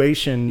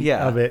situation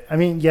Yeah. of it. I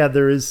mean, yeah,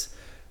 there is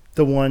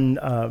the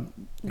one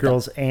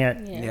girl's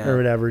aunt Yeah. or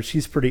whatever.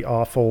 She's pretty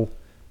awful,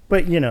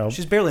 but you know,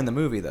 She's barely in the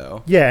movie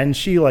though. yeah, and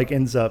she like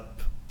ends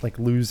up like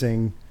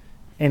losing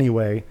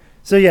anyway.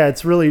 So yeah,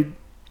 it's really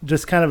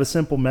just kind of a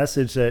simple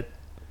message that,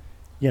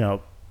 you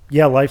know,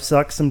 yeah, life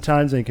sucks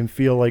sometimes and it can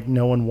feel like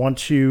no one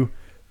wants you,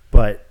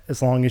 but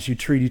as long as you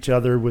treat each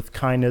other with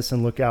kindness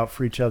and look out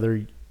for each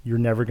other, you're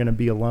never going to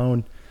be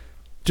alone.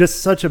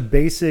 Just such a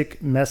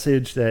basic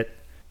message that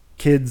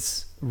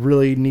kids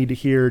really need to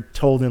hear,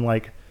 told in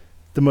like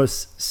the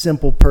most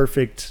simple,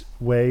 perfect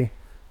way.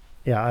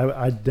 Yeah,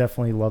 I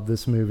definitely love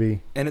this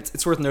movie. And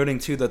it's worth noting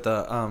too that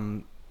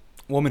the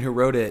woman who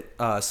wrote it,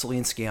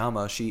 Celine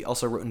Sciamma, she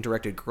also wrote and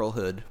directed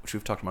Girlhood, which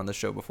we've talked about on this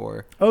show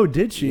before. Oh,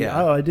 did she?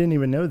 Yeah. Oh, I didn't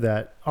even know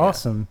that.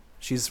 Awesome.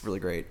 She's really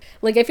great.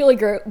 Like, I feel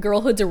like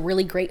Girlhood's a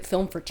really great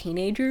film for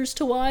teenagers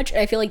to watch. And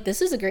I feel like this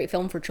is a great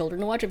film for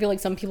children to watch. I feel like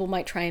some people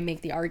might try and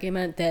make the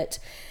argument that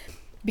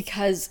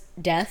because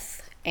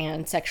death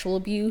and sexual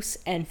abuse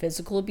and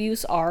physical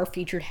abuse are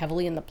featured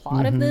heavily in the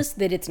plot of this,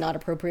 that it's not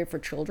appropriate for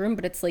children.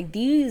 But it's like,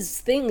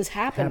 these things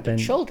happen to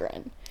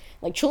children.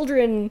 Like,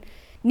 children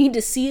need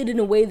to see it in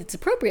a way that's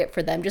appropriate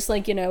for them. Just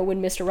like, you know,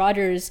 when Mr.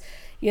 Rogers,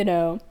 you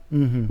know,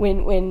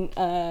 when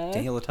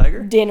Daniel the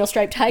Tiger? Daniel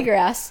Striped Tiger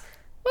asks,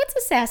 what's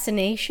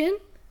assassination?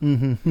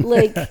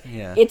 Like,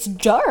 Yeah. it's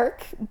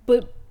dark,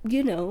 but,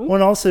 you know. Well,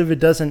 and also if it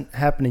doesn't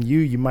happen to you,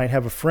 you might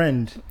have a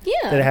friend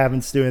Yeah. that it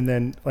happens to, and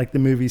then like the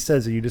movie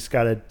says, you just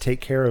got to take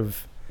care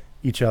of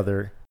each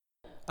other.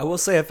 I will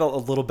say I felt a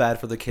little bad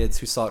for the kids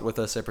who saw it with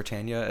us at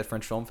Britannia at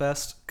French Film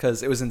Fest,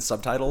 because it was in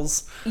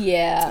subtitles.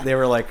 Yeah. They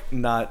were like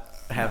not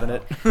having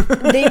it.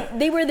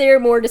 They were there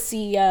more to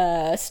see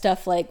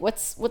stuff like,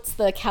 what's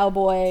the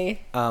cowboy...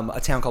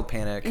 A Town Called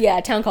Panic. Yeah,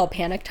 A Town Called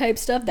Panic type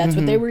stuff. That's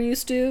what they were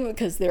used to,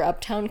 because they're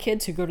uptown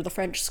kids who go to the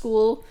French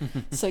school.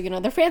 So, you know,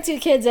 they're fancy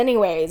kids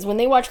anyways. When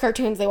they watch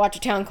cartoons, they watch A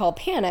Town Called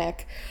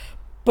Panic.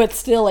 But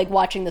still, like,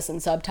 watching this in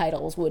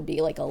subtitles would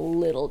be, like, a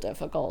little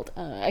difficult.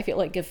 I feel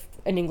like if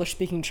an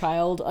English-speaking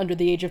child under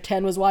the age of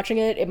 10 was watching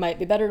it, it might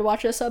be better to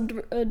watch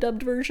a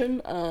dubbed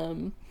version.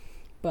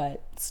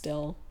 But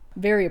still,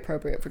 very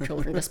appropriate for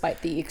children,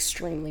 despite the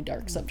extremely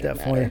dark subject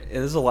matter. It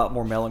is a lot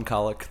more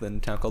melancholic than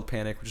Town Called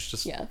Panic, which is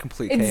just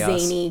complete it's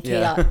chaos. Zany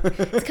chaos.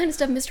 It's the kind of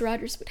stuff Mr.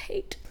 Rogers would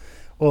hate.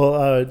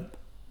 Well,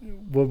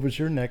 what was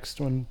your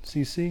next one,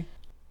 CC?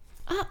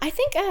 I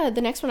think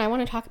the next one I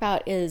want to talk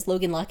about is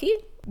Logan Lucky.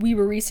 We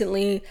were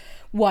recently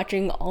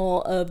watching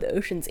all of the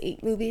Ocean's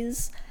 8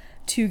 movies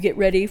to get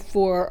ready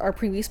for our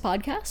previous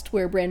podcast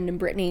where Brandon and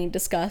Brittany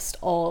discussed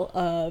all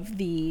of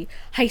the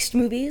heist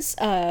movies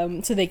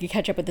so they could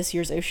catch up with this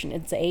year's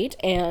Ocean's 8.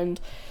 And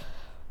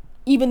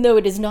even though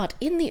it is not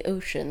in the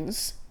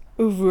oceans,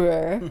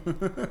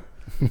 Logan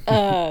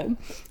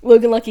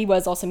Lucky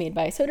was also made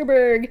by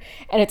Soderbergh,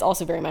 and it's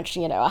also very much, a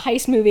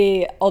heist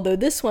movie, although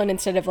this one,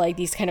 instead of like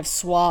these kind of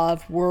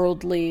suave,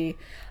 worldly,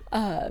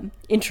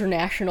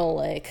 international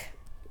like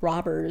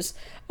robbers,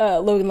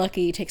 Logan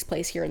Lucky takes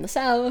place here in the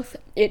South.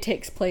 It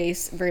takes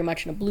place very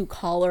much in a blue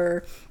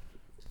collar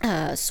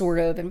sort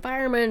of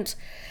environment.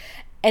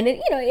 And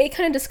it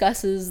kind of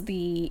discusses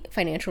the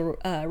financial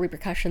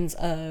repercussions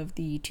of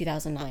the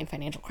 2009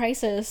 financial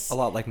crisis. A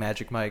lot like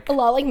Magic Mike.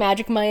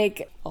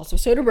 Also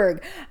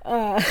Soderbergh.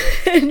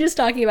 And just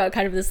talking about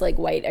kind of this like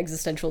white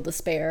existential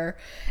despair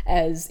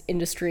as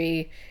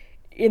industry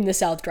in the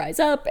South dries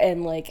up,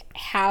 and like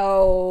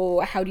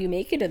how do you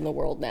make it in the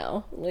world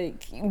now?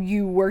 Like,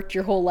 you worked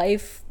your whole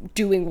life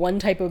doing one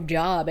type of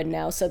job, and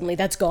now suddenly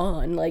that's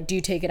gone. Like, do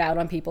you take it out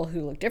on people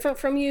who look different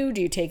from you?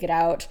 Do you take it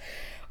out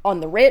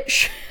on the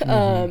rich?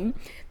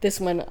 This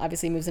one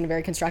obviously moves in a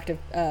very constructive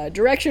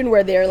direction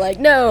where they're like,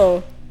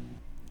 no,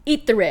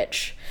 eat the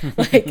rich.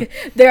 Like,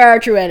 they're our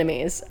true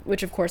enemies,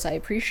 which of course I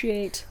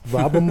appreciate.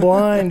 Rob 'em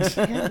blind.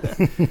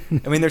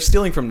 I mean, they're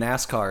stealing from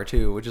NASCAR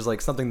too, which is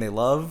like something they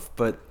love,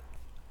 but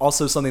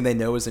also something they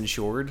know is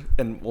insured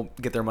and will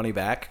get their money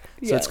back.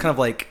 So it's kind of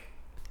like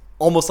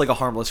almost like a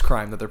harmless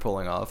crime that they're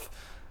pulling off.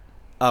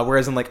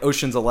 Whereas in like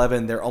Ocean's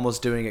 11, they're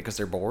almost doing it because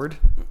they're bored.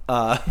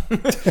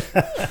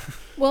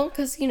 Well,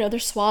 because, they're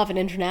suave and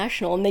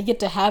international, and they get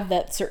to have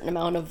that certain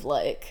amount of,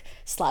 like,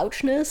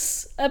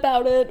 slouchness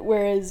about it,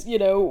 whereas,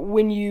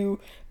 when you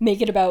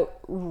make it about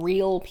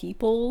real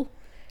people,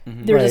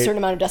 there's a certain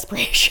amount of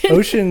desperation.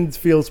 Ocean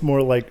feels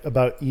more like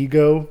about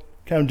ego,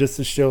 kind of just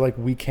to show, like,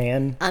 we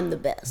can I'm the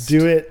best.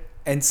 do it.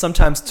 And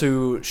sometimes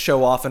to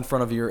show off in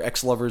front of your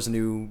ex-lover's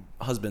new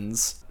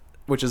husbands,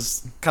 which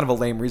is kind of a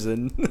lame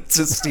reason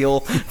to steal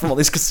from all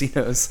these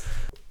casinos.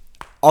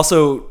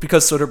 Also,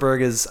 because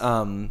Soderbergh is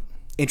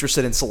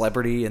interested in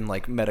celebrity and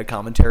like meta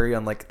commentary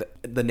on like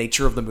the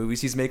nature of the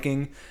movies he's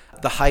making,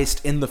 the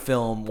heist in the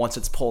film, once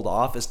it's pulled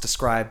off, is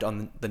described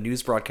on the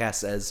news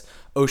broadcast as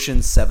Ocean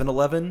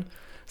 7-Eleven.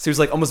 So he was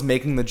like almost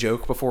making the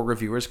joke before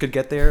reviewers could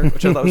get there,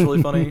 which I thought was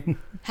really funny.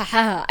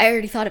 Haha, I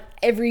already thought of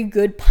every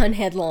good pun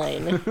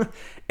headline.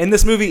 And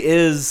this movie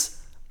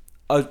is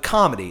a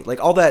comedy. Like,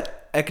 all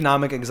that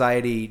economic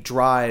anxiety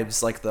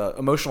drives like the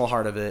emotional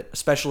heart of it,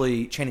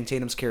 especially Channing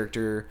Tatum's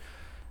character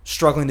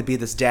struggling to be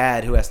this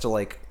dad who has to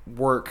like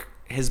work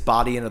his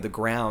body into the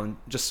ground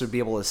just to be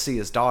able to see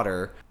his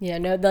daughter. Yeah,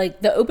 no,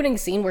 like the opening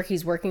scene where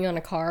he's working on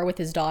a car with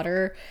his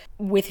daughter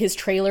with his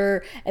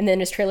trailer, and then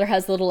his trailer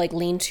has a little like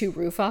lean-to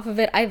roof off of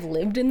it. I've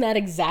lived in that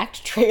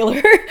exact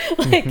trailer.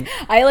 Like,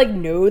 I like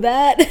know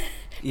that.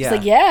 Yeah. It's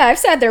like, yeah, I've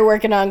sat there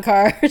working on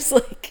cars.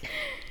 Like,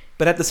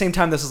 but at the same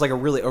time, this is like a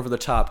really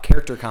over-the-top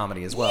character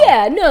comedy as well.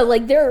 Yeah, no,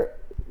 like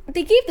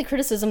they gave the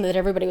criticism that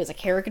everybody was a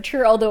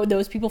caricature, although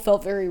those people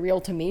felt very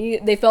real to me.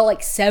 They felt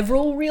like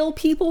several real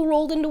people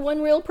rolled into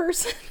one real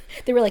person.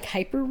 They were like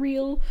hyper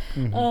real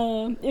in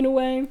a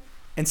way.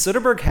 And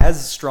Soderbergh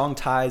has strong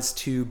ties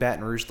to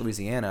Baton Rouge,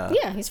 Louisiana.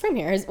 Yeah, he's from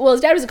here. His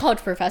dad was a college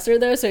professor,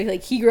 though, so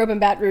like he grew up in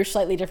Baton Rouge,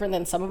 slightly different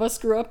than some of us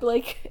grew up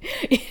like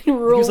in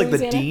rural He was like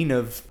Louisiana. the dean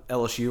of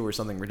LSU or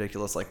something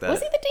ridiculous like that.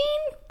 Was he the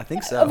dean? I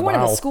think so. Of one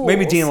of the schools.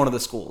 Maybe dean of one of the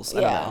schools.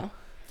 I don't know.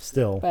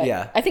 Still. But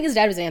Yeah. I think his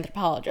dad was an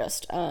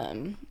anthropologist,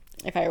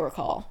 if I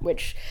recall,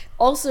 which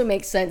also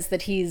makes sense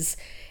that he's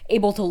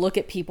able to look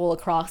at people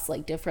across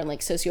like different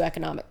like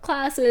socioeconomic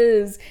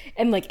classes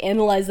and like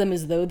analyze them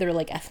as though they're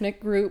like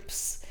ethnic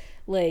groups.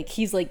 Like,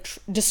 he's like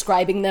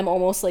describing them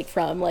almost like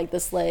from like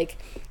this like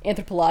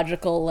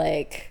anthropological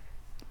like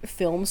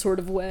film sort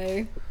of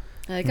way.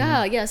 Like,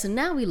 yes, and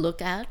now we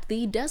look at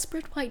the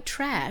desperate white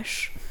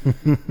trash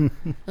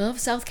of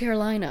South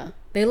Carolina.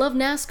 They love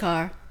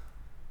NASCAR.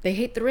 They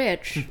hate the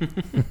rich.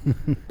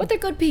 But they're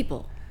good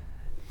people.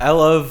 I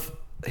love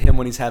him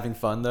when he's having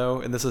fun, though,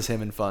 and this is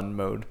him in fun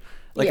mode.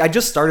 Like, Yeah. I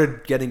just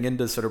started getting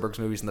into Soderbergh's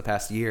movies in the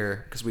past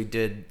year because we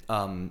did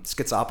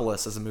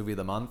Schizopolis as a movie of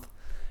the month.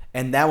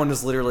 And that one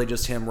is literally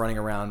just him running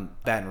around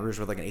Baton Rouge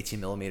with like an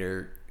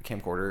 8mm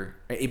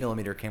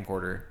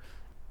camcorder,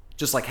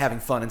 just like having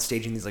fun and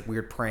staging these like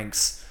weird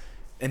pranks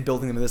and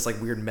building them in this like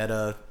weird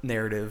meta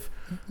narrative.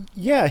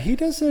 Yeah,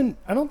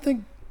 I don't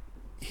think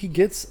he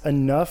gets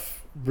enough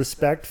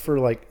respect for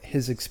like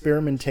his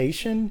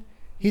experimentation.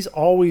 He's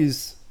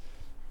always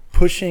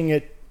pushing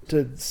it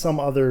to some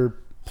other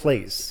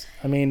place.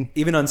 I mean,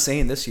 even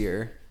Unsane this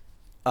year,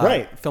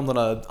 right? Filmed on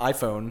an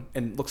iPhone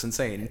and looks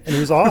insane. And it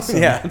was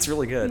awesome. Yeah, it's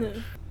really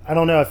good. I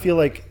don't know. I feel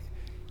like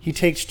he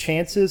takes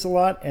chances a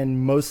lot,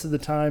 and most of the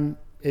time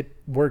it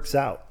works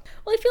out.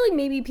 Well, I feel like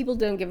maybe people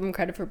don't give him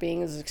credit for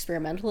being as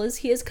experimental as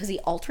he is because he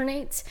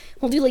alternates.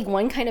 He'll do like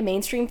one kind of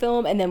mainstream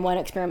film and then one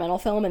experimental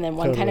film and then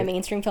one kind of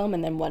mainstream film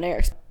and then one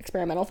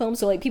experimental film.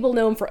 So like people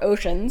know him for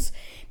Oceans.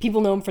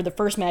 People know him for the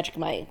first Magic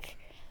Mike.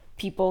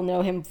 People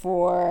know him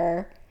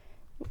for,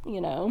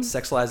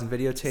 Sex, Lies, and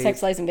Videotape.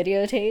 Sex, Lies, and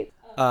Videotape.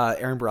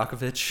 Aaron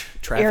Brockovich,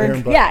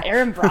 Traffic.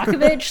 Aaron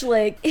Brockovich.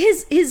 Like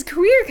his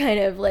career kind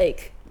of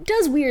like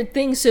does weird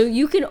things, so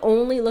you can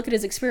only look at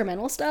his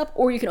experimental stuff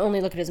or you can only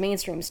look at his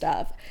mainstream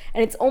stuff,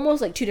 and it's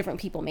almost like two different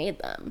people made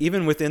them.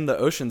 Even within the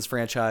Oceans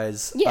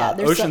franchise, there's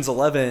Oceans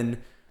 11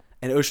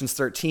 and Oceans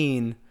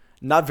 13,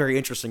 not very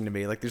interesting to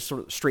me. Like, they're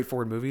sort of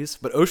straightforward movies,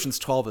 but Oceans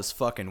 12 is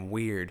fucking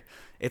weird.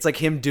 It's like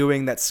him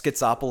doing that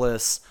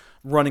Schizopolis,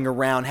 running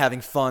around having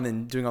fun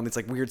and doing all these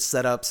like weird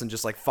setups and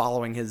just like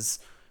following his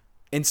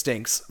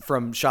instincts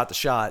from shot to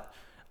shot.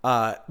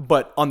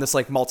 But on this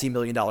like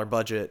multi-million-dollar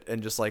budget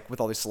and just like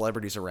with all these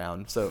celebrities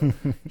around. So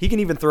he can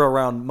even throw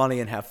around money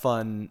and have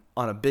fun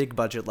on a big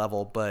budget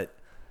level, but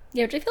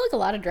yeah, which I feel like a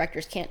lot of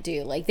directors can't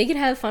do. Like, they can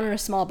have fun on a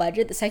small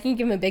budget. The second you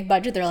give them a big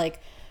budget, they're like,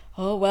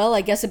 oh, well,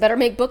 I guess I better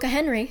make Book of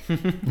Henry.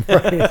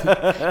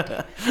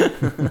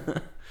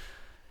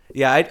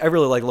 Yeah, I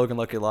really like Logan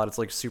Lucky a lot. It's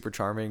like super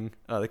charming.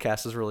 The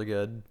cast is really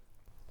good.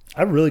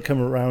 I've really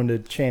come around to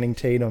Channing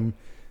Tatum.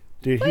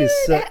 Dude, how could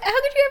you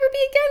ever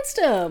be against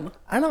him?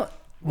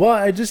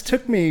 Well, it just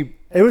took me,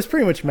 it was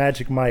pretty much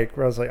Magic Mike,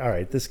 where I was like, all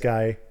right, this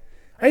guy,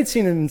 I had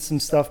seen him in some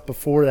stuff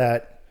before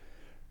that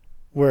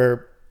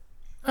where,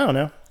 I don't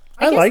know,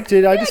 I liked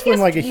it. I just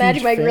wasn't like a huge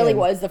Magic Mike fan. really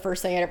was the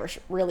first thing I'd ever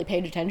really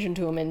paid attention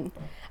to him, and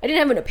I didn't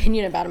have an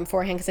opinion about him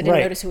beforehand because I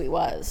didn't notice who he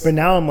was. But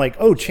now I'm like,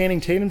 oh, Channing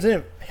Tatum's in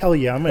it? Hell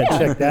yeah, I'm going to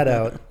check that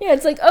out. Yeah,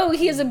 it's like, oh,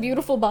 he has a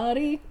beautiful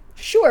body.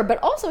 Sure, but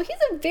also he's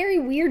a very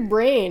weird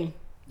brain.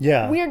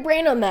 Yeah. Weird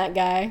brain on that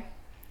guy.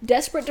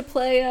 Desperate to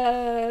play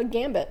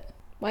Gambit.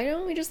 Why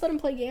don't we just let him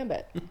play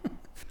Gambit?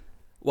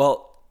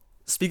 Well,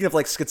 speaking of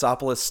like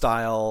Schizopolis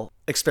style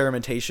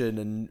experimentation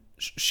and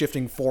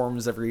shifting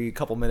forms every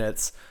couple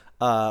minutes,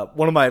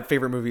 one of my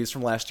favorite movies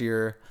from last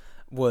year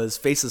was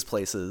Faces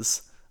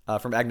Places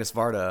from Agnes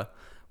Varda,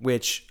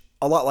 which,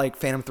 a lot like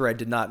Phantom Thread,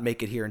 did not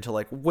make it here until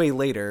like way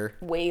later.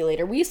 Way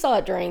later. We saw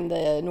it during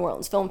the New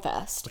Orleans Film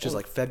Fest. Which is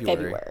like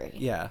February.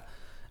 Yeah.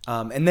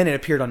 And then it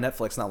appeared on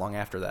Netflix not long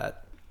after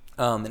that.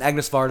 And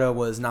Agnes Varda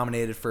was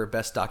nominated for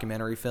Best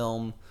Documentary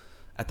Film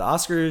at the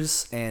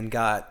Oscars and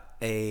got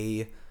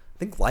I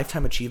think,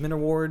 Lifetime Achievement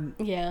Award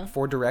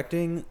for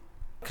directing,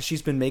 because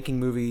she's been making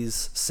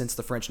movies since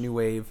the French New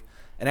Wave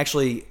and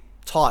actually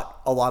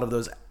taught a lot of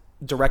those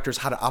directors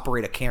how to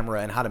operate a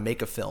camera and how to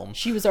make a film.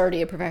 She was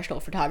already a professional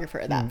photographer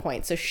at that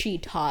point, so she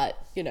taught,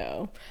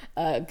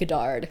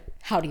 Godard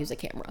how to use a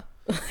camera.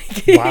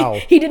 Wow.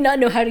 He did not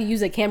know how to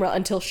use a camera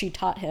until she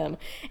taught him,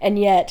 and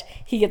yet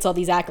he gets all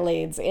these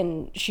accolades,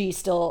 and she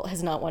still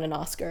has not won an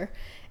Oscar.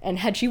 And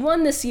had she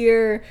won this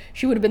year,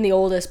 she would have been the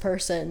oldest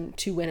person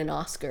to win an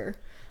Oscar.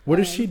 What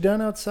has she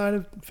done outside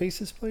of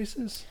Faces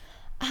Places?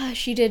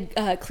 She did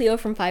Cleo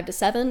from 5 to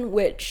 7,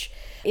 which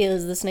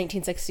is this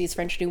 1960s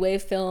French New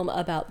Wave film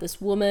about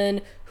this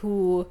woman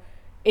who,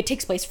 it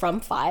takes place from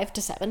 5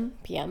 to 7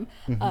 p.m.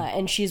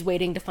 And she's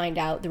waiting to find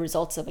out the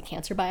results of a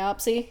cancer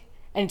biopsy,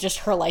 and just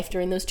her life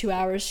during those 2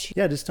 hours.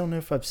 I just don't know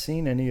if I've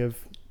seen any of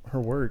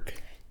her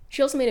work.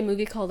 She also made a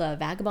movie called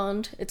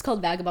Vagabond. It's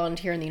called Vagabond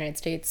here in the United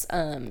States.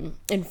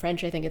 In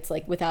French, I think it's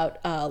like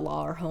Without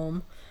Law or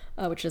Home,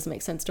 which doesn't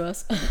make sense to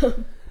us.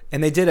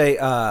 And they did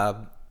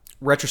a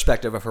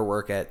retrospective of her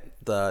work at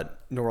the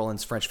New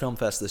Orleans French Film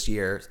Fest this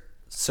year.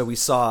 So we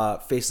saw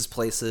Faces,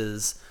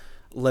 Places,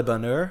 Le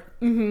Bonheur,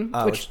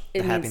 which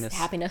means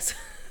happiness.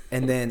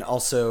 And then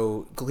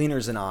also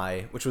Gleaners and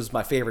I, which was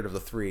my favorite of the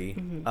three.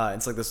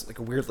 It's like this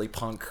weirdly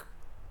punk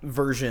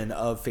version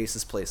of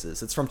Faces,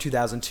 Places. It's from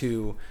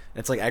 2002. And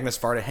it's like Agnes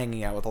Varda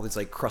hanging out with all these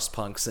like crust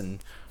punks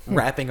and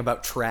rapping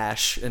about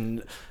trash.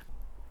 And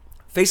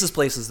Faces,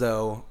 Places,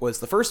 though, was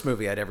the first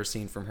movie I'd ever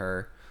seen from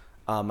her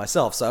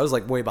myself. So I was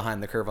like way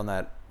behind the curve on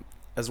that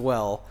as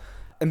well.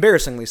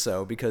 Embarrassingly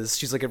so, because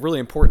she's like a really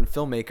important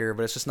filmmaker,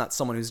 but it's just not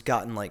someone who's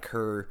gotten like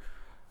her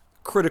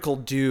critical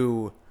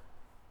due,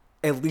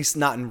 at least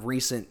not in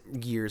recent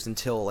years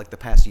until like the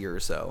past year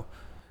or so.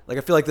 Like,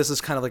 I feel like this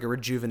is kind of like a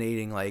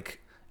rejuvenating, like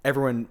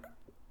everyone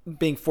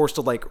being forced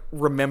to like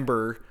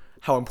remember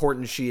how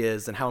important she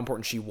is and how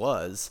important she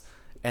was,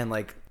 and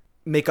like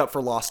make up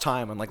for lost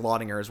time and like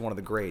lauding her as one of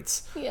the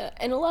greats. Yeah,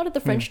 and a lot of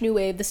the French New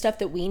Wave, the stuff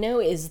that we know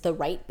is the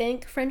right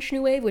bank French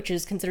New Wave, which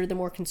is considered the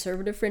more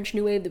conservative French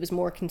New Wave that was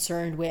more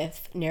concerned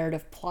with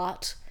narrative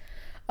plot.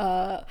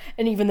 And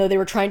even though they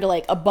were trying to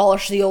like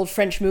abolish the old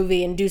French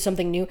movie and do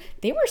something new,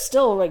 they were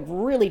still like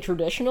really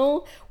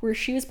traditional, where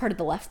she was part of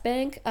the left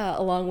bank,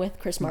 along with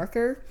Chris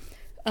Marker,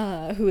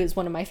 who is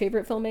one of my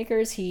favorite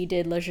filmmakers. He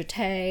did Le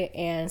Jeté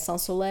and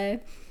Sans Soleil.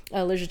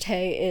 Le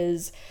Jeté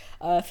is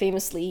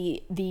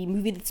famously the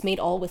movie that's made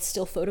all with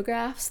still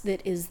photographs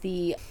that is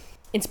the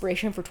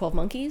inspiration for 12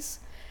 Monkeys.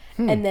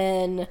 And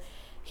then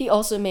he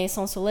also made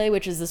Sans Soleil,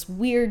 which is this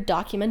weird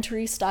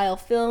documentary style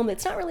film.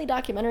 It's not really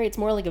documentary, it's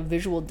more like a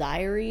visual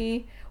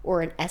diary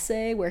or an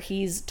essay where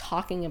he's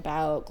talking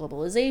about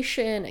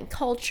globalization and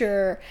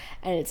culture,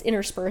 and it's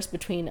interspersed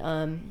between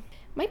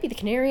might be the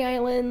Canary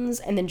Islands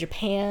and then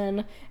Japan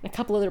and a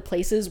couple other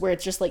places where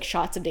it's just like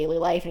shots of daily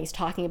life, and he's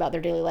talking about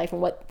their daily life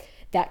and what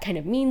that kind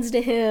of means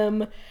to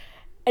him.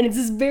 And it's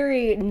this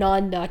very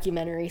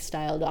non-documentary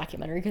style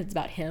documentary because it's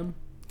about him.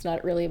 It's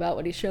not really about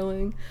what he's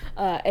showing.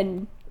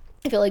 And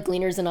I feel like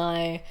Gleaners and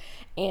I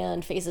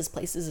and Faces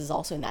Places is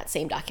also in that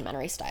same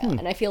documentary style.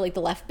 And I feel like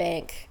the left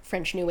bank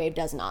French New Wave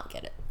does not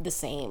get the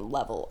same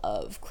level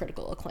of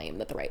critical acclaim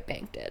that the right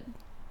bank did.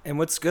 And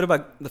what's good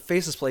about the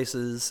Faces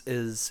Places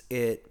is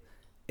it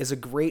is a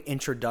great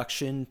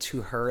introduction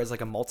to her as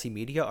like a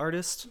multimedia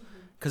artist,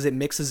 because it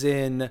mixes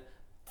in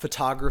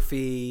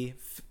photography,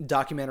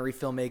 documentary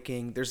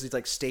filmmaking. There's these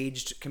like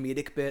staged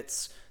comedic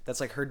bits that's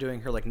like her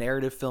doing her like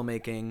narrative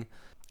filmmaking.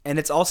 And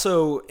it's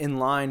also in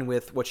line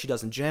with what she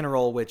does in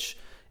general, which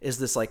is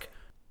this like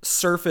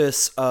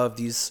surface of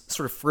these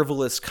sort of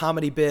frivolous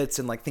comedy bits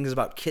and like things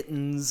about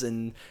kittens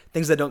and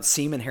things that don't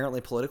seem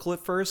inherently political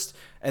at first.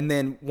 And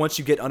then once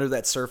you get under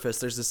that surface,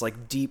 there's this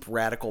like deep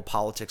radical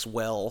politics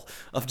well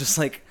of just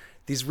like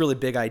these really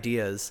big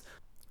ideas.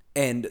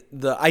 And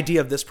the idea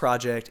of this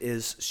project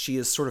is she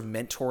is sort of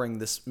mentoring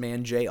this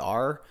man,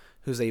 JR,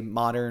 who's a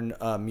modern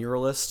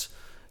muralist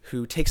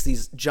who takes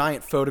these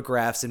giant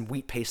photographs and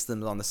wheat pastes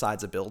them on the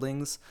sides of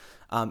buildings.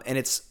 And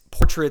it's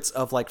portraits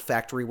of like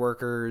factory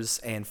workers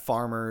and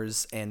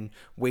farmers and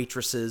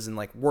waitresses and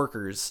like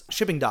workers,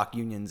 shipping dock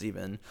unions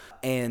even,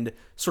 and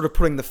sort of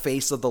putting the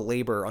face of the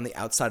labor on the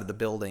outside of the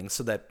building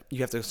so that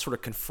you have to sort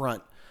of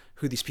confront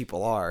who these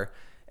people are.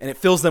 And it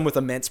fills them with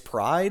immense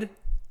pride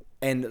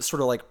and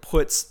sort of like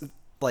puts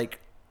like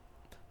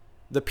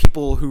the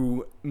people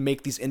who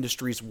make these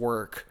industries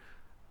work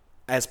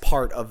as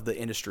part of the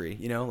industry,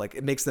 you know, like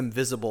it makes them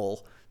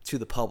visible to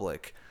the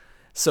public.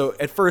 So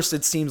at first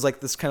it seems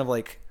like this kind of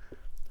like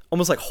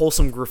almost like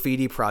wholesome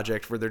graffiti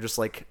project where they're just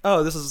like,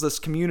 oh, this is this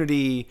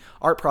community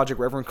art project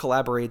where everyone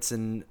collaborates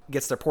and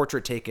gets their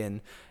portrait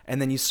taken.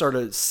 And then you start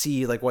to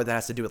see like what that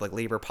has to do with like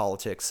labor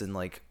politics and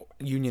like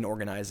union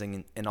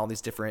organizing and all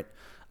these different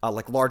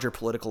like larger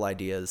political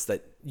ideas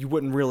that you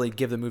wouldn't really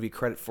give the movie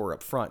credit for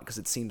up front because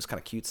it seems kind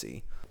of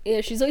cutesy.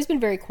 Yeah, she's always been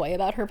very quiet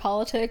about her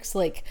politics.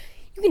 Like,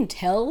 you can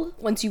tell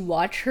once you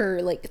watch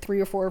her, like,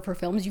 3 or 4 of her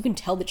films, you can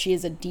tell that she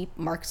is a deep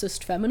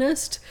Marxist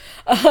feminist.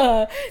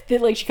 That,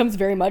 like, she comes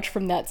very much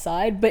from that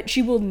side, but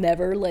she will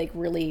never, like,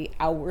 really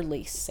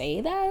outwardly say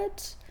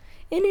that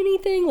in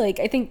anything. Like,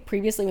 I think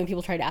previously when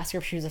people tried to ask her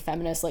if she was a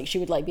feminist, like, she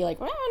would, like, be like,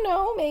 well,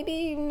 no,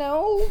 maybe,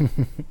 no.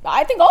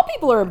 I think all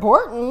people are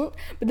important.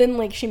 But then,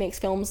 like, she makes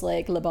films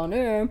like Le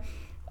Bonheur,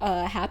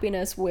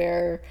 Happiness,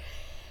 where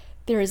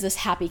there is this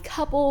happy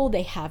couple,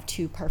 they have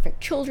 2 perfect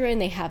children,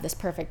 they have this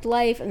perfect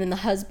life, and then the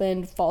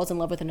husband falls in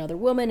love with another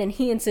woman, and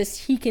he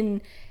insists he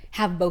can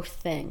have both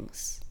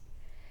things.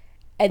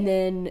 And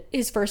then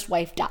his first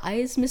wife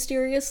dies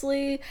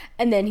mysteriously,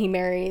 and then he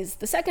marries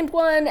the second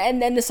one,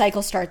 and then the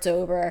cycle starts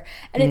over.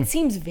 And it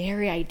seems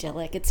very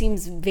idyllic. It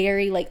seems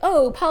very like,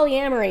 oh,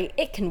 polyamory,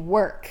 it can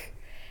work.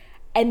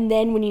 And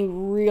then when you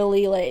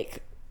really,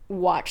 like,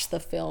 watch the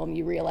film,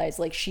 you realize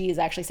like she is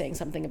actually saying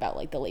something about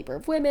like the labor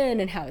of women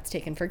and how it's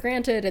taken for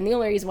granted, and the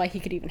only reason why he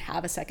could even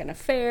have a second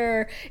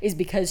affair is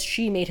because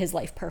she made his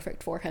life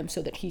perfect for him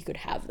so that he could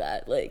have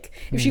that. Like,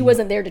 if she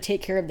wasn't there to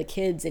take care of the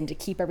kids and to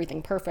keep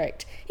everything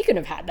perfect, he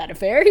couldn't have had that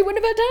affair. He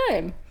wouldn't have had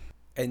time.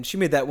 And she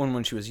made that one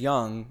when she was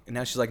young, and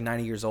now she's like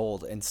 90 years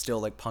old and still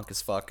like punk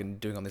as fuck and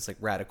doing all these like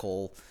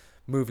radical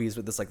movies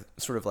with this like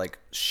sort of like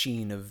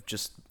sheen of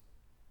just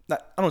not,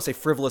 I don't want to say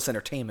frivolous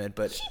entertainment,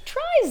 but she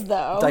tries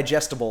though.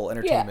 Digestible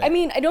entertainment. Yeah, I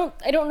mean, I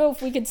don't know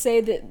if we could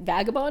say that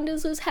Vagabond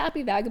is as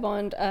happy.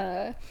 Vagabond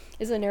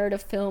is a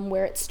narrative film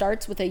where it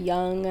starts with a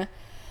young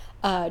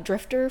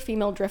drifter,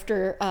 female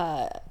drifter.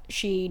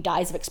 She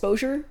dies of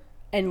exposure,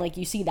 and like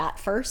you see that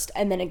first,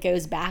 and then it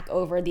goes back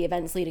over the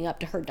events leading up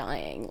to her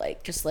dying,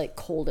 like just like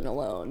cold and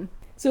alone.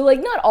 So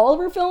like not all of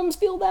her films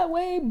feel that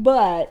way,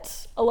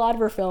 but a lot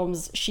of her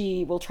films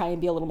she will try and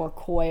be a little more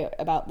coy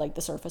about like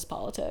the surface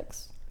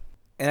politics.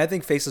 And I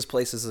think Faces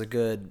Places is a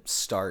good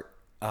start.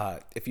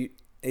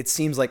 It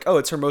seems like, oh,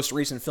 it's her most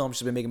recent film.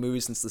 She's been making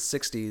movies since the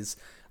 60s.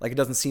 Like, it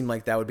doesn't seem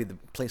like that would be the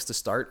place to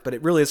start, but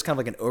it really is kind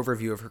of like an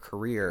overview of her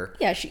career.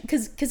 Yeah,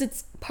 because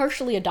it's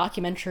partially a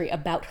documentary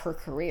about her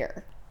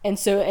career. And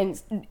so, and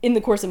in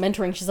the course of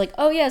mentoring, she's like,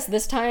 oh yes,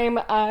 this time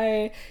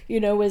I,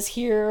 was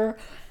here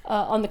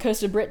on the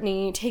coast of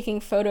Brittany taking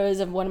photos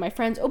of one of my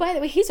friends. Oh, by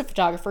the way, he's a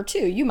photographer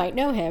too. You might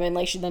know him. And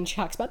like she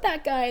talks about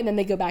that guy, and then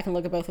they go back and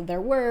look at both of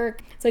their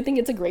work. So I think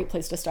it's a great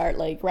place to start,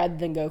 like rather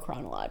than go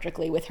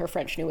chronologically with her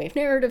French New Wave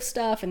narrative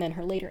stuff and then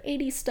her later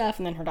 80s stuff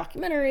and then her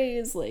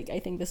documentaries. Like, I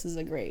think this is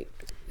a great.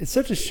 It's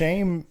such a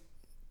shame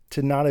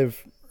to not have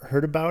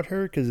heard about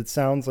her, because it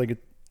sounds like a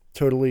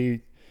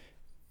totally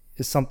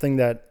is something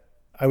that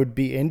I would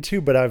be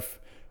into, but I've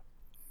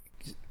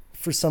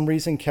for some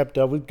reason kept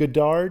up with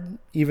Godard,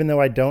 even though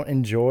I don't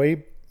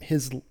enjoy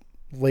his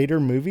later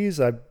movies.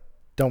 I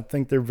don't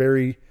think they're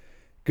very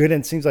good,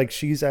 and it seems like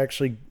she's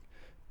actually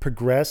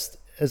progressed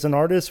as an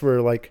artist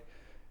where, like,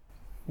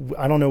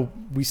 I don't know,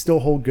 we still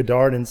hold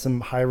Godard in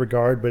some high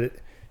regard, but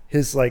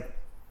his like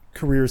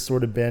career's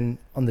sort of been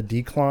on the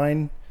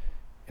decline.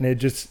 And it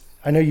just,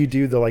 I know you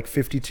do the like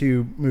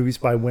 52 movies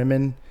by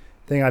women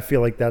thing. I feel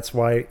like that's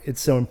why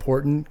it's so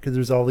important, because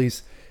there's all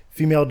these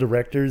female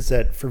directors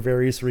that for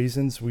various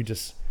reasons we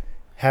just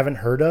haven't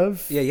heard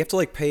of. Yeah, you have to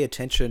like pay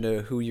attention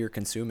to who you're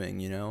consuming,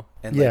 you know,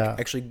 and like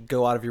actually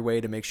go out of your way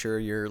to make sure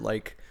you're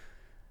like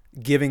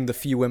giving the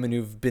few women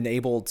who've been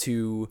able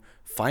to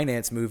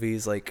finance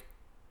movies like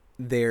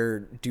their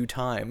due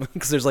time,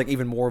 because there's like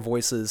even more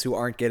voices who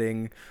aren't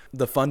getting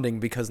the funding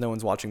because no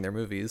one's watching their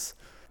movies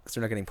because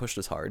they're not getting pushed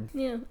as hard.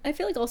 Yeah, I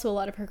feel like also a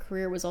lot of her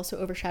career was also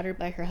overshadowed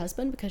by her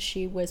husband, because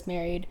she was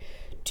married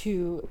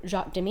to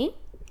Jacques Demy,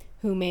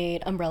 who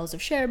made Umbrellas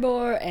of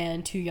Cherbourg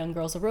and Two Young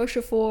Girls of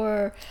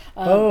Rochefort,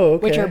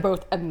 which are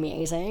both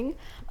amazing.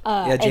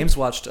 Yeah, James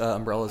watched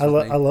Umbrellas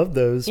with me. I love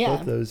those,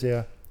 both those,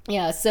 yeah.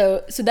 Yeah,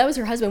 so that was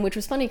her husband, which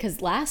was funny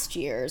because last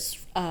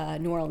year's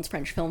New Orleans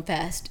French Film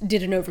Fest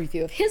did an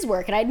overview of his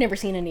work, and I'd never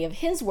seen any of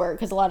his work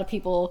because a lot of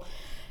people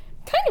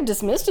kind of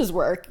dismissed his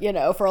work, you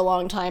know, for a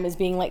long time as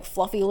being like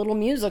fluffy little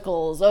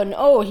musicals, and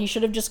he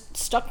should have just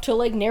stuck to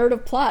like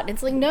narrative plot. And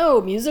it's like,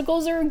 no,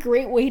 musicals are a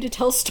great way to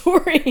tell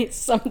stories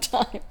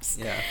sometimes.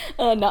 Yeah.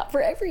 Not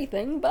for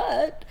everything,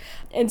 but.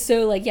 And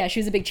so like, yeah, she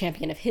was a big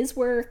champion of his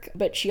work,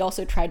 but she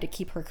also tried to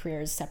keep her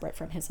career as separate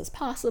from his as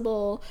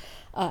possible.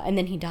 And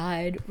then he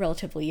died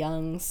relatively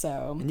young,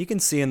 so. And you can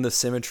see in the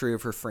symmetry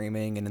of her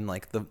framing and in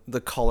like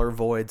the color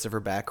voids of her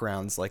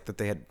backgrounds, like that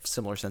they had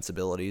similar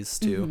sensibilities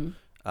too. Mm-hmm.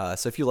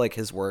 So if you like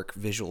his work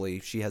visually,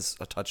 she has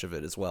a touch of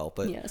it as well.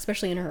 But yeah,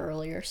 especially in her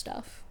earlier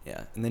stuff.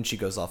 Yeah, and then she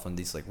goes off on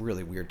these like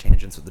really weird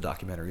tangents with the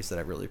documentaries that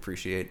I really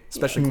appreciate,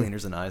 especially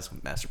Cleaners and Eyes,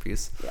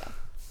 masterpiece. Yeah.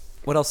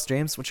 What else,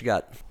 James? What you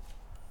got?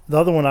 The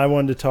other one I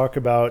wanted to talk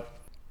about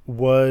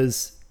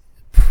was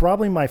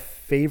probably my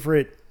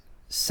favorite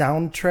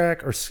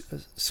soundtrack or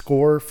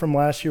score from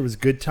last year was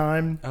Good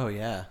Time. Oh,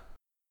 yeah.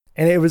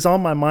 And it was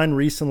on my mind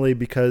recently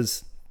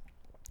because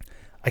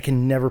I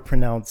can never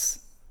pronounce...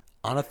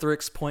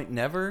 Onathrix Point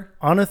Never?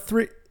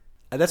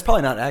 That's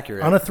probably not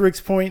accurate.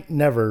 Onathrix Point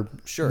Never.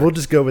 Sure. We'll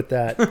just go with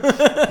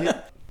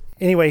that.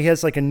 Anyway, he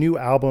has like a new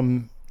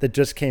album that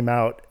just came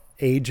out,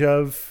 Age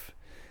of,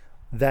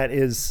 that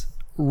is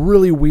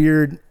really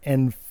weird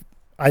and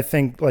I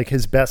think like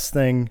his best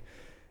thing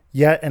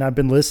yet. And I've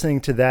been listening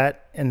to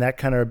that, and that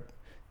kind of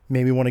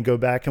made me want to go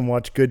back and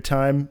watch Good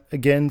Time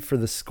again for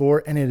the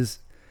score. And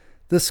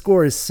the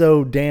score is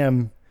so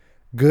damn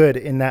good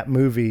in that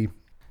movie.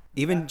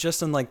 Even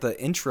just in like the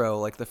intro,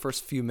 like the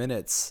first few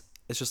minutes,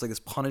 it's just like this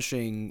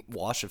punishing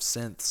wash of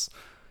synths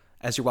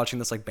as you're watching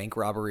this like bank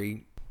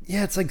robbery.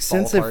 Yeah, it's like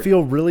synths that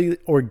feel really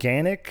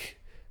organic,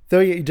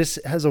 though it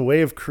just has a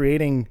way of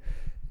creating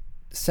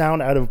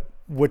sound out of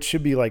what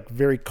should be like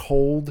very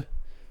cold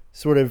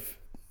sort of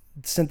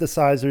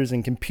synthesizers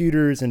and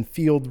computers and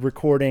field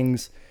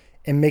recordings,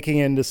 and making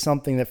it into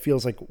something that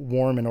feels like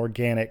warm and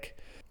organic.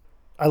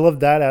 I love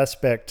that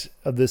aspect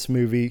of this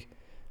movie.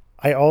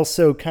 I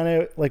also kind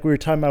of, like we were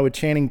talking about with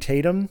Channing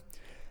Tatum,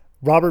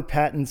 Robert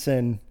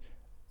Pattinson,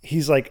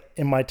 he's like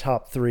in my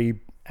top 3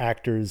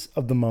 actors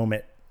of the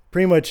moment.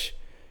 Pretty much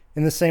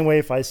in the same way,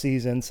 if I see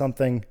he's in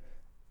something,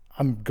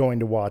 I'm going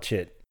to watch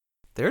it.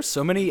 There's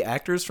so many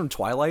actors from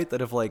Twilight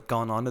that have like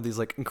gone on to these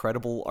like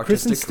incredible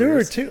artistic Kristen Stewart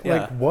careers. too.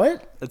 Yeah. Like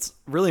what? It's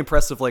really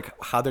impressive like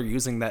how they're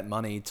using that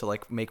money to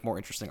like make more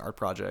interesting art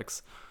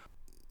projects.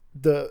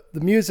 The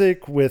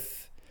music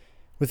with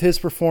his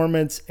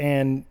performance,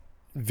 and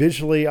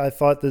visually, I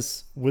thought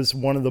this was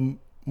one of the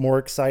more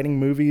exciting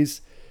movies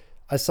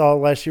I saw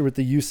last year, with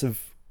the use of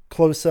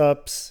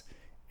close-ups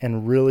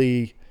and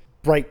really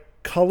bright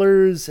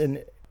colors,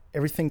 and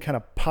everything kind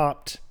of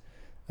popped.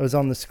 I was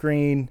on the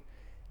screen.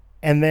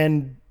 And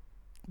then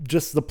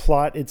just the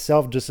plot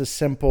itself, just a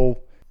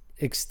simple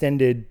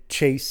extended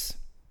chase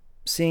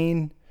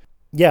scene.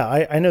 Yeah,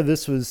 I know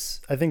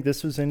I think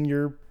this was in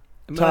your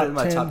top 10. In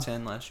my top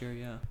 10 last year,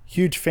 yeah.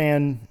 Huge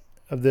fan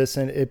of this,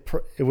 and it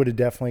would have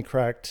definitely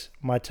cracked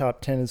my top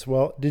 10 as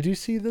well. Did you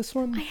see this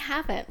one? I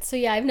haven't. So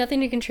yeah, I have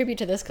nothing to contribute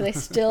to this because I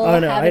still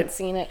haven't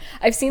seen it.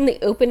 I've seen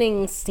the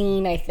opening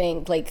scene, I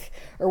think,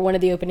 or one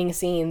of the opening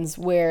scenes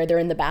where they're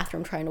in the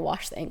bathroom trying to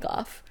wash the ink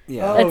off.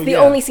 Yeah. That's the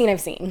only scene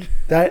I've seen.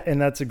 That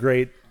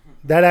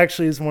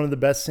actually is one of the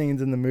best scenes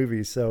in the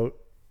movie. So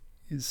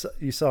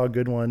you saw a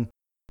good one.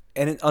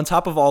 And on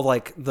top of all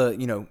like the,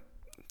 you know,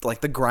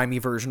 like the grimy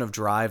version of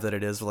Drive that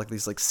it is, with like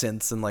these like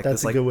synths and like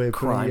That's this like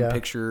crime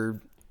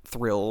picture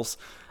thrills.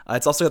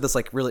 It's also got this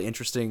like really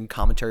interesting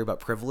commentary about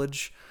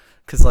privilege,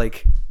 because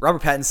like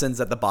Robert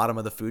Pattinson's at the bottom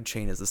of the food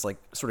chain as this like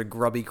sort of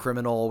grubby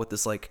criminal with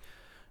this like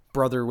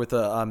brother with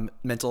a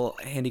mental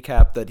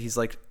handicap that he's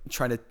like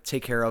trying to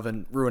take care of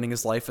and ruining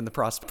his life in the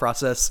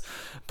process.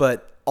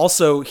 But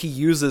also he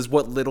uses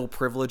what little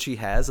privilege he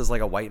has as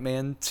like a white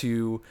man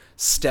to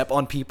step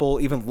on people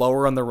even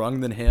lower on the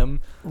rung than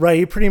him. Right.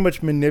 He pretty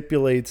much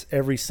manipulates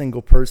every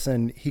single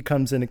person he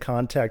comes into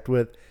contact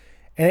with,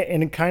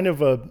 and in kind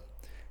of a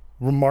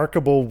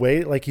remarkable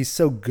way. Like, he's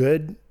so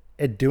good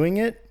at doing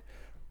it.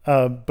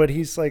 But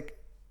he's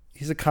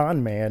a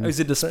con man.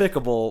 He's a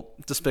despicable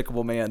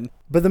man.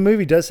 But the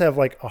movie does have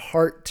like a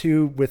heart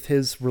too, with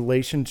his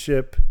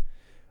relationship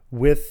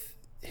with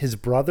his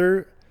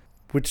brother,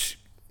 which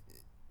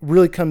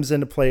really comes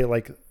into play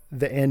like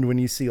the end when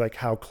you see like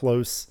how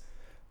close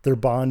their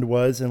bond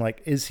was, and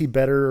like, is he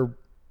better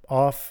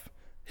off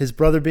his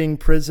brother being in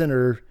prison,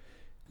 or,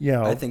 you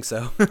know? I think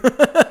so.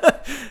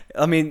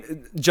 I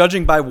mean,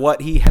 judging by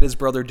what he had his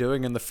brother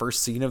doing in the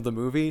first scene of the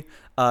movie,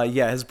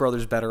 yeah, his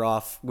brother's better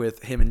off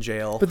with him in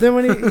jail. But then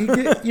when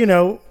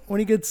when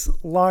he gets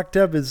locked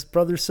up, his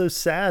brother's so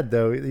sad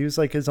though. He was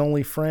like his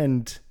only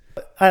friend.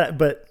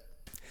 But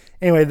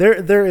anyway,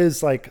 there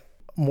is like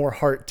more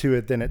heart to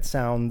it than it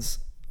sounds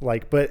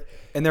like.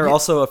 And there are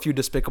also a few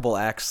despicable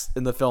acts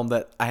in the film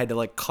that I had to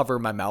like cover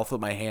my mouth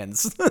with my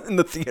hands in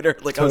the theater.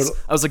 Like I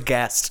was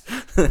aghast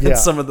at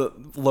some of the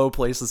low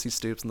places he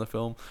stoops in the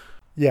film.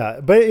 Yeah,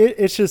 but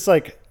it's just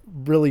like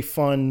really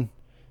fun,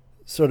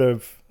 sort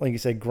of like you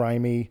said,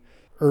 grimy,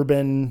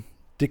 urban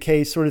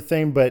decay sort of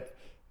thing, but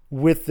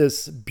with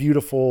this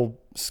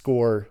beautiful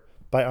score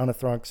by Anna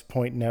Thronk's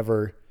Point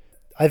Never.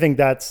 I think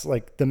that's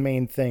like the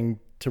main thing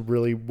to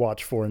really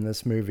watch for in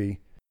this movie.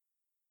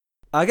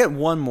 I got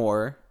one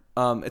more.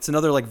 It's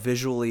another like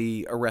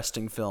visually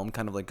arresting film,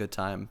 kind of like Good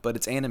Time, but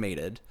it's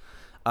animated.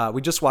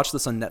 We just watched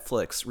this on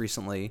Netflix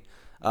recently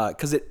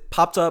because it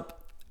popped up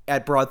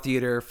at Broad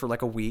Theater for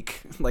like a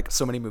week, like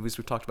so many movies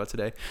we've talked about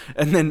today,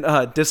 and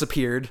then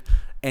disappeared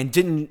and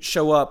didn't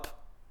show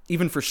up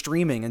even for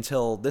streaming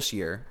until this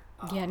year.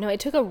 Yeah, no, it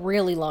took a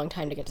really long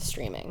time to get to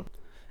streaming.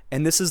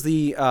 And this is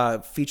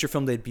the feature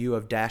film debut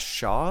of Dash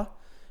Shaw,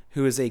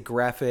 who is a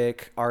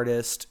graphic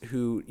artist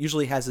who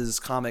usually has his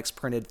comics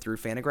printed through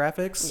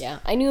Fantagraphics. Yeah,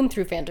 I knew him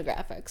through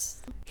Fantagraphics.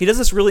 He does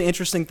this really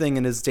interesting thing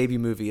in his debut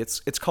movie.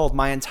 It's called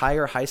My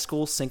Entire High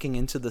School Sinking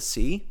into the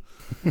Sea.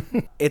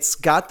 It's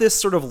got this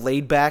sort of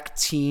laid-back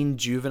teen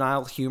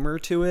juvenile humor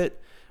to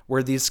it,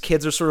 where these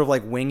kids are sort of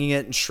like winging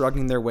it and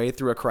shrugging their way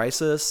through a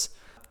crisis.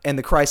 And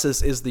the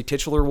crisis is the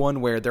titular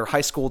one where their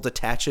high school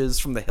detaches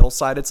from the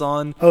hillside it's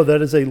on. Oh,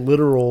 that is a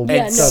literal...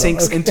 And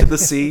sinks into the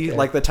sea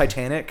like the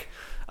Titanic.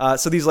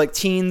 So these like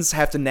teens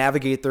have to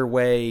navigate their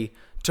way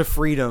to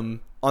freedom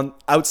on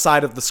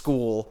outside of the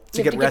school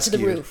to get rescued. Get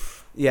to the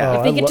roof. Yeah.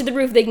 If they get to the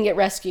roof, they can get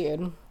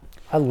rescued.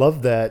 I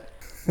love that.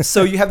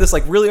 So you have this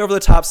like really over the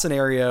top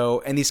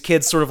scenario, and these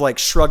kids sort of like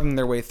shrugging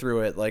their way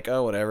through it, like,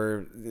 oh,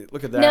 whatever.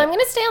 Look at that. No, I'm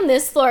gonna stay on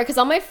this floor because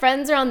all my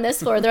friends are on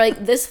this floor. They're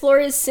like, this floor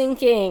is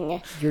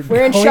sinking. You're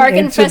We're in going shark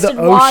into infested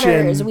the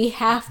waters. ocean. We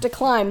have to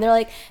climb. They're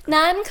like,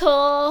 nah, I'm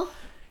cool.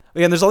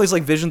 Yeah, and there's all these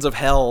like visions of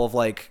hell of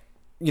like,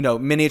 you know,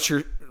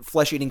 miniature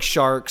flesh-eating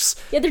sharks.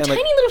 Yeah, they're and,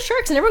 tiny like, little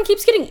sharks, and everyone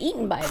keeps getting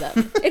eaten by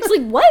them. It's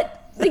like,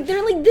 what? Like,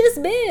 they're like this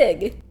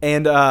big.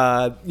 And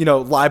you know,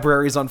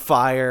 libraries on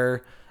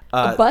fire.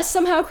 A bus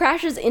somehow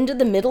crashes into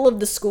the middle of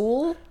the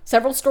school,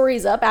 several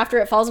stories up after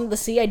it falls into the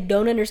sea. I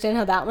don't understand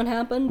how that one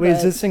happened. Wait, but...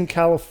 is this in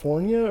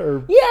California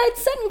or? Yeah,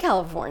 it's set in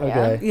California.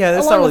 Okay. Yeah,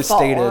 that's along not really the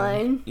fault stated.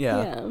 line.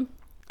 Yeah.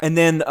 And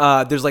then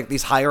there's like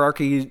these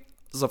hierarchies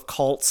of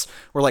cults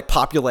where like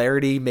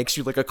popularity makes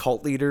you like a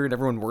cult leader and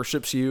everyone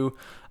worships you.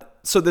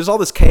 So there's all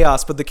this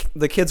chaos, but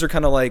the kids are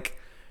kind of like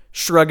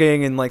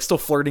shrugging and like still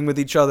flirting with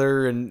each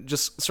other and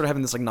just sort of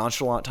having this like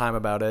nonchalant time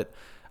about it.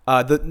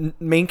 The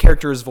main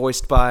character is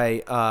voiced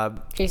by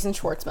Jason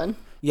Schwartzman.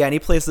 Yeah, and he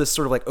plays this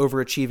sort of like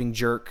overachieving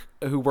jerk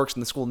who works in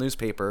the school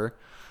newspaper.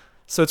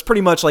 So it's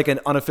pretty much like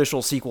an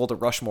unofficial sequel to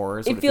Rushmore.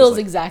 Is what It feels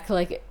like. exactly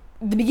like it.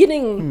 The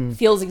beginning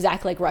feels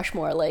exactly like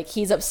Rushmore. Like,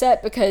 he's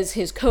upset because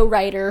his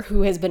co-writer,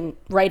 who has been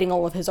writing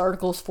all of his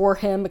articles for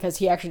him because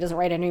he actually doesn't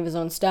write any of his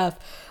own stuff,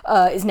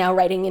 is now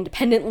writing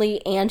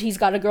independently, and he's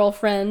got a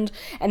girlfriend,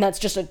 and that's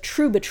just a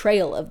true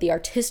betrayal of the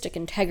artistic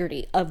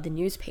integrity of the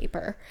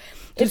newspaper.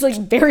 It's like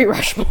very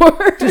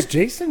Rushmore. Does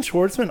Jason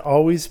Schwartzman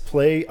always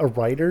play a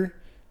writer?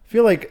 I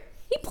feel like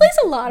he plays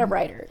a lot of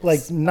writers.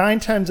 like 9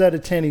 times out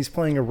of 10 he's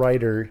playing a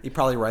writer. He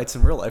probably writes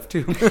in real life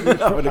too.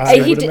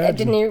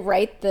 Didn't he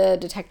write the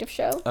detective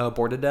show?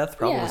 Bored to Death,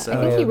 probably. Yeah, So. I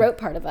think he wrote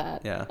part of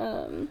that. Yeah.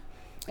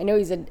 I know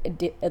he's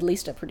at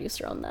least a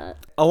producer on that.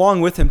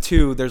 Along with him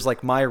too, there's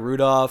like Maya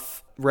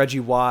Rudolph, Reggie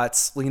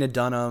Watts, Lena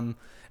Dunham,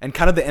 and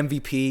kind of the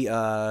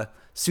MVP.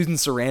 Susan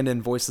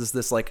Sarandon voices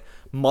this like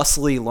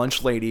muscly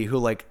lunch lady who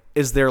like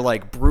is their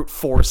like brute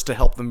force to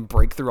help them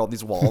break through all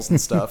these walls and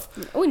stuff.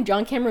 Oh, and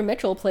John Cameron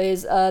Mitchell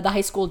plays the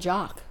high school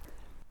jock.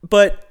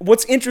 But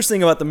what's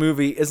interesting about the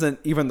movie isn't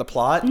even the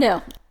plot.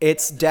 No.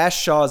 It's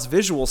Dash Shaw's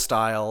visual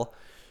style,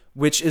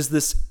 which is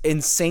this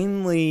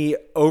insanely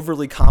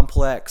overly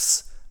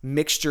complex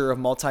mixture of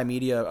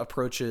multimedia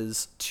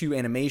approaches to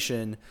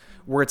animation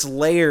where it's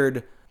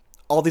layered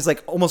all these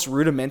like almost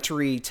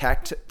rudimentary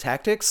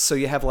tactics. So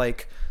you have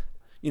like,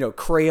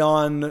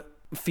 crayon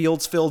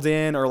fields filled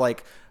in, or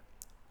like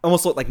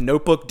almost look like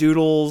notebook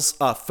doodles,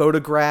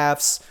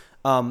 photographs.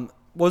 What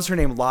was her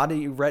name?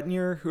 Lottie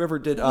Retnier, whoever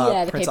did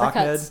the Prince paper Ahmed.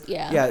 cuts.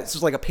 Yeah, it's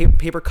just like a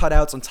paper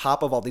cutouts on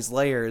top of all these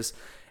layers,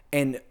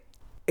 and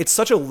it's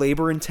such a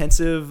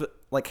labor-intensive,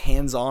 like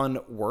hands-on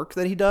work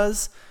that he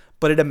does,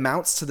 but it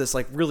amounts to this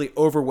like really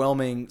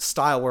overwhelming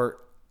style where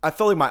I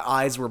felt like my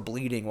eyes were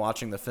bleeding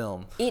watching the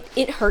film.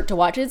 It hurt to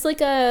watch. It's like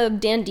a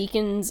Dan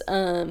Deacon's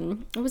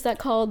what was that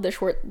called?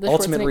 The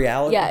Ultimate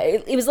Reality? Yeah,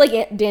 it was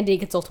like Dan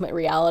Deacon's Ultimate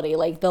Reality,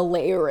 like the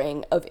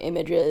layering of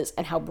images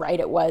and how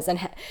bright it was, and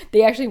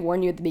they actually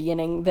warn you at the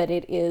beginning that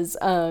it is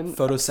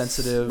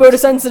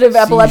photosensitive,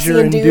 epilepsy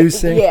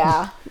inducing.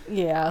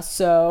 Yeah.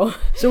 So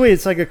wait,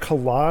 it's like a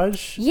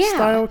collage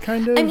style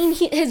kind of. I mean,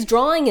 his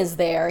drawing is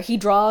there. He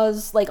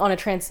draws like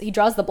he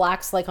draws the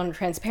blacks like on a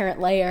transparent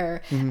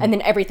layer, and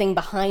then everything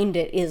behind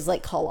it is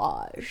like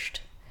collaged.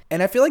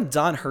 And I feel like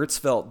Don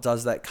Hertzfeldt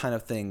does that kind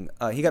of thing.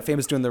 He got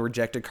famous doing the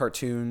Rejected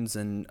cartoons,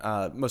 and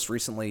most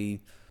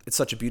recently, It's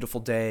Such a Beautiful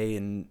Day,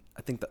 and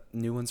I think the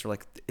new ones are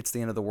like It's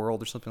the End of the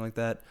World or something like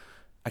that.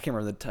 I can't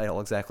remember the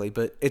title exactly,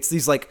 but it's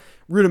these like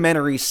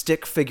rudimentary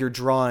stick figure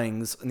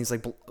drawings in these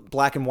like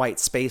black and white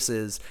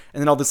spaces,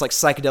 and then all this like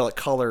psychedelic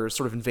color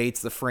sort of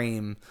invades the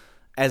frame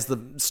as the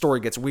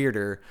story gets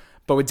weirder.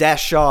 But with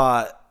Dash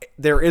Shaw,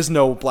 there is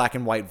no black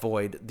and white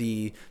void.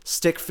 The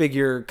stick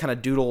figure kind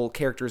of doodle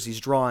characters he's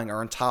drawing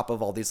are on top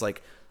of all these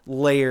like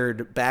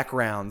layered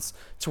backgrounds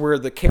to where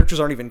the characters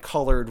aren't even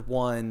colored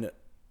one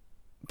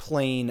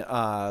plain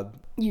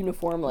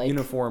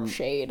uniform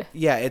shade.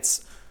 Yeah,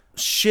 it's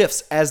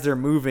shifts as they're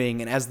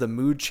moving and as the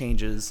mood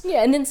changes.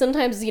 Yeah, and then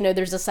sometimes,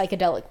 there's a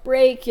psychedelic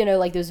break,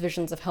 like those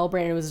visions of Hell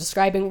Brandon was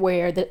describing,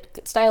 where the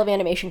style of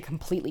animation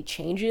completely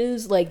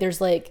changes. Like there's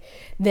like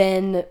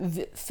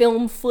then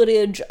film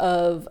footage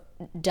of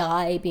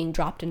dye being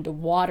dropped into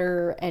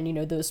water,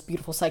 and those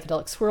beautiful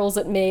psychedelic swirls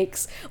it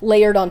makes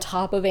layered on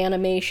top of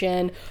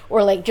animation,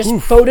 or like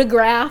just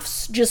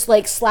photographs just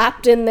like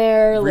slapped in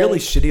there, really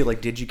like, shitty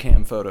like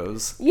digicam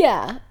photos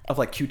of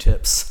like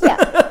Q-tips.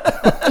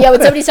 Yeah,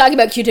 when somebody's talking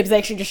about Q-tips, they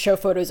actually just show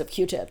photos of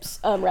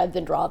Q-tips rather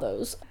than draw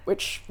those,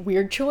 which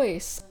weird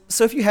choice.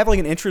 So if you have like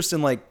an interest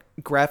in like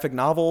graphic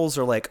novels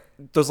or like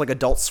those like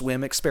Adult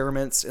Swim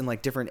experiments in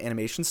like different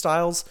animation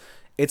styles,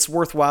 it's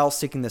worthwhile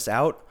seeking this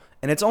out.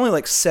 And it's only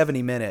like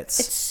 70 minutes.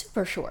 It's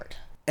super short.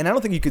 And I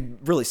don't think you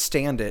could really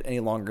stand it any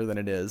longer than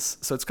it is.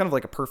 So it's kind of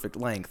like a perfect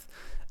length.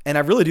 And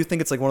I really do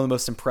think it's like one of the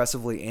most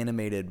impressively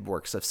animated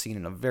works I've seen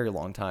in a very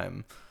long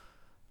time.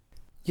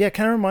 Yeah, it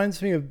kind of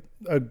reminds me of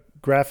a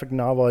graphic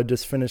novel I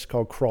just finished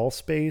called Crawl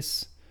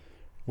Space,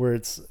 where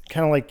it's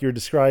kind of like you're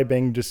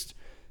describing, just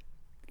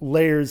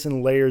layers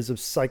and layers of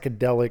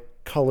psychedelic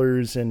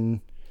colors,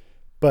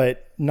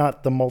 but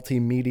not the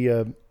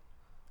multimedia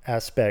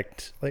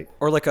aspect,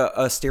 or like a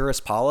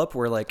Asteris polyp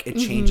where like it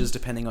changes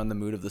depending on the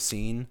mood of the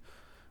scene.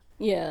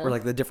 Yeah, where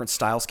like the different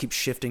styles keep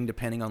shifting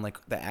depending on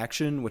like the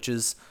action, which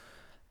is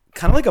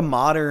kind of like a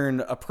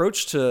modern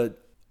approach to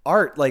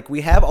art. Like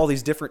we have all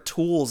these different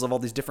tools of all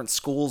these different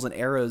schools and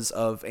eras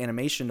of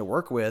animation to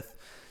work with.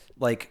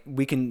 Like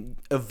we can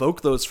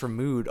evoke those from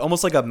mood,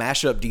 almost like a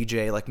mashup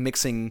DJ, like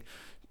mixing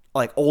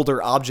like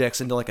older objects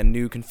into like a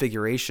new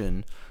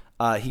configuration.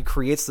 He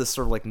creates this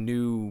sort of like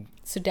new.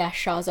 So Dash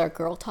Shaw's our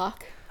girl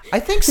talk. I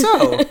think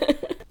so.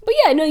 But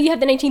yeah, no, you have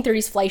the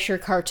 1930s Fleischer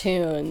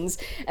cartoons,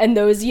 and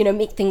those,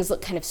 make things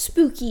look kind of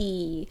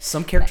spooky.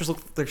 Some characters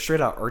look like straight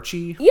out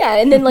Archie. Yeah,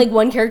 and then like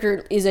one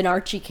character is an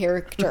Archie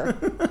character.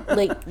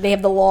 Like they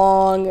have the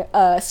long,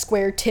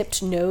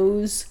 square-tipped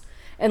nose.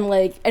 And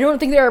like, I don't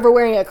think they're ever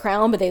wearing a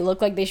crown, but they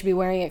look like they should be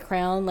wearing a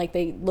crown. Like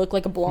they look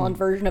like a blonde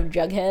version of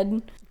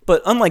Jughead.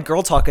 But unlike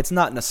Girl Talk, it's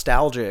not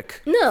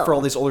nostalgic No. for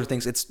all these older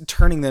things. It's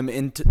transforming them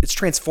into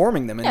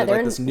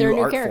like this new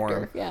art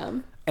form. Yeah.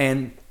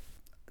 And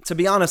to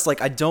be honest,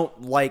 like I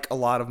don't like a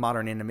lot of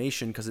modern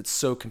animation because it's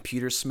so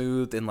computer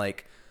smooth and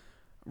like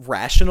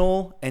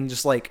rational, and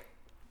just like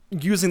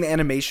using the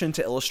animation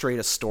to illustrate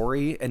a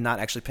story and not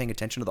actually paying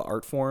attention to the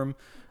art form.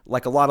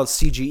 Like a lot of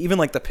CG, even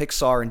like the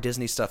Pixar and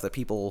Disney stuff that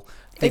people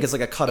think is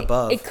like a cut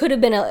above. It could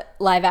have been a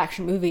live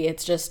action movie.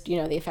 It's just, the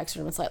effects would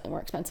have been slightly more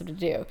expensive to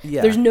do.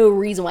 Yeah. There's no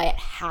reason why it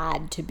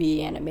had to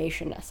be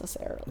animation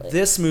necessarily.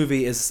 This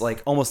movie is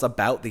like almost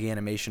about the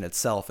animation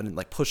itself and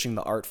like pushing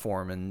the art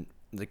form and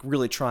like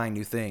really trying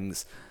new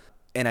things.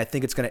 And I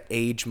think it's going to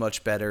age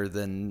much better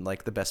than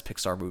like the best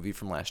Pixar movie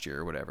from last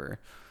year or whatever.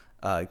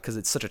 Because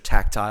it's such a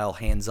tactile,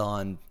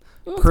 hands-on,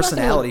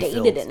 personality it's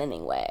not dated in any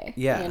way.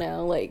 Yeah.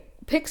 Like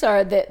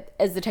Pixar, that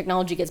as the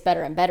technology gets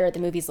better and better, the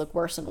movies look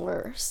worse and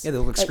worse. Yeah, they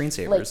look like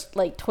screensavers.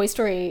 Like Toy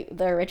Story,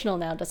 the original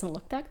now doesn't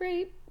look that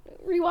great.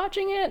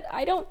 Rewatching it,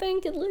 I don't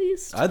think, at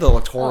least. I thought it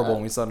looked horrible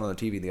when we saw it on the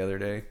TV the other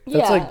day.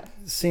 That's like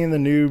seeing the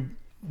new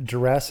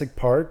Jurassic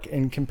Park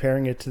and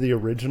comparing it to the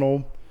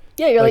original.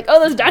 Yeah, you're like,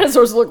 oh, those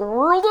dinosaurs look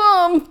real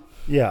dumb.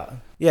 Yeah.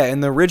 Yeah,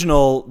 in the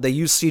original, they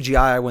used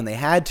CGI when they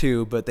had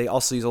to, but they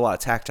also use a lot of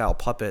tactile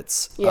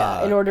puppets.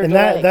 Yeah, in order and to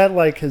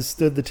that has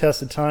stood the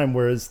test of time.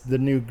 Whereas the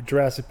new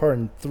Jurassic Park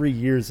in 3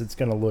 years, it's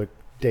going to look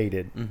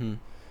dated. Mm-hmm.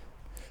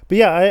 But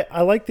yeah,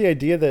 I like the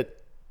idea that,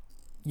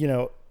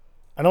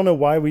 I don't know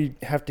why we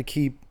have to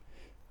keep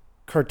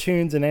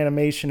cartoons and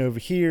animation over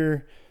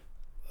here,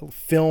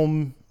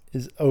 film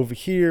is over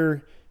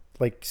here,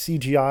 like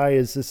CGI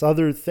is this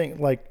other thing.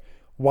 Like,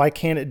 why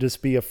can't it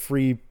just be a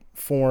free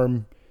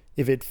form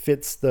if it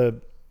fits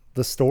the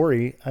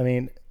story? I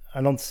mean,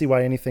 I don't see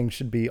why anything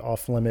should be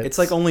off limits. It's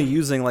like only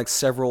using like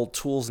several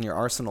tools in your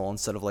arsenal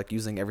instead of like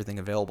using everything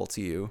available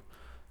to you.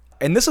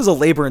 And this is a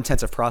labor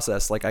intensive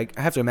process. Like I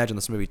have to imagine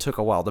this movie took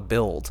a while to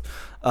build,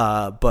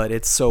 but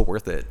it's so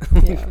worth it.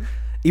 Yeah.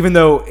 Even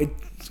though it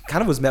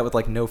kind of was met with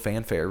like no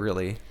fanfare,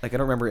 really. Like I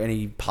don't remember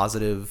any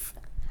positive.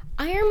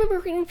 I remember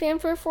reading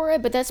fanfare for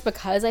it, but that's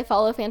because I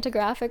follow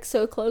Fantagraphics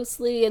so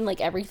closely and like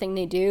everything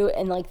they do,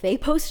 and like they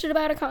posted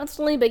about it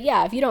constantly. But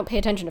yeah, if you don't pay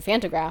attention to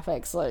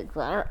Fantagraphics, like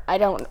I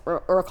don't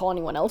recall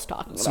anyone else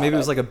talking about it. So maybe it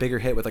was like a bigger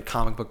hit with like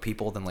comic book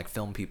people than like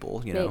film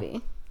people, you know?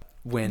 Maybe.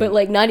 But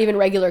like not even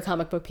regular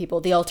comic book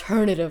people, the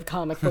alternative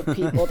comic book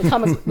people, the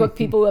comic book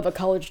people who have a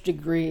college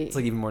degree. It's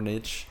like even more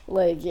niche.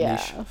 Like, yeah.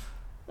 Niche.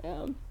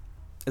 Yeah.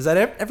 Is that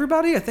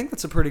everybody? I think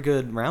that's a pretty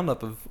good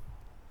roundup of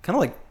kind of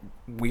like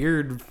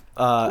weird.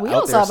 We out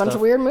also there saw a bunch stuff.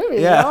 of weird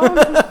movies.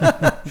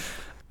 Yeah.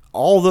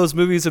 All those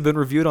movies have been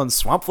reviewed on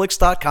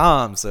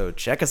swampflix.com, so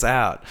check us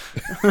out.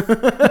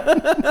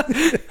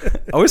 I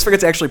always forget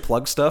to actually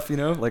plug stuff,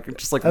 like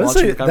just like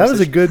launching the conversation. That was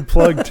a good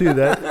plug too.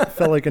 That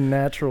felt like a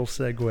natural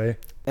segue.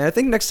 And I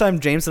think next time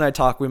James and I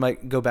talk, we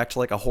might go back to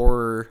like a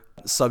horror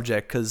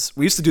subject, because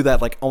we used to do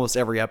that like almost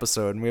every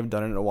episode, and we haven't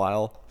done it in a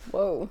while.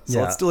 Whoa.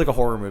 So let's do like a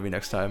horror movie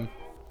next time.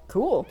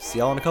 Cool. See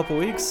y'all in a couple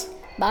weeks.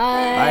 Bye.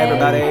 Bye,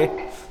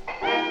 everybody.